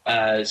are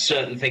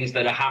certain things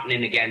that are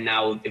happening again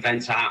now,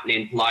 events are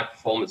happening, live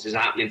performances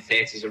are happening,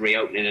 theatres are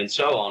reopening and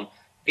so on,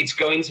 it's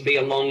going to be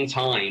a long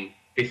time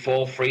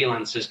before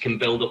freelancers can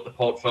build up the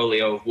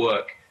portfolio of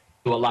work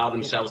to allow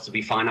themselves to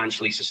be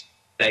financially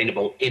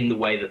sustainable in the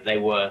way that they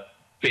were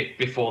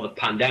before the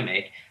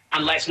pandemic.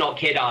 And let's not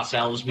kid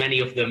ourselves, many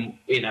of them,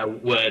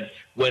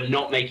 were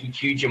not making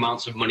huge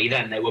amounts of money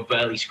then. They were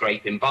barely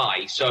scraping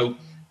by. So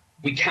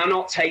we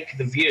cannot take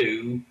the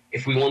view,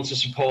 if we want to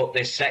support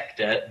this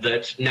sector,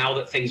 that now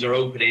that things are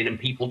opening and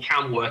people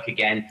can work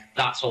again,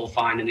 that's all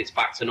fine and it's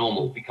back to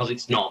normal, because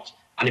it's not.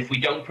 And if we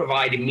don't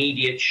provide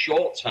immediate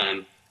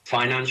short-term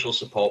financial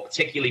support,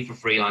 particularly for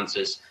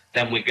freelancers,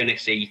 then we're going to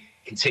see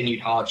continued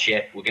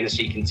hardship. We're going to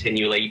see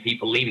continually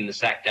people leaving the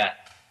sector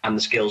and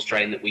the skills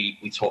drain that we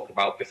talked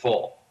about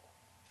before.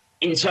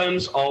 In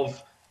terms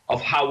of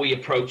how we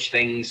approach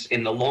things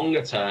in the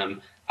longer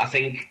term, I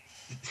think,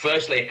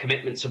 firstly, a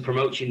commitment to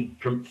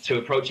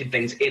approaching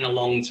things in a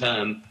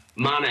long-term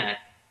manner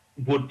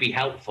would be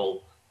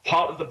helpful.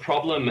 Part of the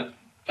problem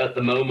at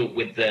the moment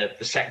with the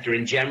sector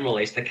in general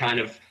is the kind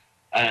of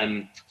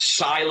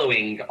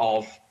siloing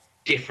of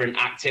different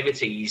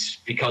activities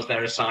because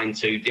they're assigned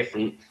to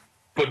different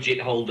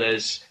budget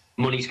holders,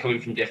 money's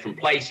coming from different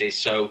places.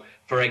 So,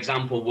 for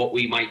example, what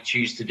we might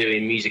choose to do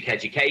in music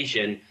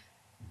education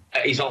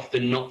is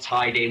often not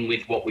tied in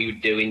with what we would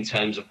do in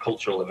terms of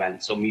cultural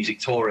events or music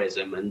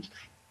tourism, and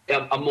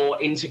a more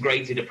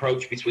integrated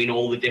approach between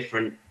all the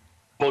different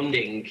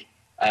funding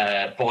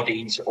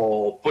bodies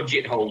or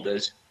budget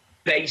holders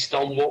based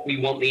on what we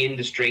want the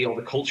industry or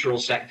the cultural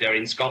sector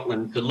in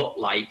Scotland to look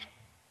like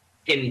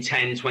in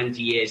 10,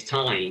 20 years'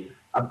 time.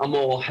 A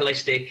more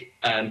holistic,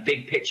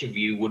 big picture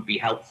view would be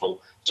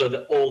helpful so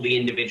that all the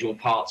individual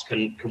parts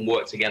can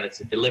work together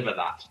to deliver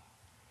that.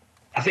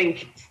 I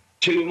think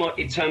too much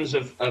in terms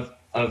of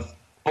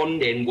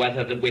funding,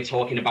 whether that we're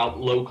talking about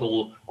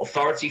local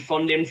authority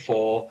funding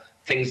for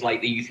things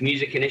like the Youth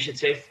Music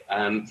Initiative,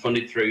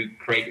 funded through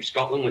Creative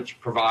Scotland, which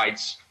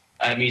provides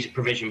music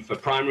provision for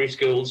primary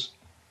schools,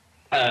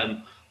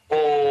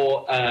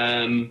 or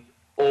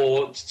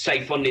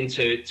say funding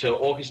to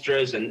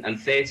orchestras and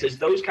theatres.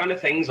 Those kind of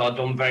things are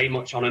done very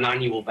much on an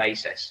annual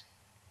basis.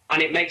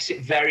 And it makes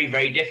it very,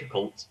 very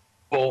difficult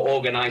for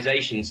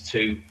organisations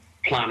to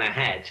plan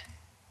ahead.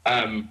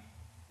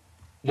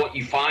 What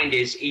you find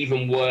is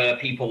even where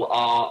people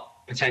are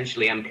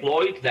potentially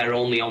employed, they're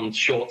only on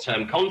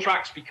short-term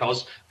contracts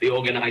because the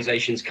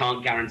organisations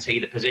can't guarantee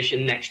the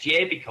position next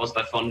year because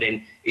their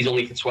funding is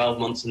only for 12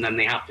 months and then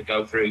they have to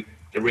go through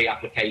the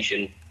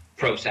reapplication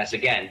process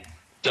again.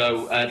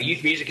 So the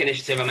Youth Music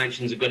Initiative I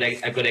mentioned is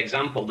a good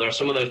example. There are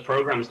some of those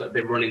programmes that have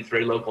been running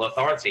through local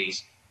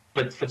authorities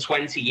for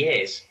 20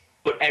 years,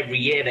 but every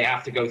year they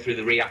have to go through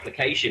the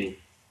reapplication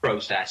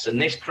process,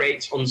 and this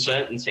creates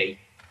uncertainty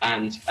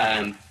and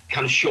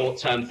kind of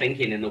short-term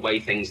thinking in the way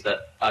things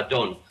that are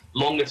done.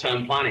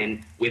 Longer-term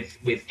planning with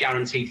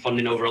guaranteed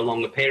funding over a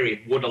longer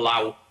period would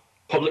allow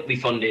publicly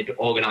funded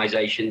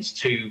organisations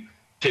to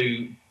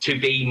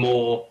be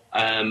more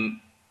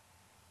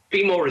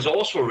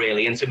resourceful,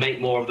 really, and to make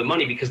more of the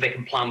money because they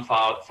can plan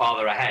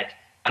farther ahead.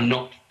 and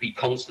not be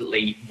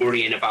constantly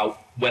worrying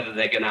about whether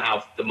they're going to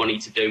have the money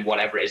to do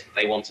whatever it is that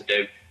they want to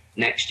do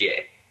next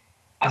year.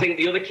 I think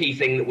the other key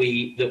thing that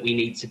we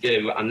need to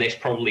do, and this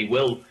probably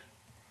will,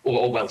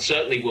 or well,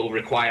 certainly will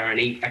require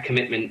a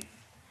commitment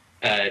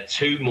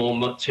to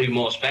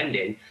more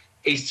spending,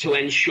 is to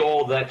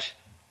ensure that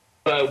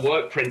fair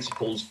work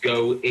principles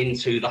go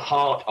into the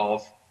heart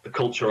of the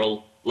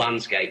cultural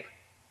landscape.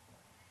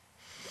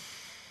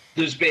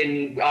 I've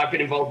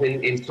been involved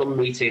in some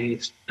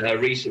meetings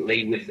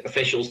recently with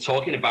officials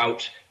talking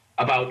about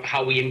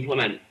how we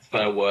implement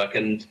fair work,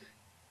 and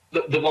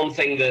the one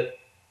thing that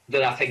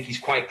I think is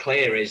quite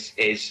clear is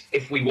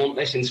if we want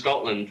this in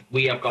Scotland,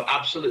 we have got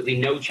absolutely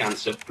no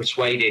chance of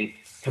persuading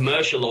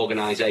commercial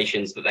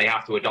organisations that they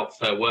have to adopt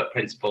fair work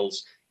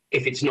principles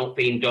if it's not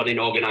being done in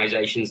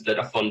organisations that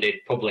are funded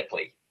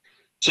publicly.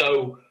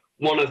 So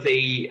one of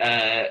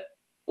the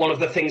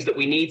things that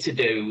we need to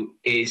do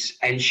is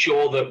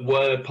ensure that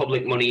where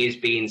public money is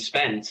being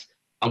spent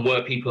and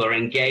where people are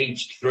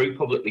engaged through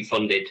publicly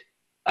funded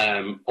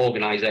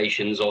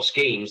organisations or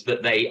schemes,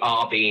 that they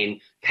are being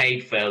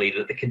paid fairly,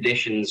 that the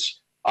conditions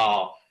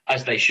are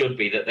as they should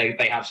be, that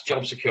they have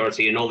job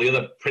security and all the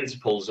other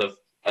principles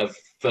of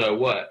fair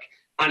work.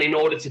 And in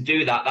order to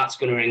do that, that's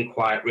going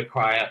to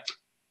require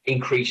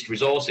increased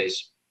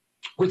resources.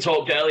 We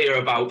talked earlier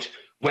about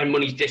when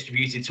money is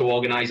distributed to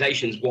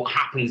organisations, what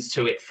happens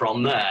to it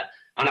from there.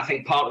 And I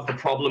think part of the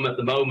problem at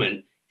the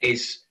moment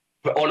is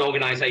on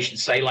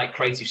organisations, say like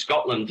Creative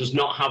Scotland, does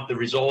not have the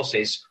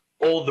resources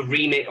or the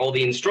remit or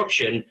the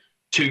instruction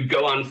to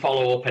go and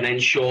follow up and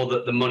ensure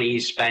that the money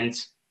is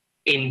spent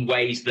in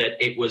ways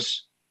that it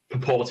was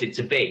purported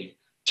to be.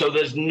 So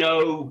there's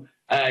no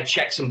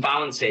checks and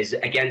balances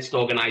against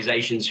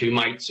organisations who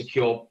might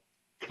secure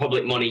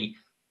public money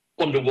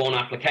under one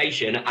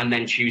application and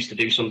then choose to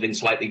do something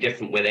slightly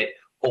different with it,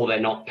 or they're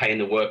not paying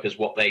the workers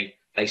what they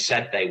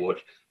said they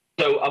would.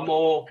 So a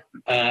more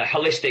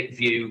holistic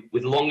view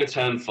with longer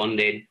term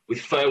funding, with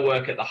fair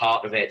work at the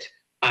heart of it,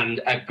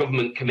 and a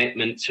government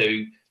commitment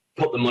to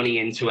put the money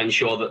in to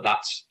ensure that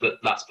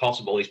that's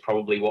possible is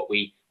probably what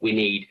we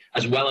need,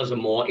 as well as a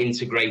more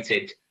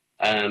integrated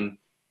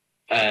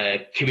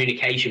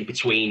communication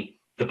between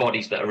the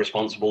bodies that are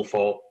responsible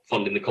for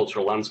funding the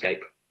cultural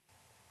landscape.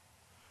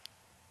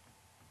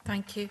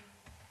 Thank you.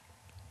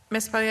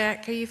 Ms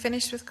Boyack, are you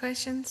finished with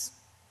questions?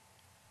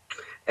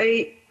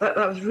 That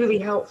was really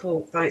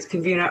helpful, thanks,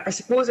 Convener. I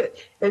suppose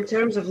in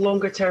terms of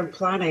longer term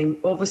planning,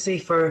 obviously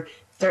for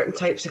certain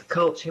types of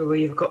culture where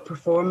you've got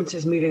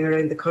performances moving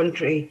around the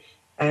country,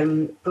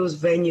 those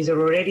venues are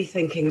already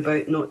thinking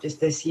about not just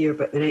this year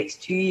but the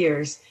next 2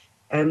 years.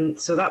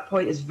 So that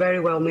point is very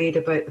well made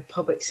about the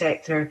public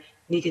sector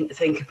needing to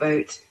think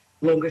about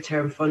longer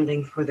term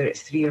funding, whether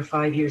it's 3 or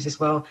 5 years as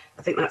well.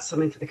 I think that's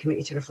something for the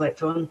committee to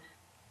reflect on.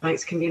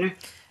 Thanks, Convener.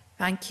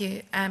 Thank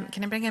you.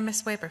 Can I bring in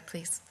Ms Webber,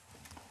 please?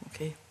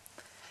 Okay.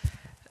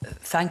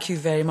 Thank you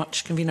very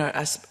much, Convener.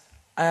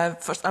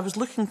 First, I was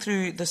looking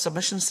through the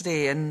submissions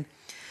today, and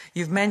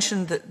you've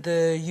mentioned that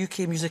the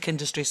UK music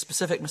industry,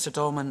 specific, Mr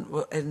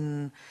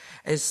Dolman,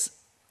 is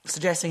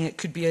suggesting it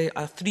could be a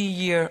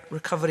 3-year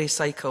recovery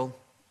cycle.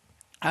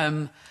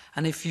 And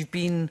if you've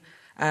been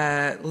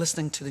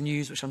listening to the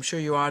news, which I'm sure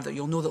you are, that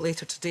you'll know that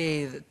later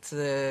today that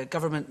the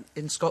government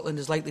in Scotland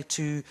is likely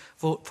to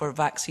vote for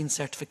vaccine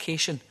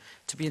certification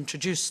to be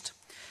introduced.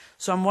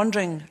 So I'm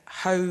wondering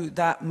how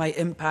that might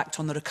impact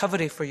on the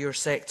recovery for your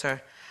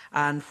sector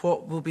and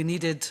what will be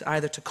needed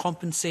either to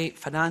compensate,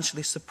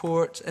 financially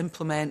support,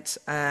 implement,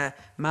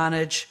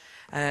 manage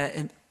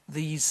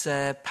these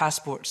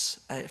passports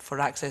for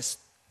access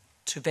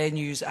to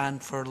venues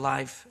and for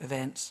live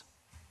events.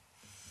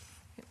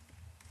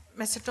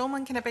 Mr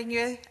Dolman, can I bring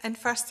you in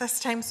first this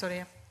time? Sorry,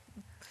 I'm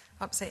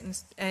upsetting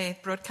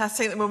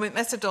broadcasting at the moment.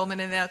 Mr Dolman,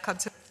 and then I'll come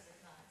to...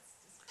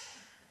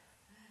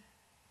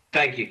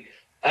 Thank you.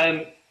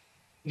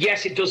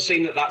 Yes, it does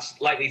seem that that's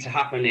likely to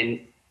happen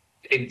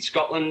in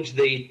Scotland.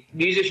 The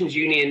Musicians'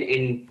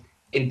 Union,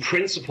 in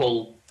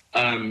principle,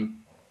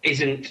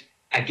 isn't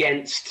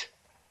against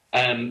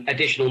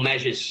additional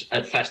measures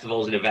at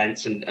festivals and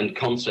events and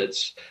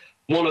concerts.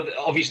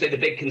 Obviously, the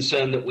big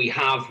concern that we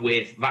have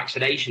with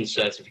vaccination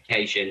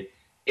certification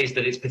is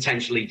that it's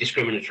potentially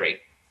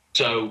discriminatory.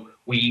 So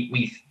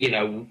we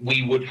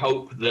would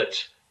hope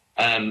that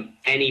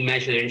any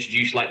measure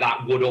introduced like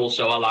that would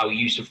also allow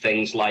use of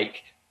things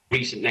like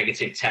recent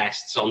negative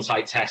tests,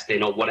 on-site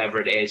testing, or whatever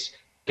it is,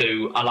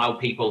 to allow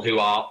people who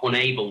are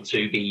unable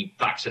to be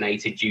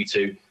vaccinated due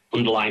to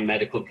underlying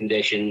medical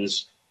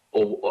conditions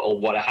or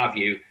what have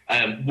you,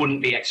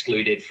 wouldn't be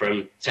excluded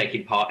from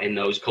taking part in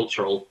those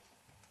cultural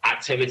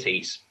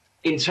activities.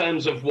 In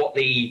terms of what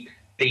the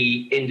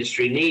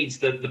industry needs,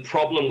 the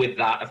problem with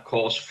that, of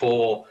course,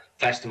 for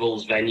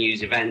festivals,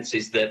 venues, events,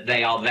 is that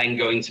they are then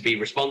going to be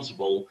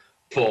responsible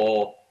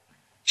for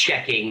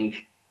checking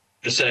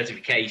the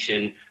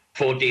certification,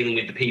 for dealing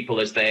with the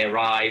people as they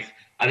arrive.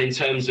 And in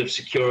terms of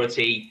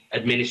security,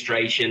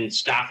 administration,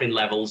 staffing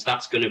levels,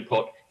 that's going to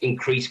put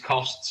increased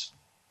costs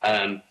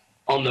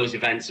on those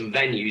events and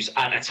venues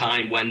at a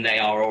time when they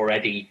are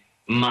already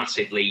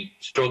massively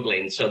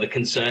struggling. So the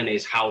concern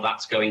is how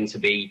that's going to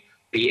be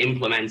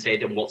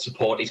implemented and what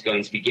support is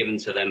going to be given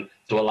to them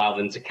to allow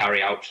them to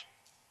carry out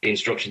the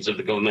instructions of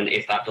the government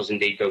if that does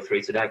indeed go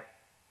through today.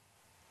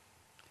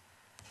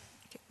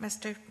 Okay,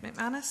 Mr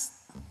McManus.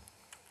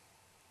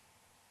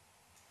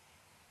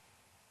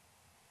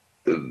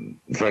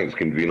 Thanks,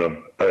 convener.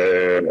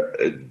 As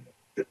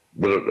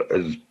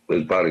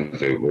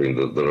Barry's outlined,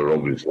 there are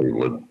obviously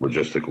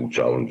logistical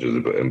challenges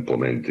about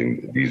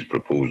implementing these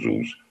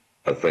proposals.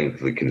 I think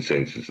the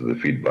consensus of the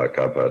feedback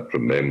I've had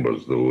from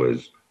members, though,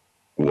 is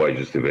why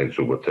just events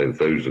over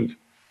 10,000?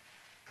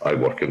 I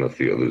work in a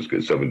theatre that's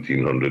got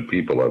 1,700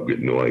 people. I've got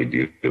no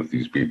idea if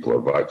these people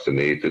are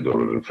vaccinated or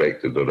are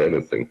infected or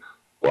anything.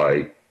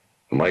 Why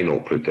am I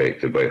not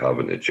protected by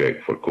having to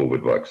check for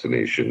COVID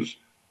vaccinations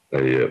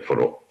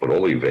for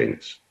all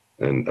events?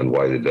 And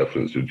why the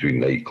difference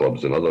between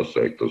nightclubs and other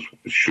sectors?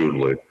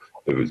 Surely,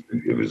 if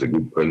it's a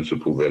good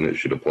principle, then it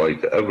should apply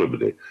to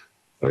everybody.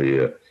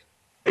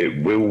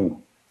 It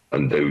will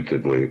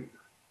undoubtedly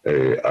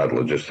add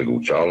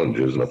logistical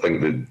challenges, and I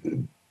think that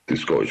the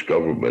Scottish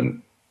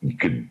Government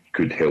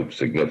could help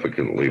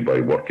significantly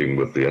by working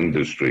with the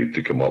industry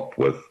to come up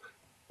with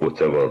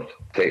whatever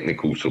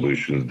technical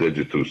solutions,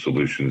 digital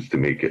solutions to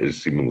make it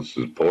as seamless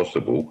as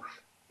possible.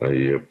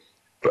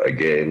 But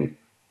again,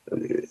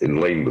 in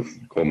line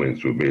with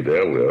comments we made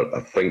earlier,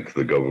 I think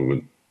the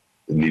government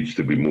needs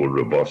to be more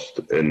robust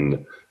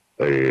in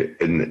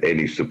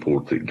any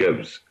support it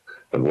gives.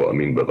 And what I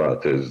mean by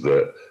that is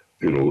that,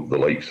 you know, the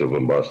likes of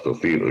Ambassador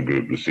Theatre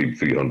Group received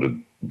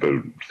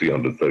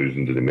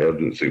 300,000 in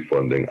emergency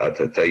funding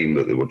at a time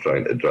that they were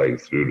trying to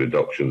drive through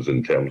reductions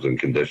in terms and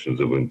conditions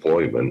of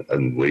employment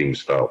and laying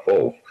staff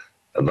off.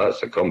 And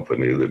that's a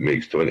company that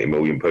makes £20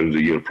 million a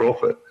year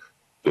profit.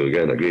 So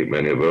again, a great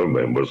many of our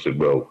members said,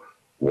 well,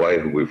 why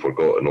have we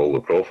forgotten all the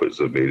profits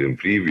they've made in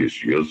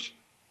previous years?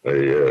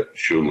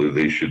 Surely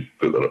they should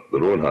put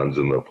their own hands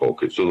in their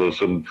pockets. So there's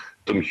some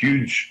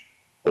huge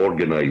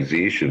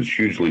organisations,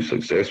 hugely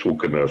successful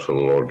commercial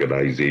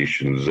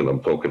organisations, and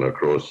I'm talking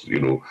across, you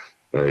know,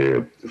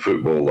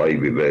 football,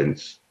 live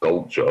events,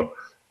 culture,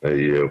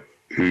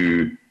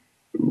 who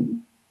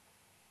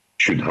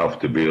should have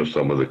to bear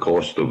some of the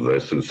cost of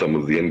this and some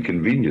of the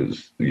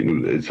inconvenience. You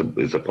know,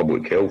 it's a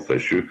public health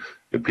issue.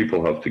 If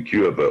people have to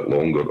queue a bit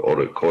longer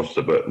or it costs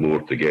a bit more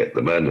to get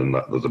them in, and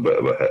that there's a bit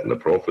of a hit in the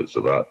profits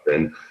of that,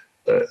 then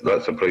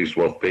that's a price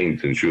worth paying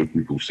to ensure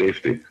people's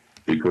safety.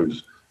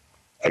 Because,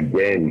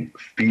 again,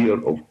 fear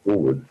of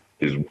COVID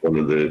is one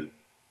of the,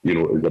 you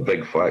know, is a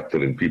big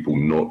factor in people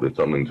not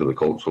returning to the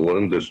cultural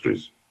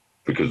industries.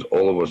 Because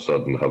all of a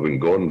sudden, having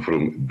gone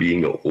from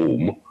being at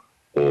home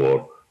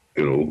or,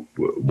 you know,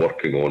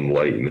 working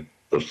online,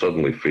 they're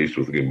suddenly faced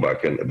with going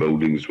back into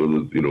buildings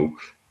with, you know,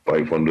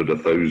 500,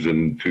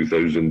 1,000,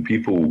 2,000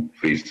 people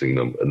facing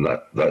them. And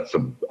that's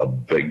a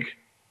big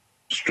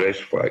stress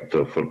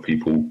factor for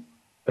people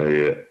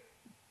in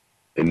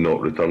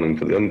not returning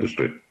to the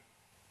industry.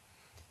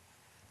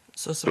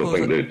 So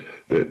suppose I think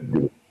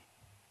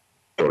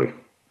sorry.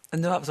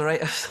 No, that was all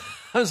right.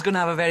 I was going to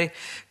have a very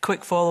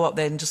quick follow-up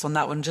then just on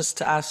that one, just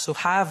to ask, so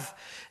have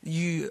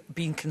you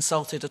been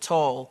consulted at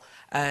all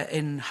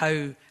in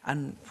how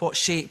and what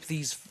shape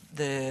the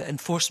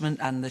enforcement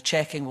and the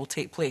checking will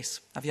take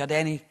place? Have you had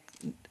any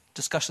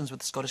discussions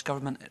with the Scottish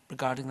Government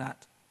regarding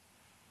that?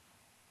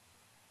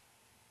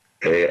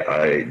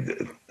 I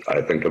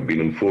think I've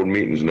been in 4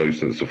 meetings now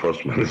since the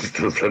First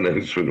Minister's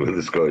announcement with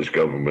the Scottish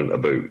Government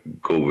about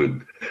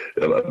COVID,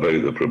 about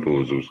the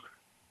proposals.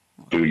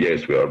 So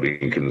yes, we are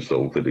being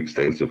consulted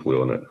extensively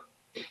on it.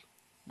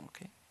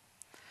 Okay.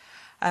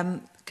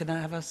 Can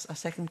I have a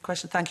second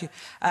question? Thank you.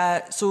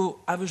 So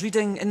I was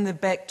reading in the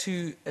Beck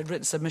 2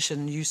 written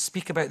submission, you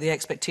speak about the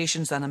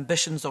expectations and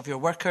ambitions of your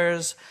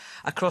workers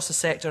across the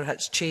sector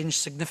has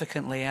changed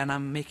significantly, and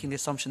I'm making the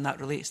assumption that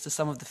relates to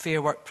some of the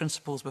fair work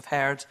principles we've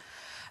heard.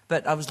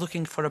 But I was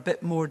looking for a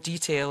bit more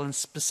detail and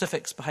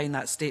specifics behind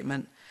that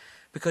statement,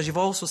 because you've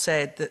also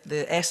said that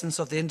the essence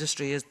of the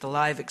industry is the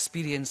live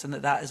experience and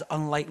that is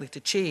unlikely to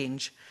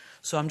change.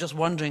 So I'm just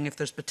wondering if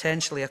there's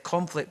potentially a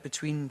conflict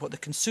between what the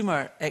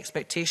consumer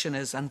expectation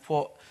is and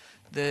what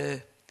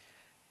the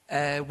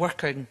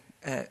working,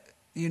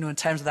 you know, in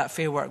terms of that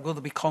fair work. Will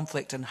there be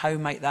conflict, and how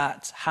might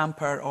that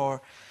hamper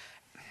or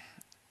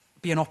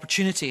be an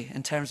opportunity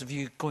in terms of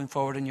you going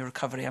forward in your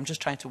recovery? I'm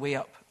just trying to weigh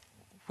up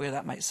where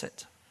that might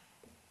sit.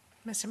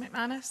 Mr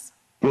McManus?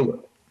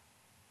 Well,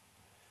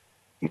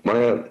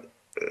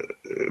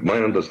 my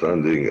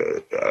understanding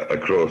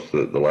across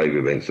the live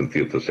events and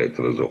theatre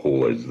sector as a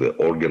whole is that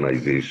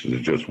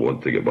organisations just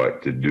want to get back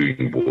to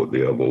doing what they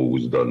have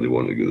always done. They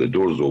want to get the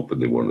doors open,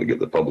 they want to get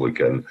the public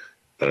in,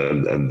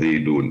 and they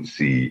don't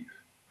see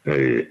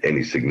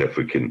any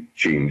significant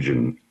change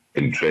in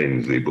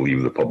trends. They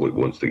believe the public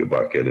wants to get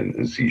back in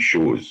and see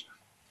shows.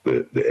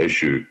 The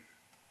issue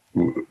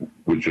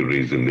which you're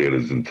raising there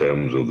is in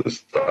terms of the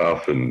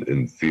staff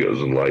in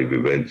theatres and live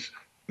events.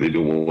 They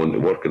don't want to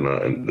work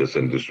in this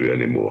industry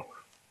anymore.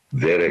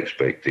 their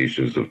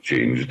expectations have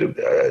changed,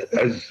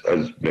 as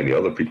many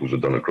other people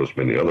have done across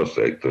many other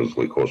sectors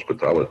like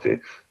hospitality.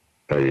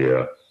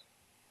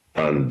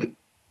 And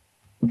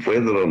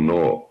whether or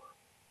not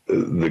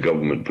the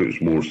government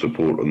puts more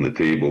support on the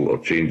table or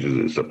changes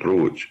its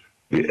approach,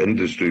 the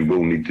industry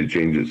will need to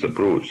change its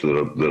approach. There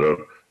are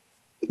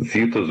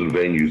theatres and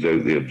venues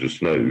out there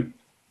just now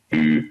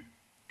who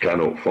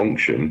cannot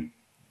function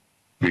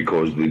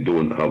because they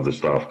don't have the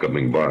staff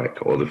coming back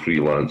or the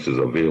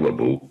freelancers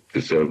available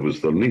to service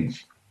their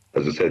needs.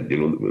 As I said,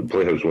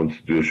 Playhouse wanted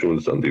to do a show on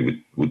Sunday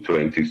with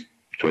 20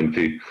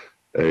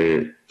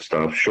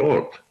 staff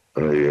short.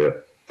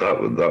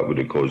 That would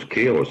have caused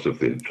chaos if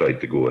they had tried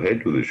to go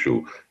ahead with the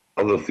show.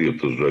 Other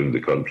theatres around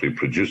the country,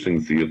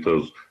 producing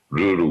theatres,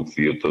 rural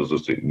theatres, are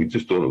saying, we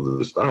just don't have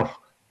the staff.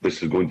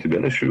 This is going to be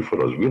an issue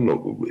for us.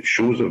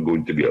 Shows are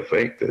going to be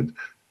affected,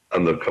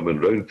 and they're coming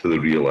round to the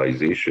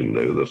realisation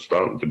now. There's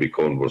starting to be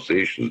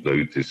conversations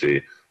now to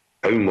say,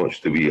 how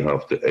much do we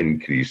have to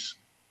increase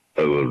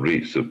our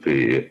rates of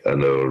pay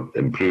and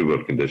improve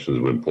our conditions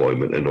of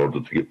employment in order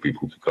to get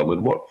people to come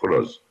and work for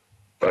us?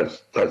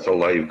 That's a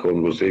live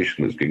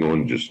conversation that's going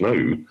on just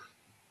now.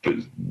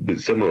 But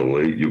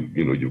similarly,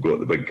 you've got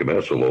the big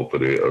commercial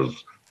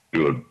operators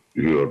who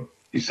are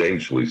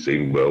essentially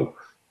saying, well,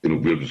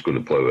 we're just going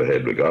to plough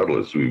ahead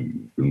regardless. We're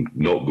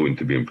not going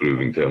to be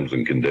improving terms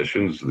and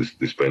conditions.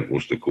 They spent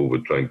most of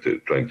COVID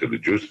trying to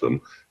reduce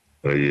them,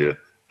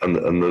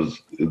 and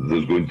there's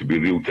going to be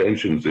real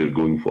tensions there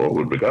going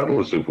forward,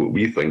 regardless of what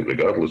we think,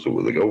 regardless of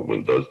what the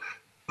government does.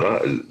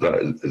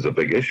 That is a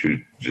big issue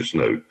just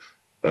now,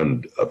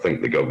 and I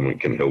think the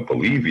government can help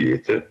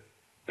alleviate it,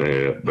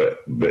 but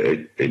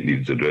it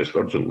needs addressed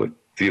urgently.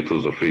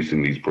 Theatres are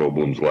facing these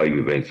problems. Live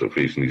events are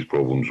facing these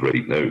problems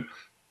right now.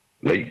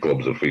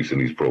 Nightclubs are facing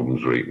these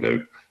problems right now.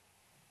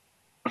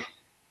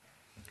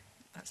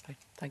 That's fine.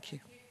 Thank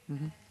you.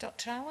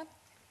 Dr. Allen?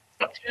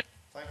 Thank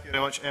you very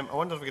much. I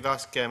wonder if we could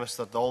ask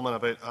Mr. Dolman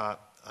about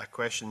a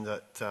question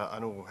that I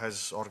know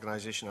his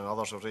organisation and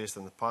others have raised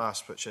in the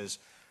past, which is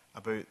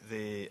about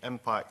the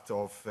impact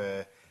of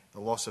the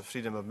loss of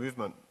freedom of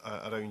movement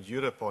around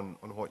Europe on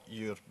what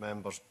your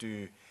members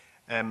do.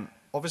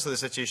 Obviously, the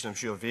situation, I'm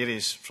sure,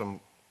 varies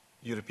from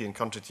European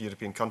country to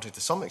European country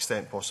to some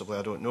extent, possibly,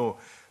 I don't know.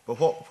 But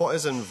what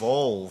is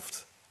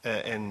involved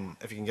in,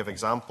 if you can give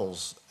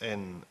examples,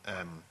 in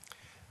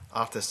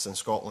artists in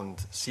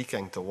Scotland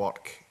seeking to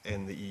work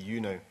in the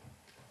EU now?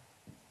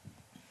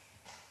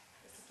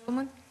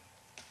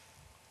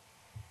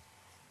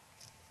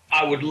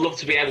 I would love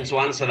to be able to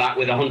answer that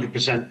with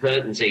 100%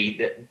 certainty.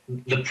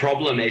 The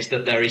problem is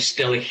that there is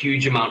still a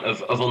huge amount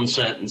of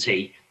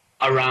uncertainty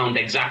around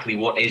exactly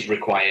what is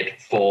required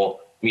for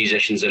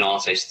musicians and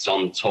artists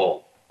on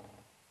tour.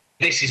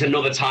 This is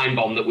another time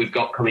bomb that we've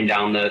got coming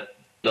down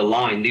the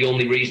line. The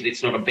only reason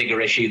it's not a bigger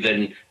issue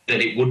than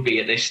it would be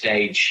at this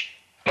stage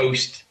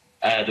post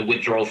the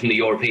withdrawal from the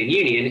European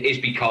Union is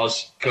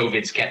because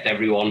COVID's kept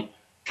everyone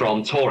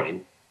from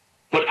touring.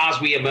 But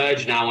as we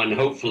emerge now, and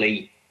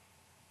hopefully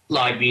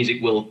live music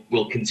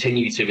will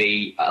continue to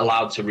be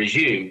allowed to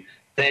resume,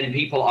 then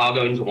people are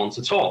going to want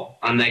to tour,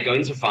 and they're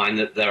going to find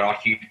that there are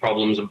huge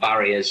problems and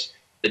barriers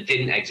that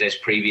didn't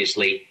exist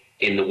previously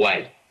in the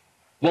way.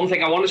 One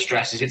thing I want to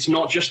stress is it's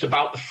not just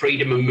about the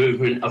freedom of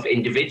movement of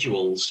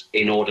individuals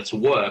in order to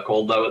work,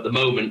 although at the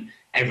moment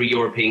every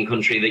European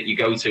country that you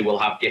go to will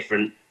have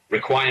different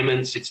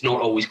requirements. It's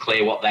not always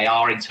clear what they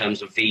are in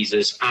terms of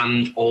visas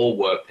and or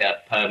work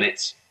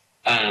permits.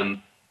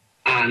 And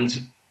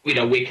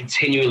we're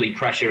continually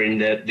pressuring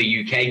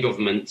the UK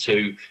government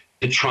to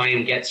try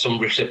and get some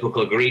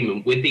reciprocal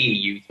agreement with the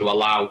EU to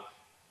allow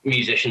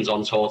musicians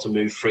on tour to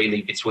move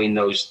freely between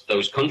those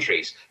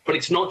countries. But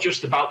it's not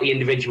just about the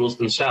individuals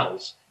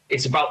themselves.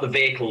 It's about the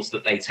vehicles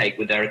that they take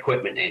with their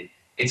equipment in.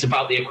 It's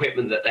about the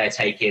equipment that they're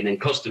taking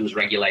and customs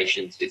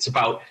regulations. It's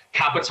about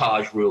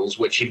cabotage rules,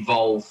 which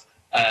involve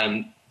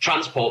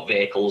transport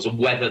vehicles and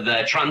whether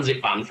their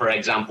transit van, for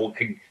example,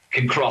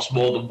 can cross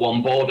more than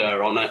one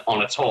border on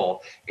a tour.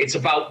 It's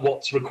about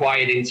what's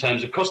required in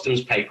terms of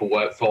customs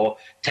paperwork for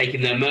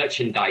taking their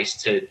merchandise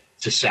to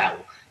sell.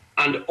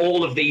 And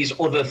all of these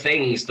other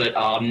things that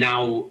are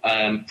now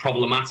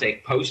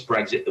problematic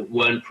post-Brexit that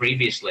weren't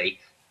previously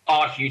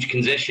are huge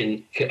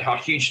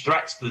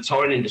threats to the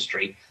touring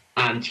industry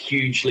and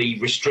hugely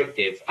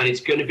restrictive. And it's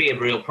going to be a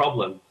real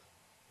problem.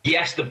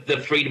 Yes, the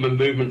freedom of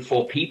movement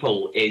for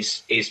people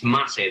is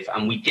massive,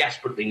 and we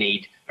desperately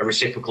need a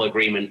reciprocal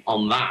agreement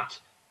on that.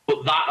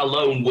 But that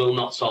alone will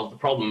not solve the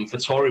problem. For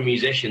touring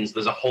musicians,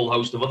 there's a whole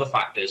host of other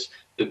factors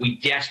that we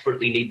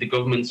desperately need the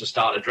government to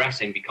start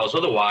addressing, because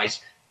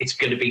otherwise it's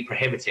going to be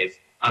prohibitive,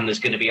 and there's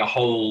going to be a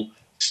whole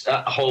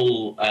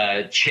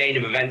chain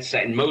of events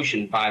set in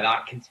motion by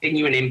that,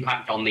 continuing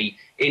impact on the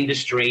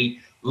industry,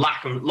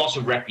 loss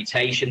of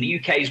reputation. The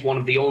UK is one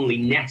of the only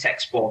net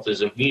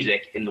exporters of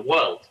music in the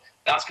world.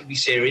 That's going to be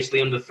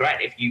seriously under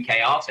threat if UK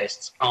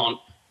artists can't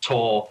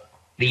tour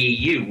the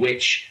EU,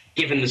 which,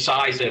 given the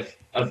size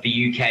of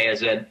the UK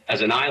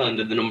as an island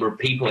and the number of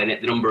people in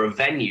it, the number of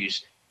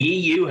venues, the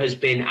EU has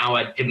been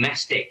our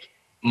domestic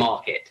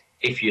market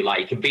if you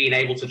like, and being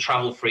able to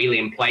travel freely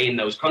and play in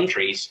those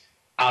countries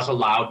has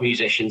allowed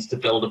musicians to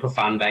build up a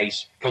fan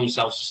base, become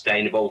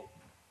self-sustainable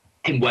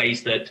in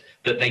ways that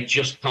they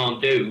just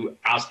can't do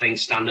as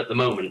things stand at the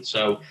moment.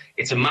 So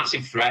it's a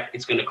massive threat.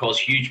 It's going to cause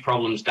huge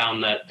problems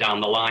down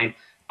the line,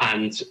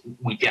 and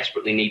we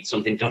desperately need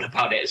something done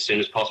about it as soon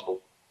as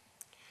possible.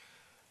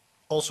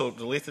 Also,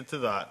 related to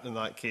that, in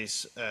that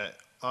case,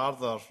 are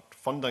there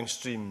funding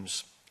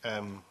streams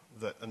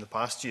that in the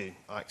past you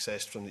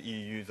accessed from the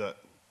EU that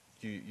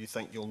you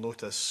think you'll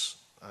notice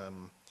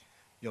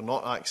you're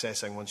not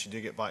accessing once you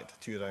do get back to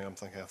touring? I'm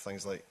thinking of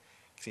things like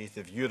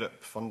Creative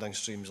Europe, funding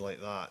streams like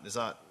that. Is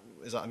that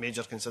a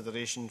major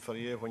consideration for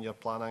you when you're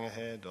planning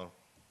ahead? Or?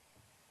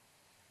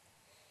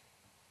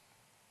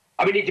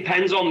 I mean, it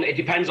depends on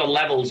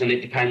levels, and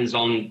it depends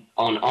on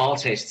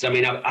artists. I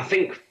mean, I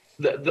think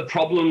the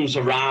problems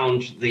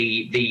around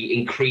the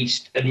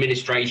increased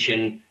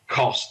administration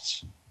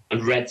costs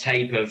and red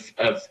tape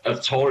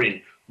of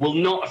touring will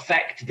not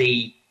affect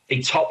the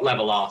top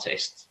level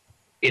artists.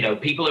 You know,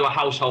 people who are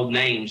household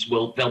names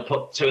they'll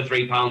put £2 or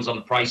 £3 on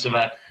the price of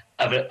an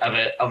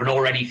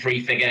already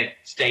 3-figure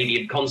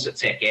stadium concert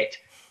ticket,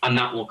 and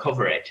that will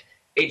cover it.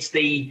 It's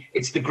the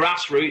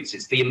grassroots,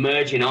 it's the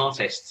emerging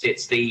artists,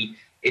 it's the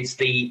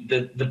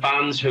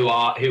bands who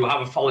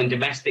have a following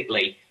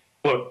domestically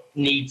but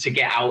need to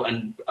get out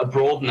and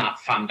broaden that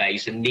fan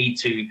base and need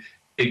to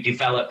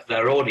develop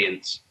their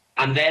audience.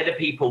 And they're the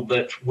people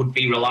that would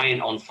be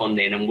reliant on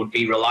funding and would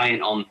be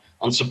reliant on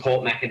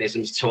support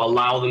mechanisms to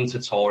allow them to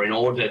tour in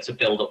order to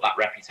build up that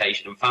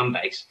reputation and fan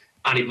base.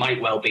 And it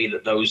might well be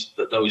that those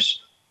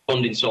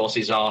funding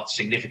sources are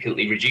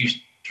significantly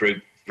reduced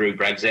through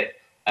Brexit.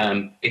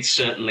 It's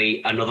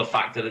certainly another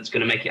factor that's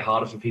going to make it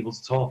harder for people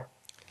to tour.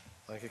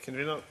 Thank you,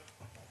 Convener.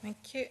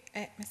 Thank you.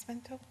 Ms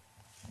Minto.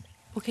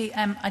 Okay,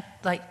 I'd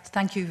like to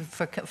thank you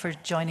for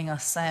joining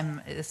us.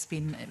 It's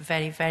been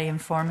very, very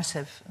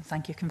informative.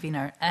 Thank you,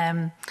 Convener.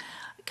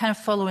 Kind of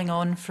following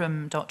on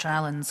from Dr.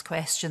 Allen's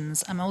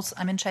questions,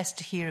 I'm interested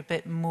to hear a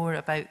bit more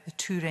about the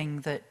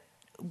touring that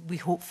we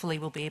hopefully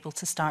will be able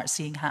to start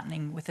seeing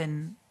happening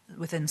within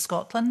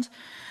Scotland,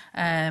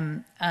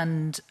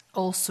 and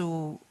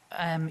also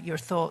your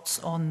thoughts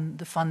on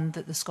the fund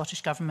that the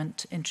Scottish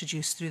Government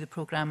introduced through the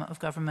programme of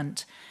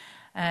government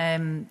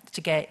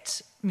to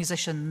get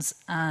musicians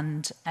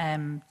and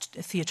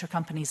theatre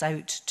companies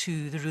out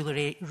to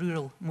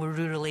the more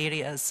rural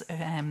areas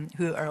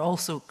who are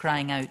also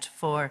crying out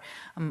for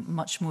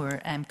much more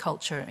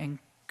culture and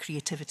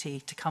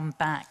creativity to come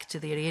back to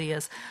their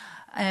areas.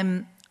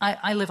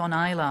 I live on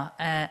Islay,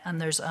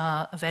 and there's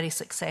a very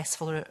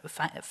successful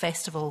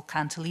festival,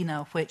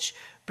 Cantalina, which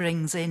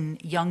brings in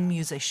young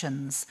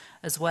musicians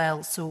as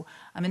well. So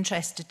I'm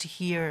interested to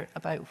hear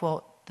about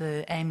what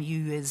the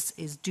MU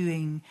is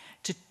doing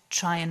to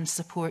try and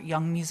support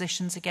young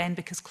musicians again,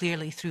 because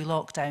clearly through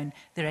lockdown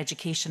their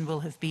education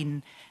will have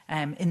been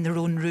in their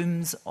own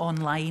rooms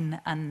online,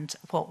 and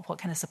what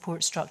kind of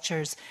support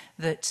structures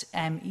that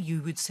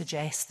you would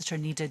suggest that are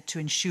needed to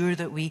ensure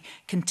that we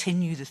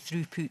continue the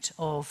throughput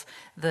of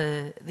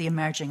the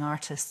emerging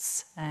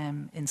artists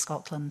in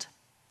Scotland.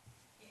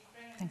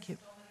 Thank you.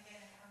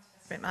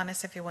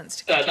 Manus, if he wants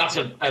to. That's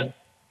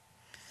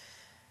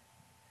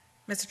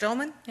Mr.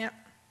 Dolman, yeah.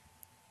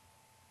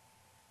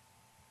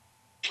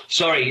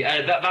 Sorry,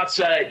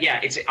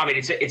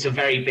 it's a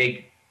very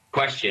big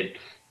question.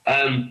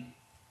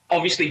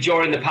 Obviously,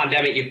 during the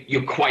pandemic,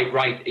 you're quite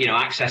right. You know,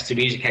 access to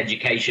music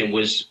education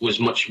was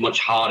much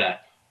harder.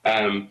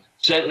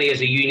 Certainly,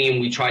 as a union,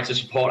 we try to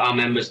support our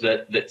members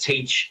that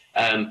teach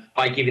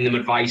by giving them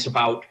advice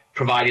about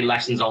providing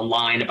lessons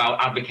online,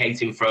 about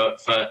advocating for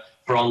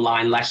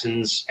online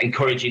lessons,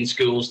 encouraging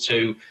schools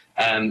to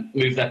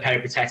move their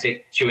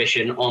peripatetic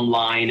tuition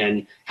online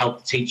and help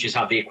the teachers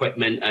have the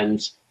equipment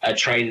and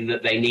training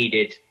that they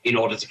needed in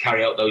order to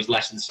carry out those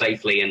lessons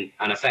safely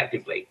and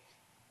effectively.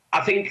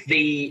 I think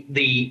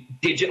the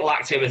digital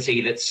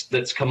activity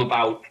that's come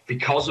about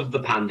because of the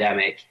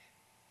pandemic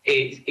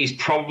is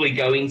probably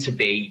going to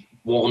be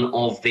one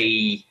of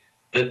the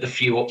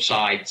few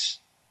upsides,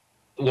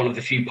 one of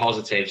the few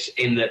positives,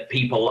 in that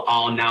people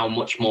are now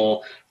much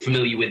more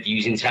familiar with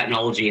using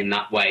technology in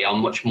that way, are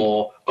much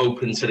more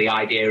open to the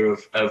idea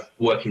of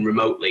working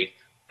remotely.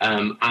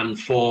 And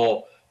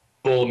for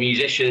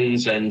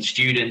musicians and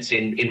students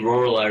in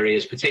rural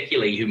areas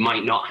particularly, who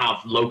might not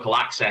have local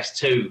access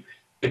to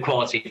the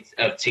quality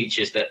of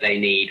teachers that they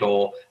need,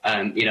 or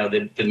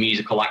the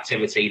musical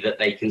activity that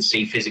they can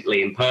see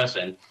physically in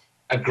person,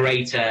 a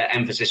greater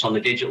emphasis on the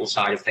digital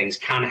side of things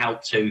can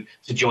help to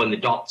join the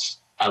dots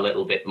a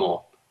little bit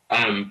more.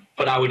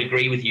 But I would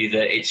agree with you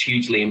that it's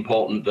hugely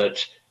important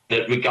that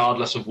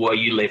regardless of where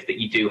you live, that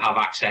you do have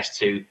access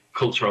to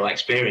cultural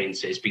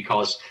experiences,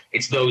 because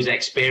it's those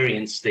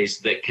experiences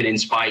that can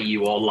inspire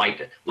you or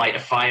light a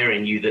fire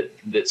in you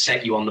that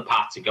set you on the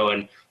path to go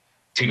and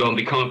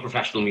become a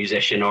professional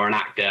musician or an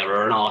actor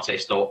or an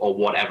artist or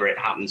whatever it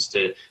happens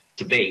to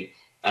be.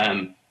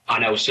 I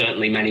know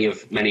certainly many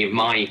of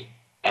my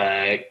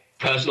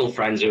personal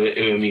friends who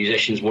are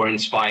musicians were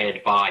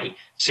inspired by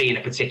seeing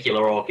a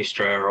particular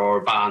orchestra or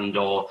a band,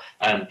 or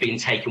being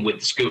taken with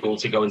the school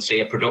to go and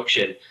see a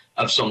production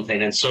of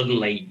something, and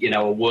suddenly, you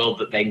know, a world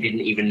that they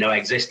didn't even know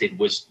existed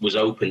was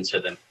open to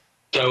them.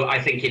 So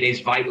I think it is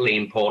vitally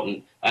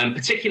important,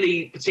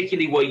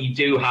 particularly where you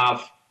do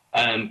have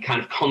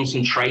kind of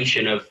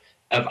concentration of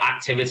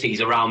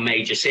activities around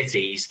major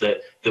cities,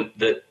 that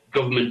the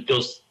government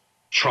does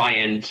try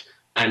and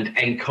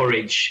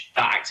encourage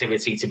that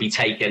activity to be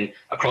taken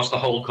across the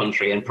whole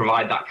country and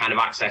provide that kind of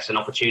access and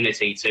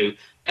opportunity to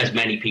as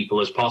many people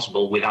as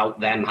possible without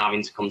them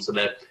having to come to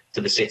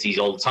the cities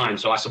all the time.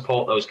 So I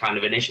support those kind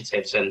of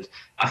initiatives, and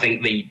I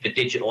think the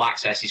digital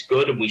access is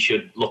good, and we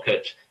should look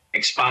at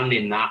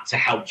expanding that to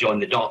help join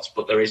the dots,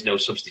 but there is no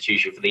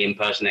substitution for the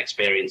in-person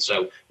experience,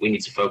 so we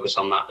need to focus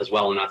on that as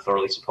well, and I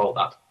thoroughly support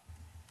that.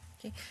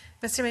 Okay.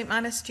 Mr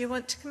McManus, do you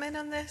want to come in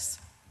on this?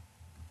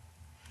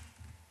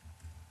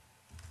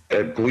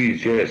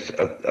 Please, yes.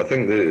 I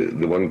think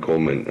the one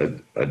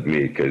comment I'd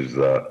make is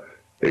that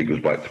it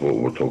goes back to what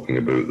we're talking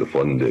about, the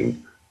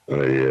funding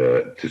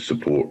to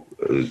support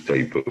this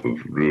type of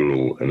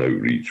rural and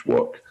outreach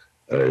work.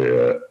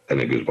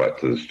 And it goes back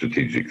to the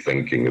strategic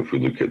thinking. If we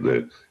look at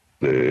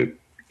the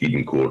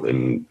Eden Court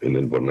in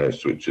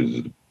Inverness, which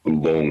is a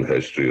long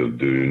history of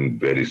doing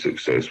very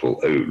successful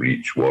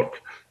outreach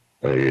work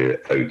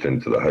out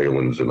into the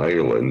Highlands and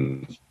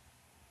Islands,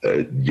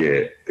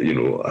 yet, you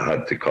know, I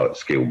had to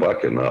scale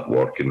back in that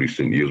work in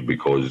recent years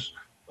because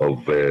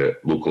of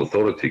local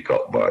authority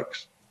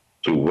cutbacks.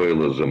 So while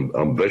there's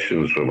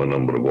ambitions from a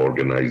number of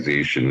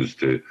organisations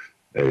to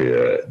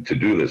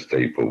do this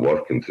type of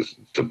work and to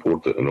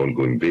support it on an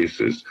ongoing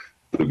basis,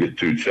 we've got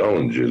two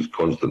challenges: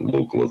 constant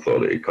local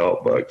authority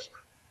cutbacks,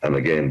 and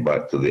again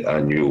back to the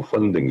annual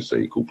funding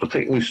cycle,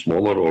 particularly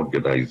smaller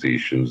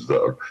organisations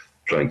that are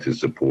trying to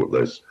support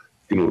this.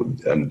 You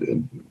know,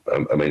 and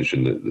I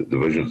mentioned the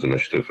Visions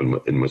Initiative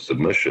in my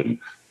submission.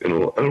 You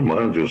know, our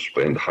managers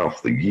spend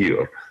half the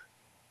year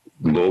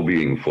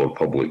lobbying for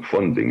public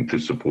funding to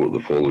support the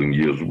following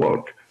year's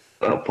work.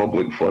 That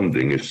public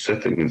funding is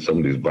sitting in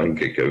somebody's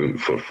bank account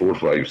for 4,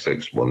 5,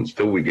 6 months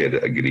till we get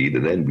it agreed,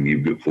 and then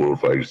we've got 4,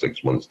 5,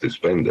 6 months to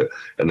spend it,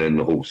 and then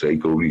the whole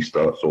cycle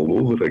restarts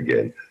all over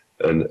again.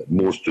 And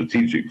more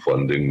strategic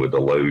funding would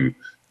allow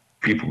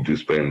people to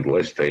spend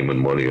less time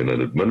and money on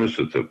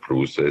administrative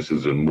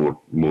processes and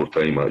more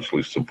time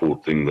actually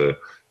supporting the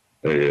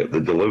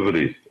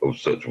delivery of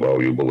such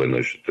valuable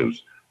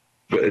initiatives.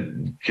 But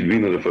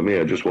convener, if I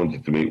may, I just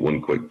wanted to make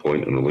one quick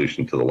point in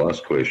relation to the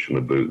last question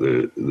about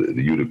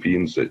the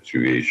European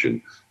situation.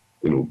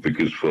 You know,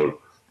 because for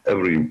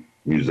every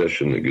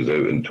musician that goes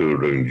out and tour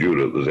around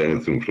Europe, there's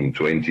anything from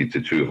 20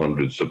 to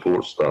 200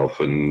 support staff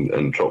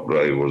and truck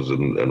drivers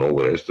and all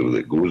the rest of it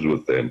that goes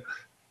with them.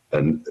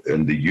 And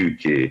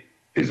the UK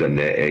is a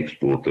net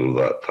exporter of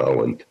that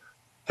talent,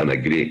 and a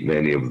great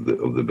many of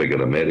the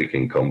bigger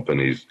American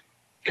companies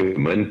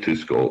come into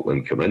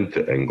Scotland, come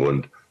into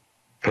England,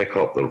 pick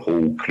up their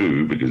whole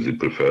crew because they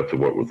prefer to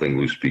work with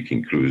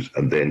English-speaking crews,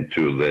 and then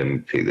tour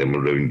them, take them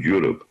around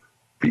Europe.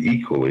 But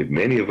equally,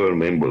 many of our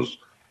members,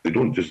 they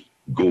don't just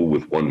go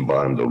with one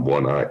band or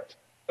one act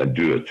and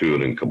do a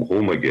tour and come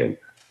home again.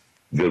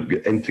 They've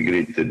got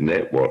integrated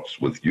networks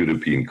with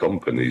European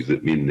companies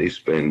that mean they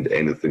spend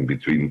anything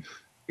between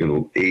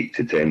 8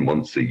 to 10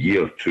 months a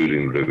year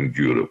touring around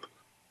Europe.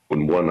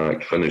 When one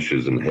act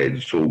finishes and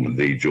heads home,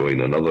 they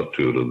join another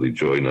tour or they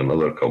join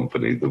another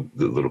company.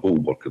 Their whole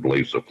working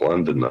lives are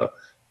planned in that.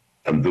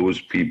 And those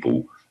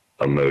people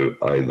are now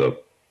either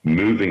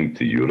moving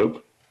to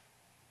Europe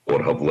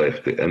or have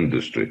left the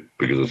industry,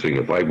 because they're saying,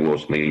 if I've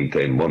lost 9,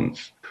 10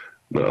 months,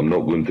 I'm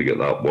not going to get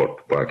that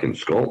work back in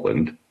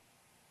Scotland,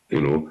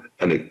 and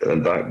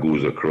that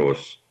goes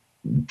across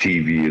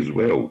TV as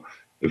well.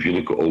 If you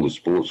look at all the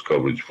sports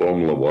coverage,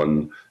 Formula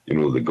One,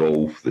 the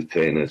golf, the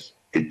tennis,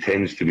 it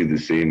tends to be the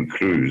same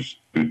crews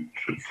who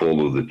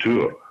follow the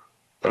tour.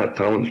 That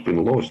talent's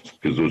been lost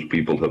because those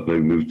people have now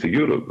moved to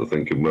Europe. They're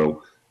thinking,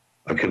 well,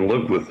 I can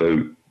live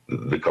without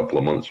the couple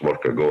of months'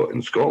 work I got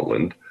in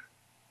Scotland,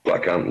 but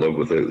I can't live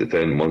without the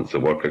 10 months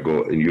of work I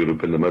got in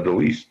Europe and the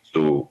Middle East.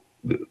 So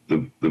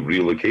they've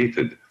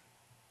relocated.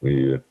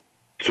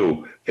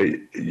 So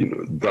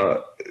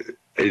that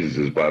is,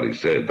 as Barry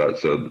said,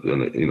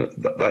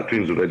 that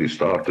train's already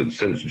started.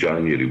 Since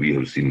January, we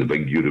have seen the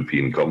big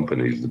European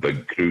companies, the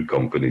big crew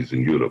companies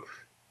in Europe,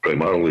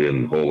 primarily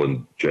in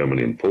Holland,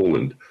 Germany and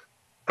Poland,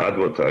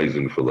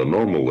 advertising for their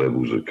normal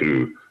levels of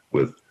crew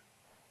with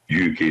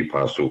UK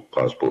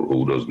passport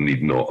holders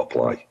need not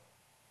apply.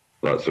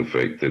 That's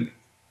affected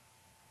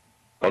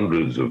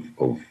hundreds of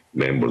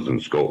members in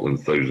Scotland,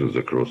 thousands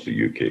across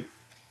the UK.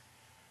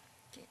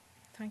 Okay.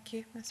 Thank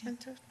you, Ms.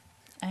 Minto.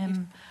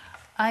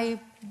 I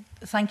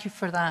thank you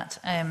for that.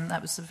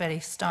 That was a very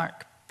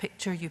stark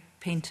picture you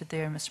painted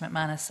there, Mr.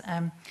 McManus.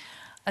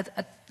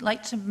 I'd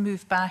like to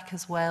move back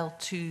as well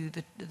to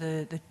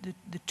the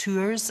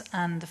tours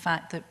and the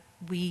fact that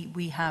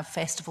we have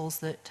festivals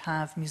that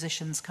have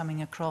musicians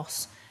coming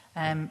across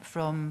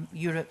from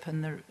Europe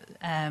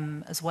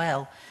and as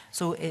well.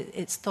 So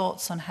it's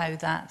thoughts on how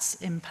that's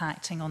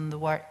impacting on the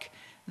work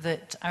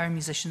that our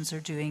musicians are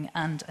doing.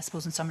 And I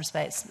suppose in some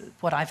respects,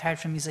 what I've heard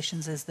from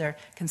musicians is they're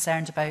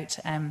concerned about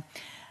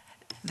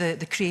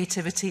the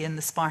creativity and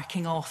the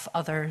sparking off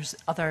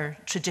other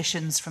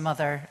traditions from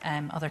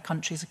other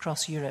countries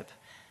across Europe.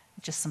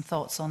 Just some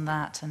thoughts on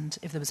that, and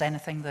if there was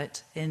anything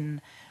that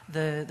in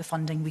the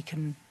funding we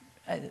can,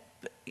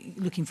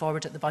 looking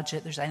forward at the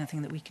budget, there's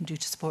anything that we can do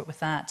to support with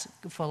that,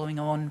 following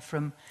on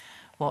from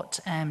what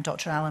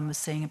Dr. Allen was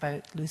saying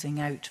about losing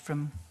out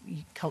from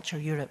Culture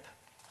Europe.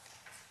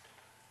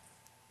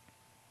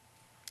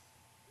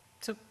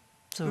 So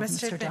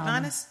Mr.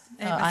 McManus,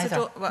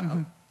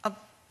 I'll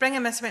bring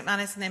in Mr.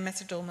 McManus and then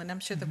Mr. Dolman. I'm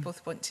sure they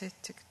both want to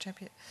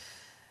contribute.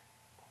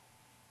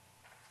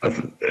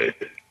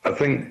 I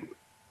think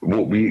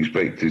what we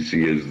expect to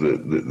see is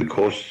that the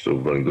costs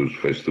of running those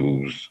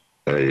festivals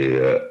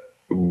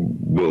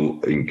will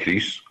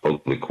increase,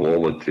 or the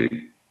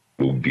quality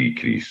will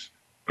decrease.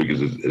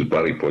 Because as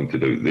Barry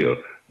pointed out there,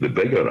 the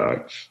bigger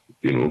acts,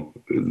 you know,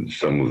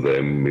 some of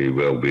them may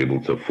well be able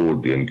to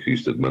afford the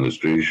increased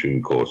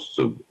administration costs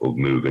of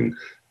moving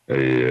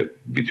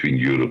between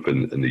Europe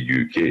and the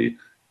UK.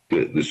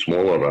 The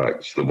smaller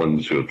acts, the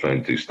ones who are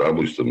trying to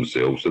establish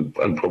themselves,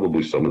 and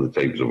probably some of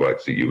the types of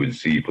acts that you would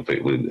see,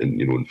 particularly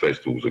in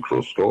festivals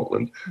across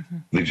Scotland,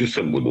 they just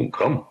simply won't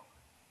come.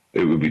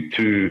 It would be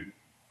too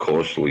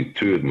costly,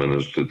 too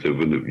administrative,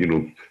 and you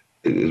know,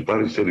 as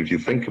Barry said, if you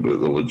think about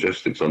the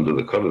logistics under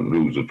the current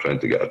rules of trying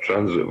to get a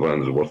transit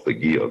van's worth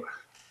of gear,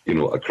 you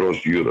know,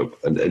 across Europe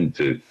and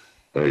into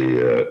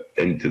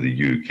the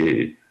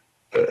UK,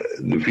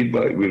 the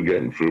feedback we're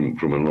getting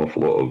from an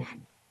awful lot of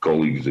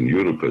colleagues in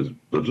Europe is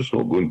they're just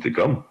not going to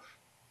come.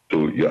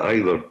 So you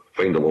either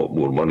find a lot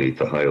more money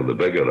to hire the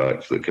bigger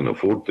acts that can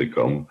afford to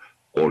come,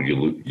 or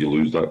you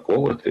lose that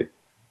quality.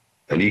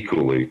 And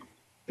equally,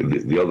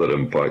 the other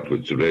impact,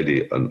 which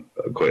already and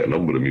quite a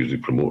number of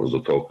music promoters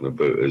are talking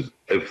about, is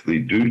if they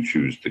do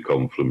choose to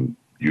come from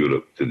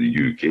Europe to the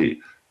UK,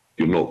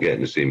 you're not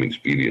getting the same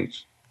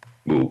experience.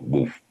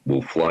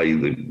 We'll fly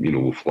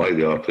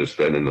the artist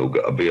in, and they'll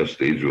get a bare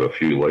stage with a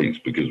few lights,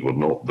 because we're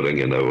not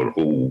bringing our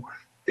whole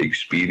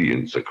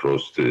experience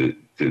across to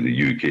the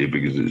UK,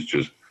 because it's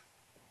just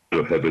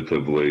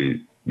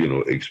prohibitively, you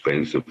know,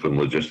 expensive and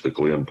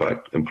logistically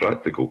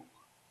impractical.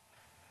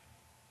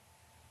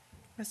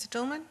 Mr.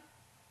 Dolman?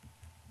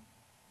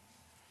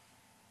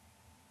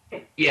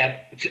 Yeah,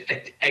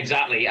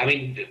 exactly. I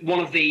mean, one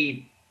of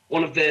the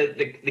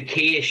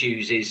key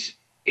issues is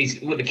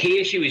the key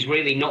issue is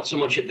really not so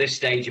much at this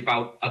stage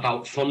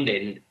about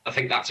funding. I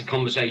think that's a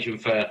conversation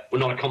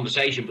not a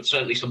conversation, but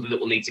certainly something that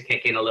will need to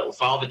kick in a little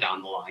farther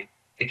down the line.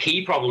 The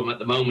key problem at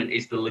the moment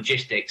is the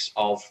logistics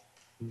of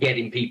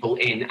getting people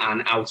in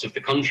and out of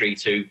the country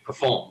to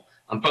perform,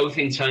 and both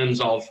in terms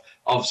of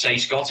say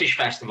Scottish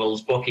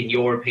festivals booking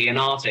European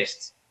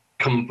artists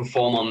come and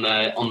perform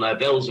on their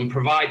bills and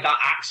provide that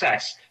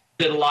access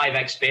to the live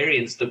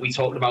experience that we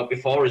talked about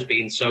before as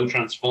being so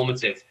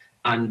transformative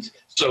and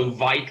so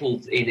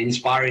vital in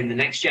inspiring the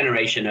next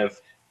generation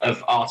of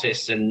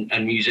artists and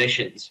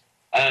musicians.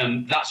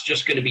 That's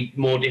just going to be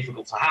more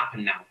difficult to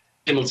happen now.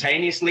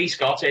 Simultaneously,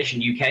 Scottish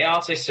and UK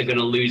artists are going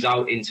to lose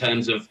out in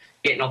terms of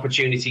getting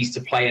opportunities to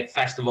play at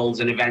festivals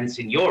and events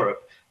in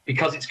Europe,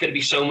 because it's going to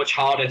be so much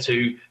harder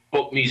to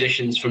book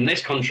musicians from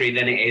this country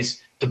than it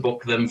is to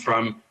book them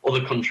from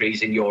other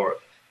countries in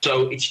Europe.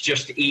 So it's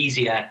just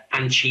easier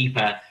and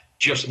cheaper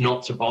just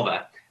not to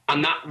bother.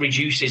 And that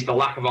reduces the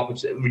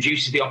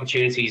reduces the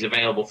opportunities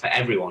available for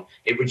everyone.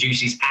 It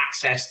reduces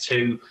access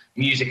to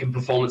music and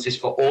performances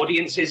for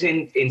audiences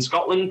in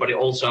Scotland, but it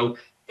also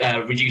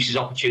reduces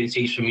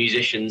opportunities for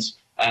musicians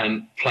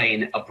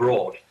playing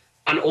abroad.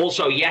 And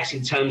also, yes,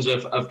 in terms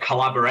of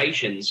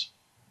collaborations,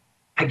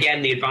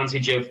 again, the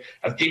advantage of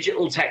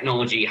digital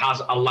technology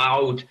has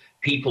allowed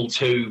people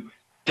to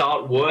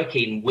start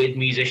working with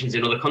musicians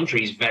in other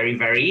countries very,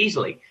 very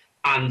easily.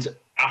 And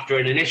after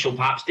an initial,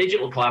 perhaps,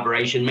 digital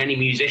collaboration, many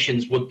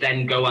musicians would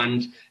then go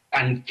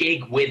and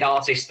gig with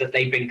artists that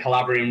they've been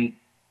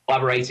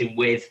collaborating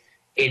with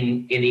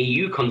in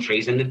EU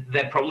countries, and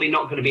they're probably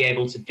not going to be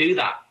able to do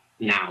that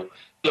now.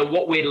 So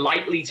what we're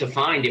likely to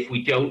find, if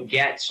we don't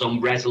get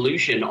some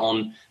resolution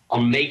on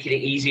making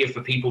it easier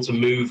for people to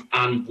move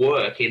and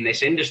work in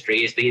this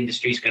industry, is the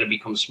industry is going to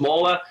become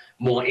smaller,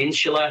 more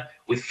insular,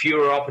 with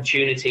fewer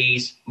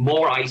opportunities,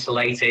 more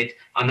isolated,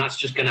 and that's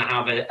just going to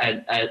have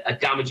a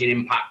damaging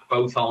impact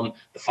both on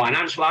the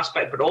financial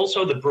aspect, but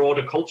also the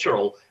broader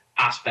cultural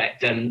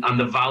aspect and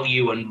the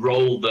value and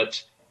role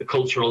that the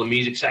cultural and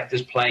music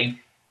sectors play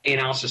in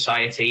our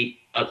society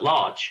at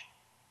large.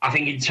 I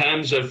think in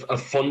terms of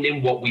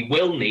funding, what we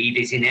will need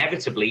is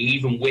inevitably,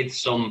 even with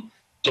some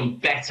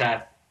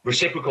better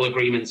reciprocal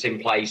agreements in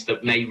place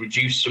that may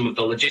reduce some of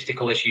the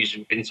logistical issues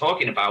we've been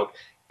talking about,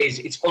 is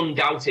it's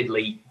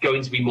undoubtedly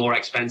going to be more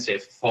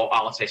expensive for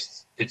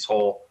artists to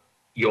tour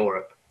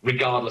Europe,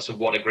 regardless of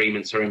what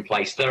agreements are in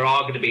place. There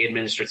are going to be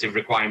administrative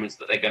requirements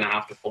that they're going to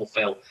have to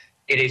fulfill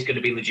it is going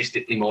to be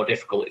logistically more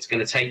difficult. It's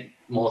going to take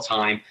more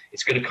time.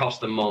 It's going to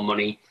cost them more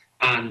money.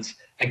 And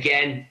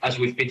again, as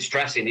we've been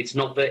stressing, it's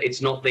not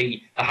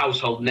the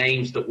household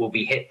names that will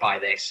be hit by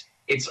this.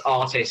 It's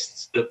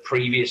artists that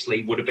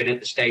previously would have been at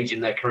the stage in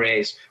their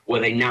careers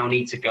where they now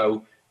need to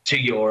go to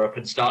Europe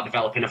and start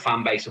developing a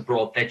fan base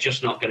abroad. They're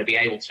just not going to be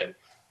able to.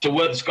 So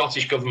where the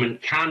Scottish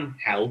Government can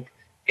help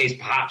is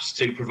perhaps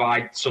to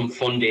provide some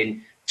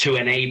funding to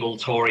enable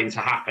touring to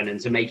happen and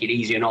to make it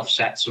easy and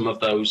offset some of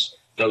those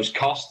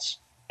costs.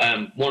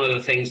 One of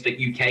the things that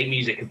UK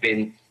Music have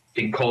been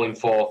calling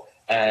for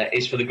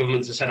is for the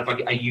government to set up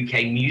a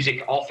UK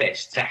Music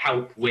office to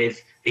help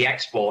with the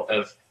export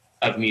of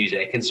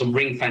music, and some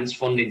ring-fence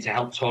funding to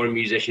help touring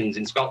musicians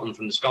in Scotland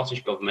from the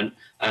Scottish Government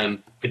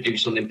could do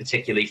something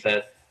particularly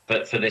for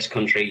this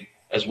country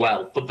as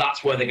well. But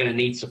that's where they're going to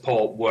need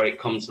support, where it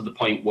comes to the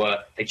point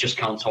where they just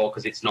can't tour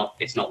because it's not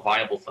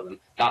viable for them.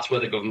 That's where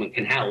the government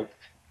can help.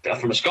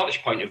 From a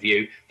Scottish point of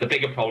view, the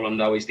bigger problem,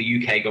 though, is the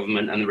UK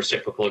government and the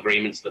reciprocal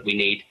agreements that we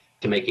need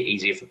to make it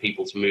easier for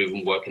people to move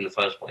and work in the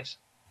first place.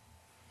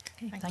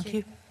 Okay, thank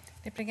you.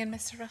 They bring in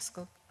Mr.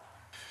 Ruskell.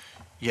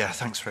 Yeah,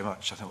 thanks very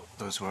much. I thought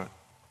those were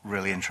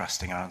really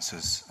interesting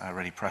answers,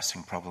 really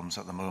pressing problems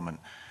at the moment.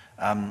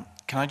 Can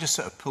I just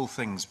sort of pull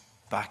things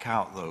back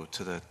out, though,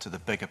 to the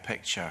bigger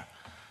picture?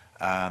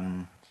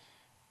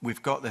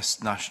 We've got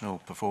this national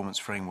performance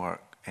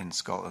framework in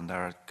Scotland.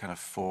 There are kind of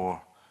 4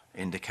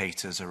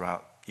 indicators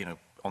around,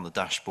 on the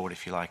dashboard,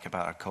 if you like,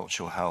 about our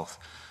cultural health: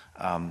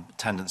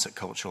 attendance at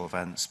cultural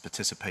events,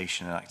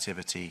 participation in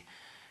activity,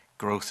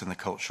 growth in the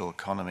cultural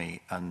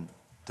economy, and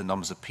the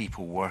numbers of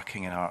people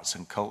working in arts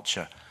and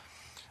culture.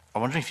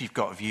 I'm wondering if you've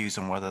got views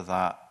on whether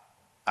that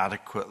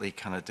adequately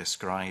kind of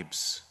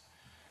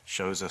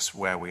shows us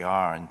where we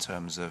are in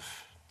terms of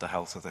the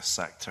health of this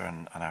sector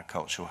and our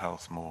cultural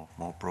health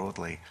more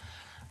broadly.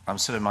 I'm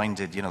sort of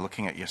minded,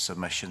 looking at your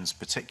submissions,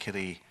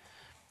 particularly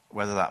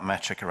whether that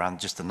metric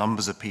around just the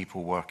numbers of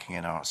people working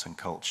in arts and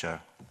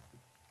culture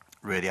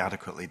really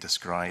adequately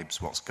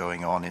describes what's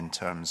going on in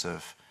terms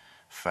of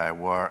fair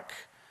work,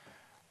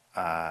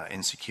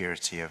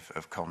 insecurity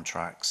of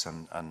contracts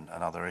and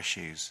other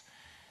issues.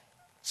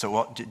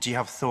 So do you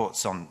have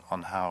thoughts on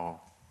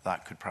how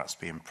that could perhaps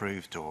be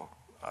improved, or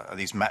are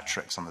these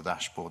metrics on the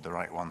dashboard the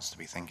right ones to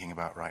be thinking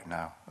about right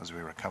now as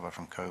we recover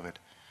from COVID?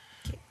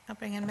 Okay, I'll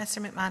bring in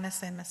Mr. McManus,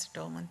 then Mr.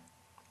 Dolman.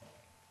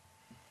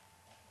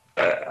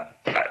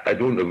 I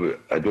don't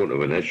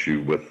have an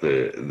issue with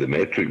the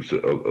metrics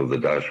of the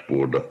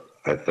dashboard.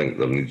 I think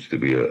there needs to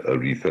be a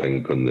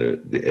rethink on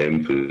the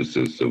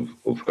emphasis of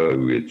how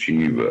we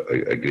achieve.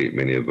 A great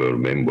many of our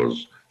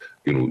members,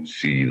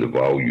 see the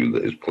value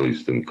that is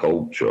placed in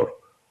culture,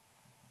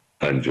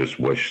 and just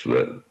wish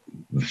that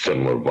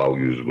similar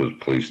values was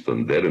placed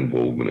on their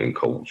involvement in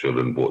culture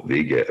and what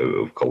they get out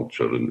of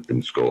culture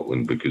in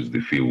Scotland, because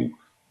they feel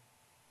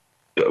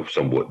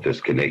somewhat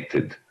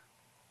disconnected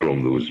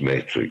from those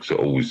metrics. It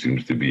always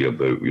seems to be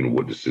about,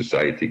 what does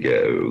society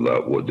get out of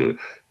that?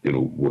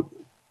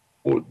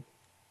 What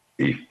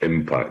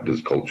impact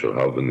does culture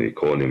have on the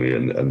economy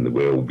and the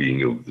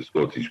well-being of the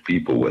Scottish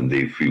people? And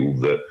they feel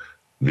that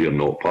they're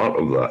not part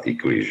of that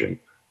equation.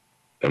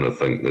 And I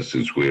think this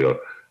is where,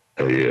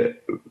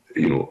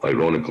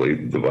 ironically,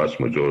 the vast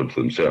majority of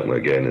them, certainly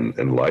again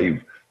in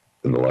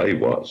the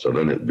live arts, are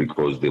in it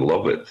because they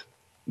love it,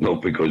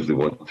 not because they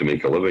want to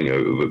make a living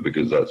out of it,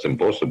 because that's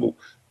impossible.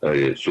 So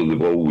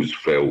they've always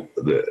felt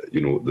that,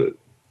 that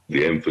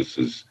the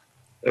emphasis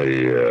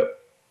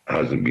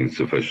hasn't been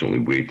sufficiently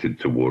weighted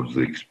towards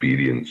the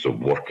experience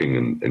of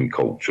working in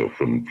culture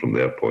from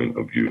their point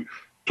of view.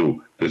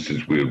 So this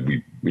is where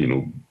we,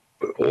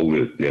 all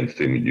the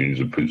entertainment unions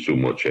have put so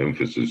much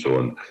emphasis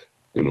on,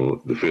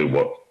 the Fair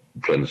Work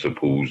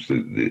principles,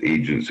 the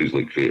agencies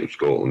like Creative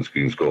Scotland,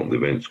 Screen Scotland,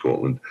 Event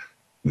Scotland.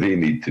 They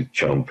need to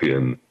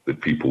champion the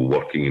people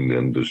working in the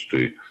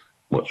industry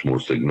much more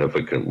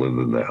significantly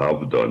than they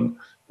have done.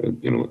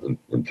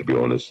 And to be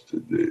honest,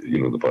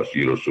 the past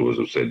year or so, as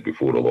I've said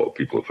before, a lot of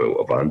people have felt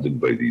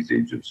abandoned by these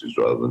agencies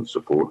rather than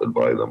supported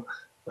by them.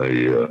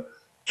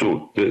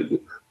 So the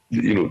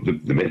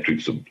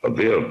metrics are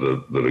there.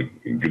 They're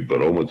a good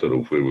barometer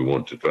of where we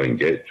want to try and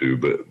get to,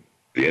 but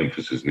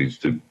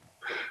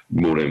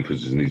more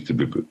emphasis needs to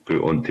be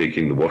put on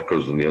taking the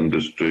workers in the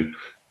industry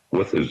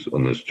with us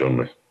on this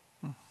journey.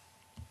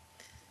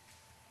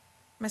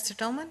 Mr.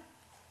 Dolman?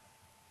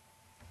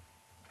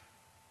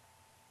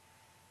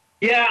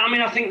 Yeah,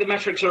 I think the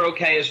metrics are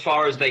okay as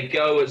far as they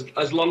go,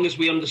 as long as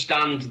we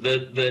understand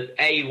that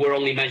A, we're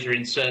only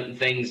measuring certain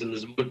things, and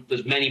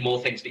there's many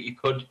more things that you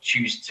could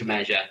choose to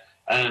measure,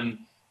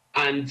 and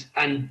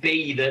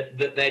B,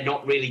 that they're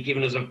not really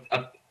giving us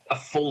a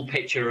full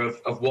picture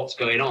of what's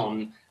going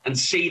on, and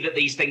C, that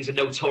these things are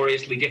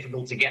notoriously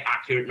difficult to get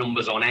accurate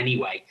numbers on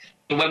anyway.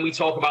 So when we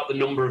talk about the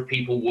number of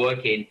people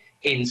working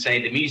in,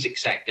 say, the music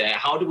sector,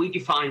 how do we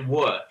define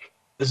work?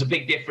 There's a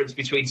big difference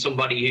between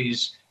somebody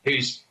who's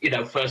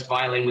first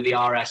violin with the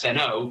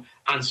RSNO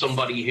and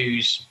somebody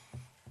who's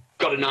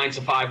got a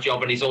 9-to-5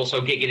 job and is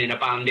also gigging in a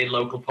band in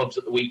local pubs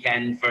at the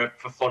weekend for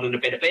fun and a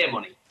bit of beer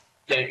money.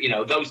 you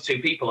know, those two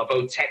people are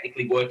both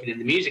technically working in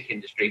the music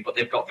industry, but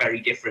they've got very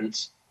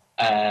different,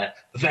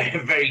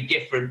 very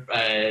different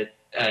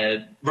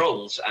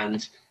roles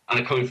and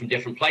are coming from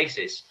different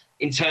places.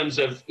 In terms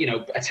of, you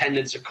know,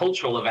 attendance at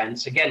cultural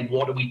events, again,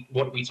 what are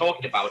we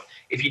talking about?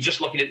 If you're just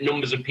looking at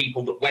numbers of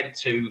people that went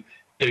to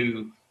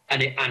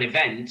an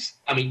event,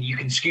 I mean, you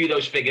can skew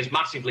those figures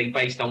massively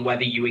based on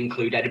whether you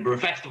include Edinburgh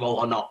Festival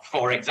or not,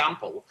 for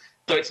example.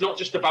 So it's not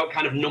just about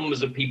kind of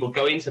numbers of people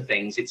going to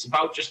things. It's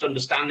about just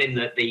understanding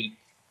that the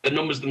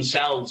numbers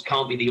themselves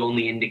can't be the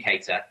only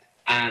indicator.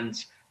 And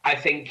I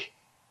think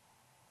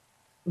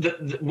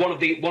one of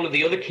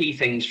the other key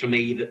things for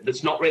me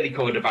that's not really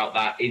covered about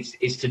that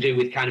is to do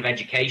with kind of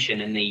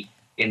education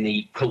in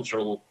the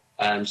cultural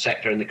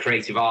sector and the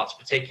creative arts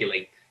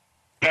particularly.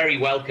 Very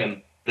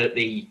welcome that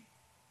the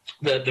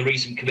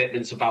recent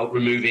commitments about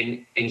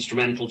removing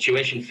instrumental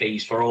tuition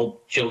fees for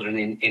all children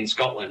in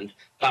Scotland.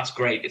 That's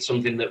great. It's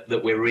something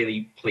that we're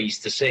really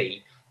pleased to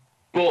see.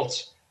 But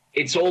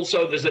it's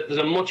also there's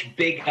a much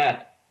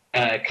bigger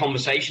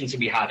conversation to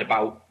be had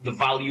about the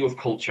value of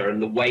culture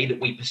and the way that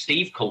we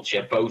perceive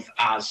culture, both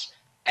as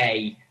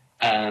a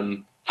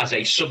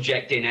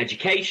subject in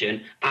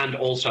education and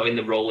also in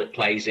the role it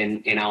plays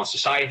in our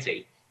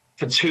society.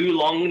 For too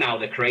long now,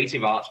 the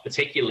creative arts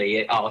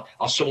particularly are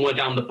somewhere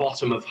down the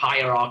bottom of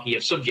hierarchy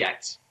of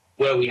subjects,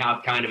 where we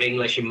have kind of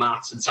English and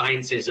maths and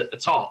sciences at the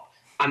top.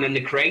 And then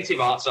the creative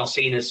arts are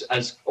seen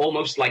as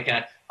almost like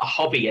a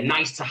hobby, a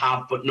nice to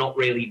have, but not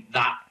really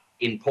that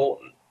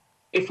important.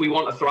 If we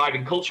want a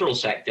thriving cultural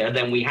sector,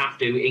 then we have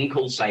to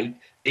inculcate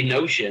the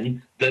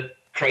notion that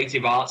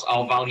creative arts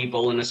are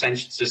valuable and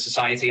essential to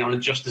society and are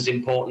just as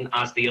important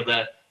as the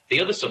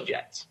other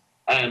subjects.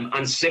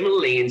 And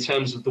similarly, in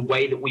terms of the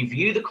way that we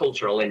view the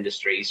cultural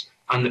industries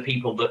and the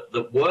people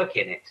that work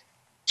in it,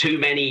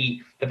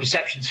 the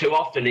perception too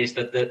often is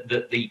that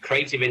the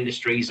creative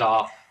industries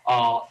are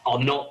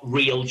not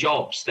real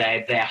jobs.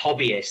 They're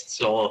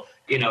hobbyists, or,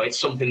 you know, it's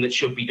something that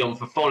should be done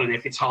for fun. And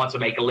if it's hard to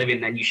make a living,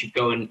 then you should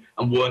go and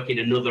work in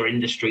another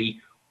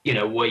industry, you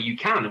know, where you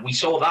can. And we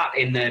saw that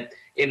in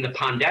the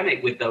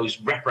pandemic with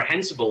those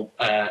reprehensible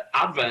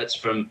adverts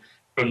from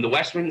the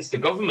Westminster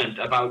government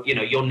about, you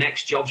know, your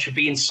next job should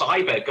be in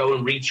cyber, go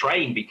and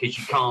retrain because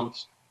you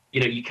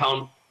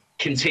can't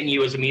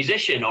continue as a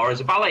musician or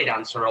as a ballet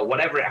dancer or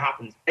whatever it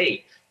happens to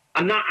be.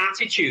 And that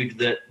attitude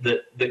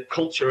that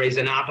culture is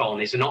an add-on,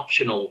 is an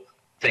optional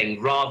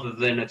thing, rather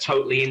than a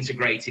totally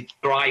integrated,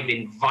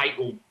 thriving,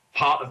 vital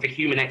part of the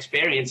human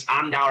experience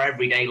and our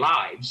everyday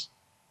lives.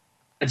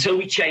 Until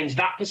we change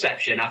that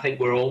perception, I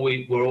think we're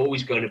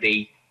always going to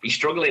be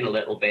struggling a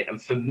little bit.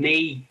 And for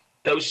me,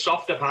 those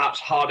softer, perhaps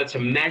harder to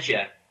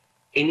measure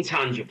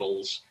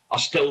intangibles are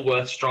still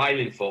worth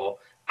striving for,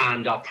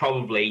 and are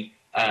probably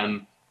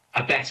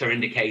a better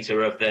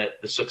indicator of the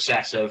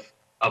success of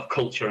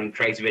culture and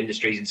creative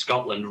industries in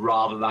Scotland,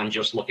 rather than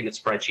just looking at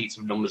spreadsheets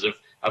of numbers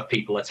of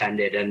people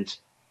attended and,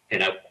 you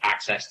know,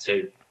 access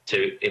to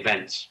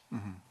events.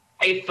 Mm-hmm.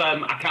 If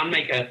I can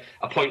make a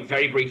point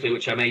very briefly,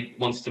 which I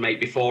wanted to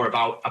make before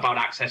about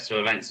access to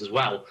events as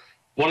well.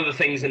 One of the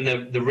things in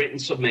the written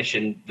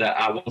submission that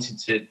I wanted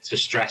to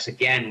stress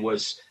again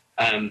was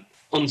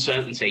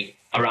uncertainty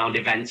around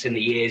events in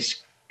the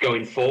years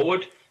going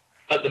forward.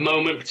 At the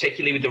moment,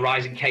 particularly with the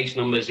rising case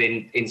numbers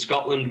in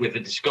Scotland, with the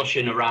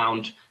discussion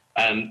around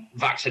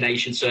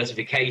vaccination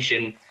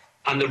certification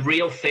and the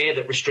real fear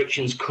that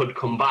restrictions could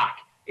come back,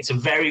 it's a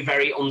very,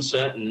 very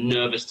uncertain and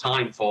nervous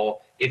time for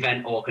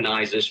event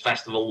organisers,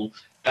 festivals,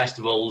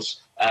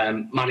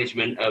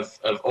 management of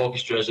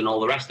orchestras and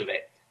all the rest of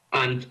it.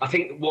 And I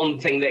think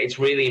one thing that it's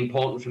really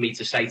important for me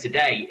to say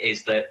today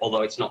is that,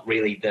 although it's not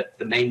really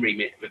the main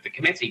remit of the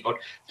committee, but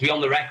to be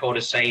on the record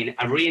as saying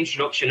a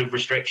reintroduction of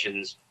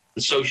restrictions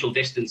and social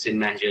distancing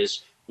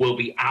measures will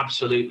be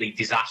absolutely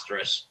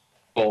disastrous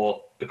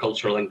for the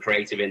cultural and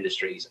creative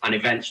industries, and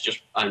events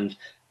just and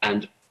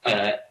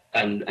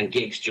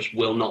gigs just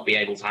will not be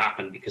able to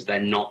happen because they're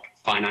not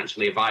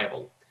financially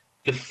viable.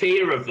 The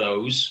fear of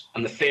those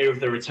and the fear of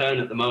the return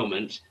at the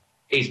moment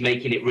is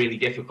making it really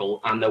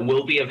difficult, and there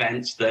will be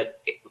events that,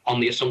 on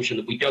the assumption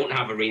that we don't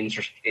have a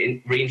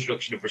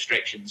reintroduction of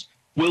restrictions,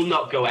 will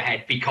not go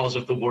ahead because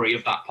of the worry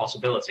of that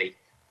possibility,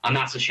 and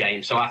that's a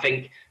shame. So I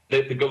think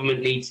that the government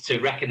needs to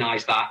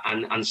recognise that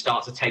and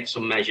start to take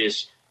some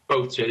measures,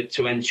 both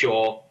to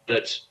ensure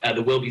that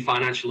there will be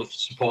financial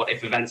support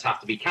if events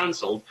have to be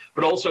cancelled,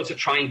 but also to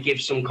try and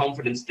give some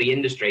confidence to the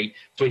industry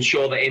to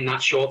ensure that in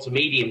that short to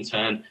medium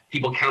term,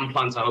 people can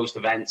plan to host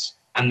events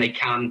and they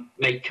can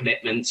make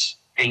commitments,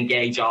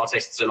 engage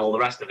artists and all the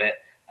rest of it,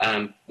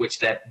 which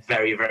they're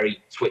very,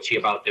 very twitchy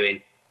about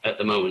doing at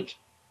the moment.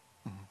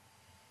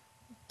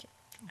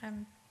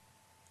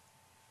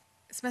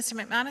 Does Mr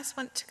McManus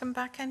want to come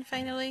back in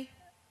finally?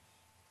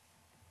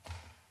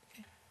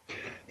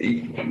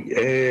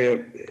 Yes,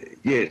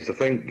 I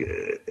think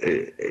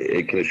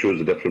it kind of shows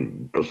the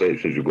different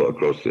perceptions you've got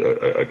across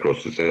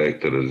the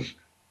sector.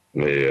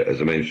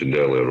 As I mentioned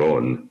earlier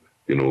on,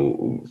 you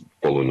know,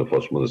 following the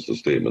First Minister's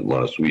statement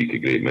last week, a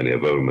great many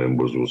of our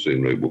members were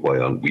saying, right, well, why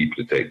aren't we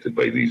protected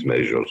by these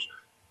measures?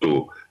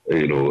 So,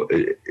 you know,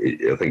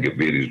 I think it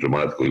varies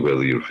dramatically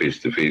whether you're face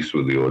to face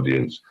with the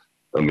audience.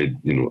 I made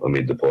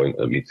the point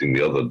at a meeting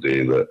the other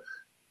day that,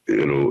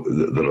 you know,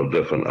 there are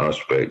different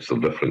aspects, there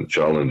are different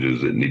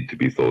challenges that need to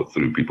be thought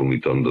through. People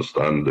need to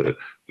understand the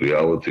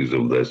realities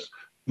of this.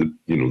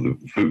 The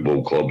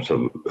football clubs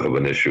have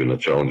an issue and a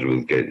challenge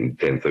with getting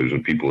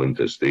 10,000 people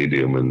into a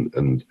stadium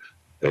and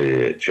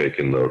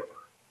checking they're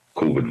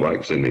COVID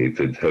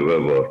vaccinated.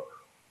 However,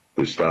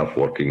 the staff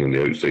working in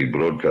the outside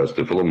broadcast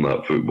to film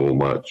that football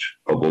match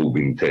have all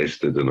been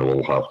tested and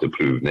all have to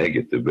prove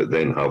negative, but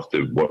then have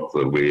to work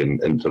their way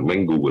and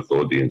intermingle with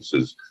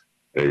audiences.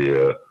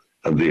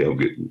 And they have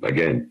got,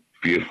 again,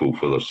 fearful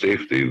for their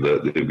safety,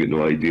 that they've got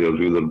no idea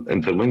who they're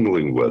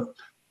intermingling with.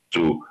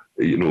 So,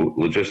 you know,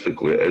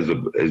 logistically,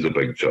 it is a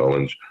big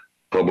challenge.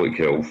 Public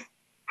health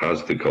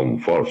has to come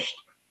first.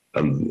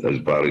 And as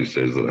Barry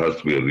says, there has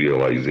to be a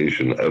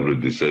realisation that every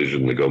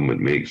decision the government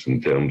makes in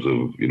terms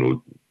of, you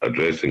know,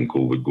 addressing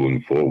COVID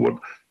going forward,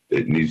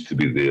 it needs to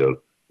be there,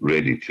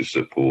 ready to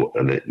support,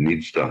 and it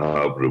needs to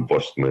have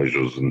robust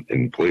measures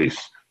in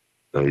place.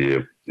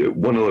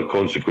 One other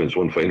consequence,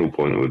 one final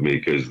point I would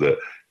make is that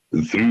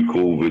through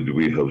COVID,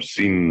 we have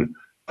seen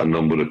a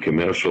number of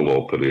commercial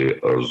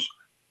operators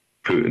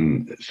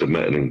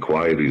submitting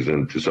inquiries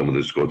into some of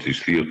the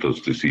Scottish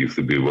theatres to see if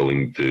they'd be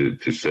willing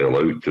to sell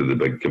out to the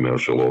big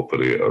commercial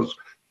operators.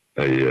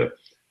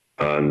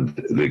 And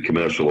the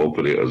commercial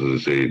operators,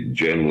 as I say,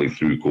 generally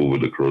through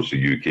COVID across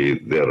the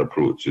UK, their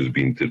approach has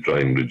been to try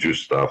and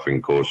reduce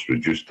staffing costs,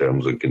 reduce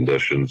terms and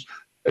conditions,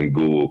 and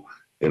go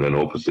in an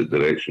opposite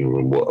direction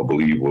from what I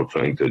believe we're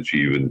trying to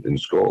achieve in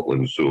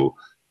Scotland. So,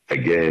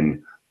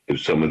 again, if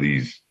some of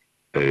these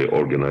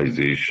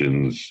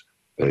organisations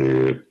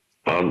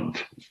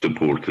aren't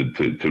supported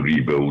to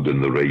rebuild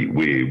in the right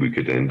way, we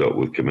could end up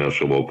with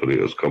commercial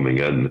operators coming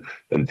in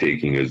and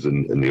taking us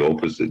in the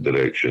opposite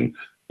direction.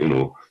 You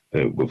know,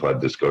 we've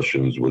had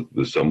discussions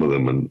with some of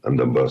them,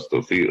 and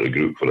Ambassador Theatre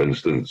Group, for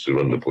instance, who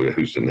run the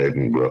Playhouse in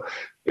Edinburgh.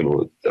 You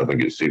know, I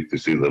think it's safe to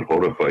say they're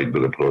horrified by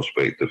the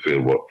prospect of Fair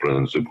Work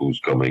principles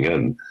coming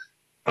in.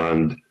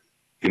 And,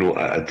 you know,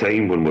 at a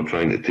time when we're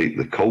trying to take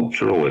the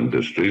cultural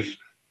industries,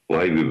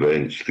 live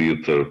events,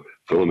 theatre,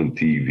 film and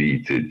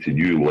TV to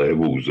new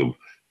levels of,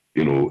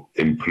 you know,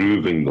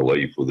 improving the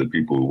life of the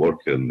people who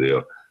work in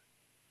there.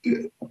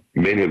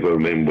 Many of our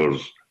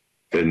members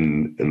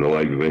in the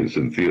live events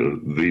and theatre,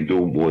 they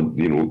don't want,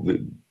 you know,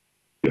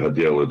 we had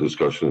the earlier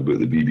discussion about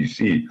the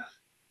BBC.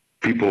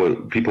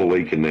 People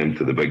liken them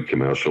to the big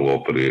commercial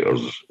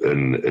operators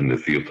in the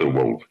theatre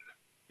world.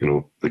 You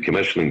know, the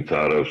commissioning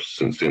tariffs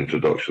since the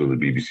introduction of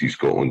the BBC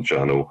Scotland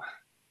channel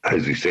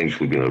has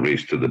essentially been a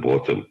race to the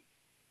bottom.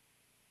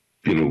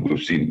 You know,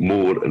 we've seen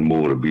more and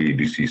more of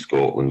BBC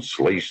Scotland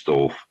sliced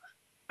off,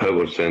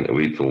 power sent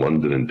away to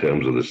London in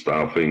terms of the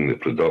staffing, the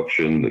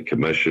production, the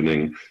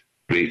commissioning.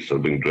 Rates are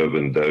being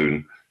driven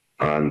down,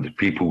 and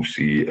people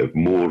see if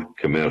more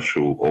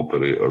commercial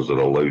operators are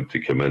allowed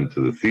to come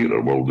into the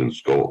theatre world in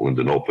Scotland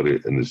and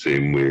operate in the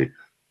same way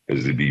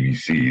as the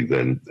BBC,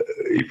 then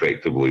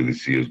effectively they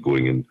see us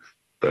going in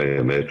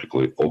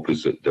diametrically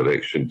opposite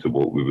direction to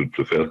what we would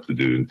prefer to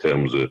do in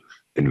terms of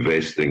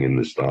investing in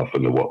the staff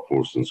and the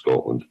workforce in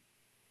Scotland.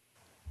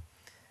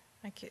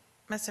 Thank you.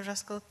 Mr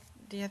Ruskell,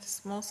 do you have a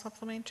small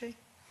supplementary?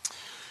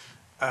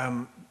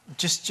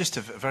 Just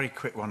a very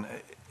quick one.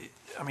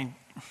 I mean,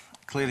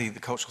 clearly the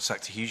cultural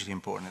sector hugely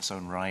important in its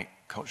own right,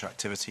 cultural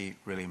activity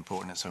really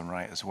important in its own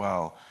right as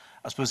well.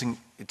 I suppose in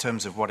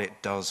terms of what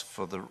it does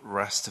for the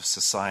rest of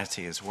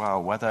society as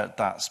well, whether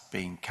that's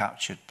being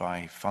captured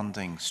by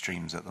funding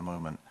streams at the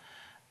moment.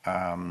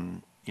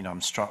 You know,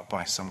 I'm struck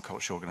by some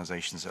cultural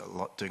organisations that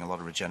are doing a lot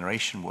of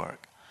regeneration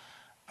work,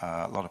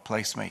 a lot of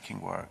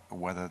placemaking work,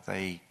 whether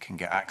they can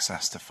get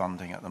access to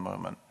funding at the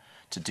moment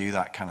to do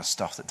that kind of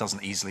stuff that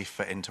doesn't easily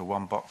fit into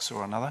one box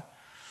or another.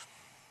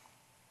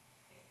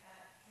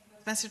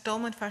 Mr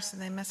Dolman first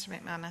and then Mr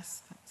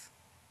McManus. Thanks.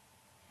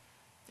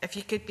 If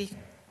you could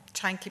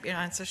try and keep your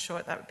answers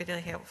short, that would be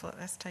really helpful at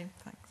this time.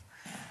 Thanks.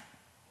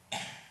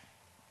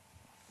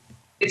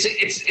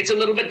 It's a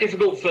little bit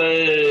difficult for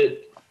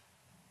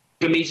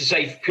me to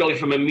say purely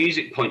from a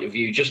music point of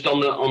view, just on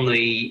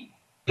the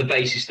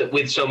basis that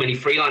with so many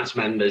freelance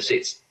members,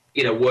 it's,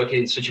 you know, working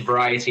in such a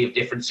variety of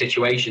different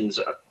situations.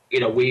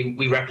 You know,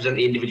 we represent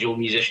the individual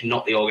musician,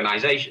 not the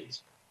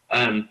organisations.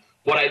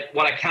 What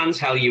I can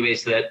tell you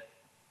is that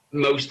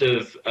most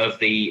of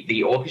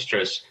the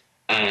orchestras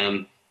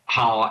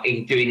are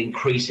doing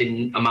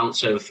increasing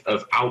amounts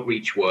of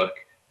outreach work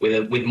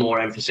with more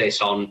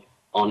emphasis on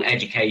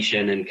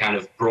education and kind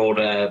of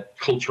broader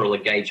cultural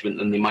engagement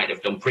than they might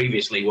have done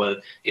previously, where,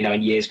 you know,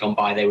 in years gone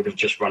by they would have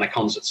just run a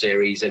concert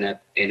series in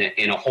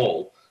a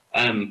hall.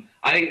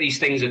 I think these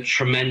things are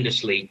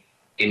tremendously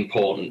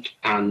important,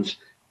 and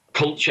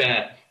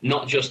culture,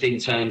 not just in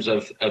terms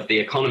of the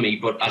economy,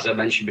 but as I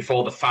mentioned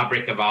before, the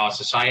fabric of our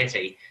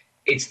society.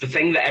 It's the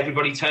thing that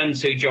everybody turned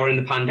to during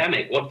the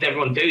pandemic. What did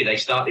everyone do? They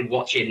started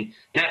watching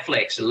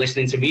Netflix and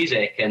listening to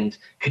music and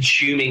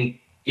consuming,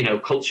 you know,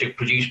 culture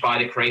produced by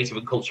the creative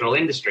and cultural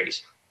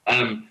industries.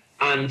 And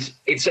And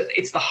it's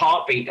the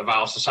heartbeat of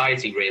our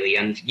society, really.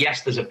 And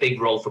yes, there's a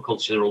big role for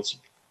culture to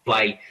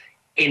play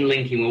in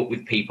linking up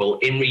with people,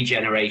 in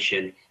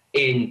regeneration,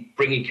 in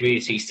bringing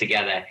communities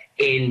together,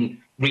 in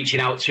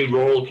reaching out to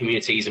rural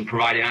communities and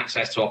providing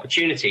access to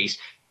opportunities,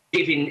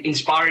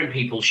 inspiring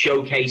people,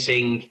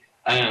 showcasing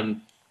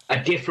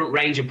a different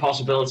range of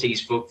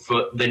possibilities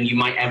than you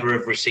might ever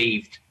have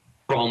received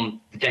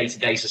from the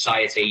day-to-day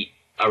society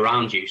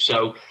around you.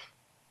 So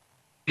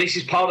this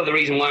is part of the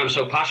reason why I'm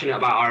so passionate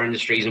about our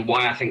industries and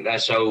why I think they're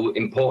so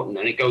important.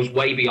 And it goes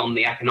way beyond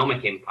the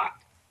economic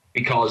impact,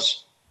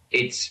 because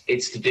it's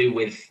to do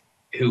with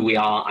who we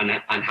are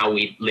and how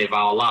we live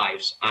our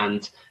lives.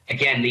 And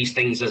again, these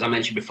things, as I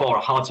mentioned before,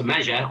 are hard to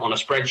measure on a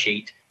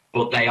spreadsheet,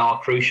 but they are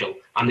crucial.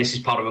 And this is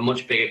part of a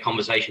much bigger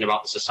conversation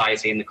about the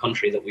society and the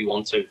country that we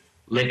want to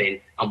live in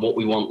and what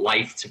we want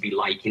life to be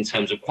like in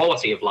terms of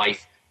quality of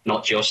life,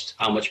 not just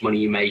how much money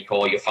you make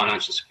or your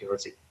financial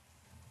security.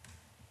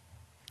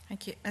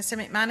 Thank you. Mr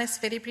McManus,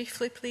 very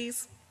briefly,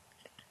 please.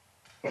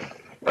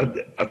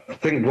 I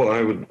think what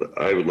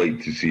I would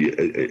like to see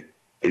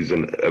is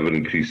an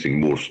ever-increasing,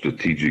 more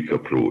strategic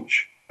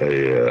approach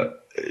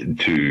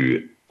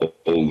to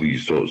all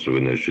these sorts of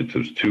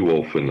initiatives. Too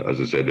often, as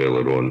I said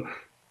earlier on,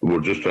 we're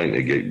just trying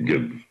to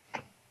give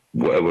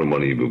whatever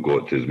money we've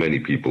got to as many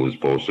people as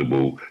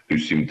possible who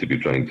seem to be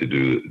trying to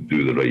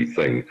do the right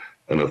thing.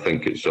 And I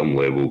think at some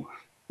level,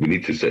 we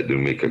need to sit down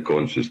and make a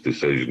conscious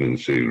decision and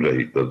say,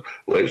 right,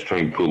 let's try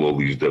and pull all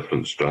these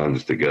different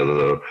strands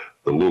together,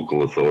 the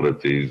local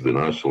authorities, the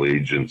national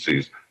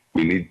agencies.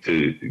 We need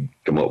to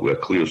come up with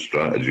a clear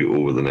strategy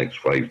over the next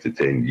 5 to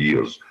 10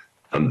 years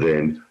and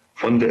then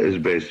fund it as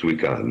best we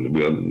can.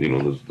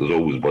 There's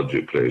always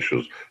budget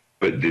pressures,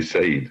 but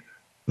decide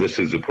this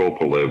is the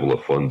proper level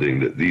of funding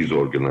that these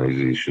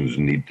organisations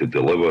need to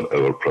deliver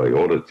our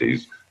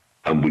priorities,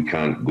 and we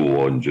can't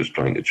go on just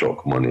trying to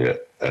chuck money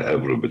at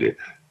everybody.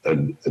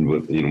 And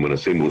when I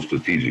say more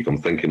strategic, I'm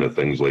thinking of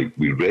things like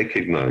we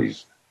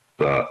recognise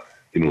that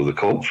the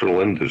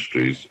cultural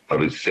industries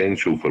are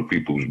essential for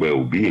people's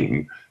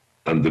well-being,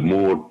 and the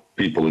more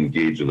people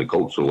engage in the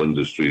cultural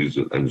industries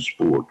and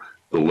sport,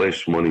 the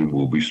less money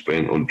will be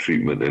spent on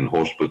treatment in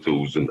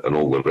hospitals and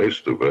all the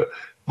rest of it.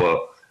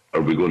 But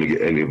are we going to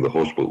get any of the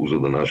hospitals or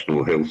the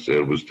National Health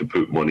Service to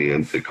put money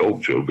into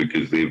culture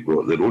because they've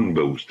got their own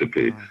bills to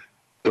pay?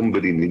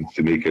 Somebody needs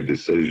to make a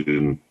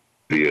decision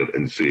there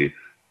and say,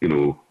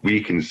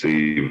 we can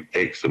save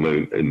X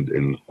amount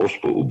in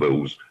hospital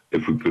bills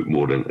if we put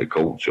more into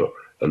culture.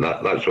 And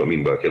that's what I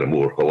mean by kind of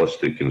more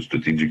holistic and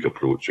strategic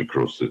approach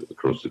across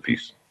the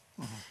piece.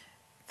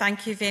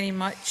 Thank you very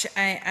much.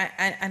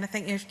 And I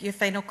think your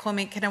final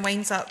comment kind of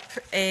winds up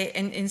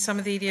in some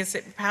of the areas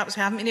that perhaps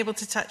we haven't been able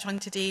to touch on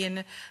today,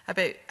 and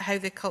about how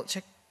the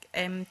culture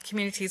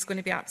community is going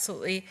to be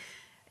absolutely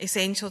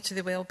essential to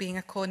the wellbeing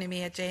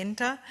economy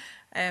agenda.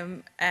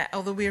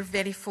 Although we're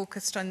very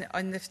focused on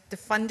the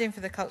funding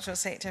for the cultural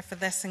sector for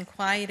this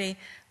inquiry,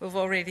 we've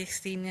already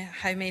seen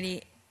how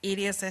many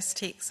areas this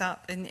takes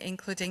up,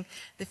 including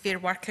the Fair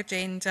Work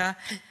agenda.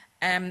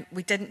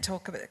 We didn't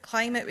talk about the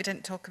climate, we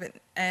didn't talk about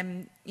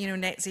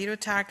net zero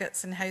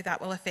targets and how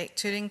that will affect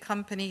touring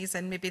companies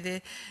and maybe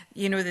the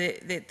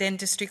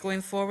industry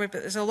going forward.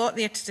 But there's a lot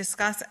there to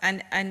discuss,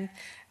 and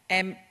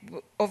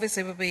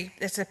obviously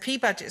there's a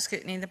pre-budget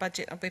scrutiny in the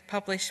budget will be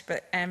published,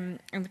 but in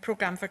the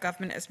programme for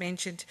government, as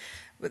mentioned,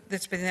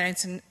 there's been the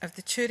announcement of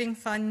the touring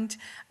fund,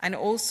 and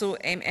also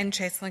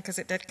interestingly, because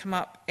it did come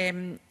up,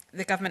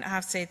 the government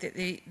have said that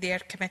they are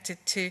committed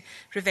to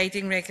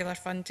providing regular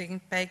funding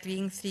by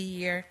agreeing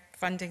 3-year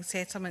funding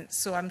settlements.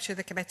 So I'm sure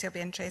the committee will be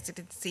interested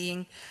in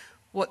seeing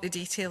what the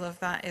detail of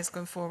that is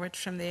going forward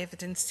from the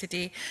evidence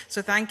today.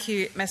 So thank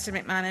you, Mr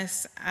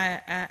McManus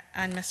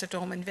and Mr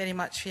Dolman, very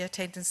much for your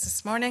attendance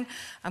this morning.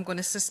 I'm going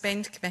to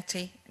suspend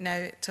committee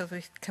now till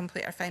we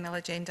complete our final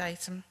agenda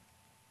item.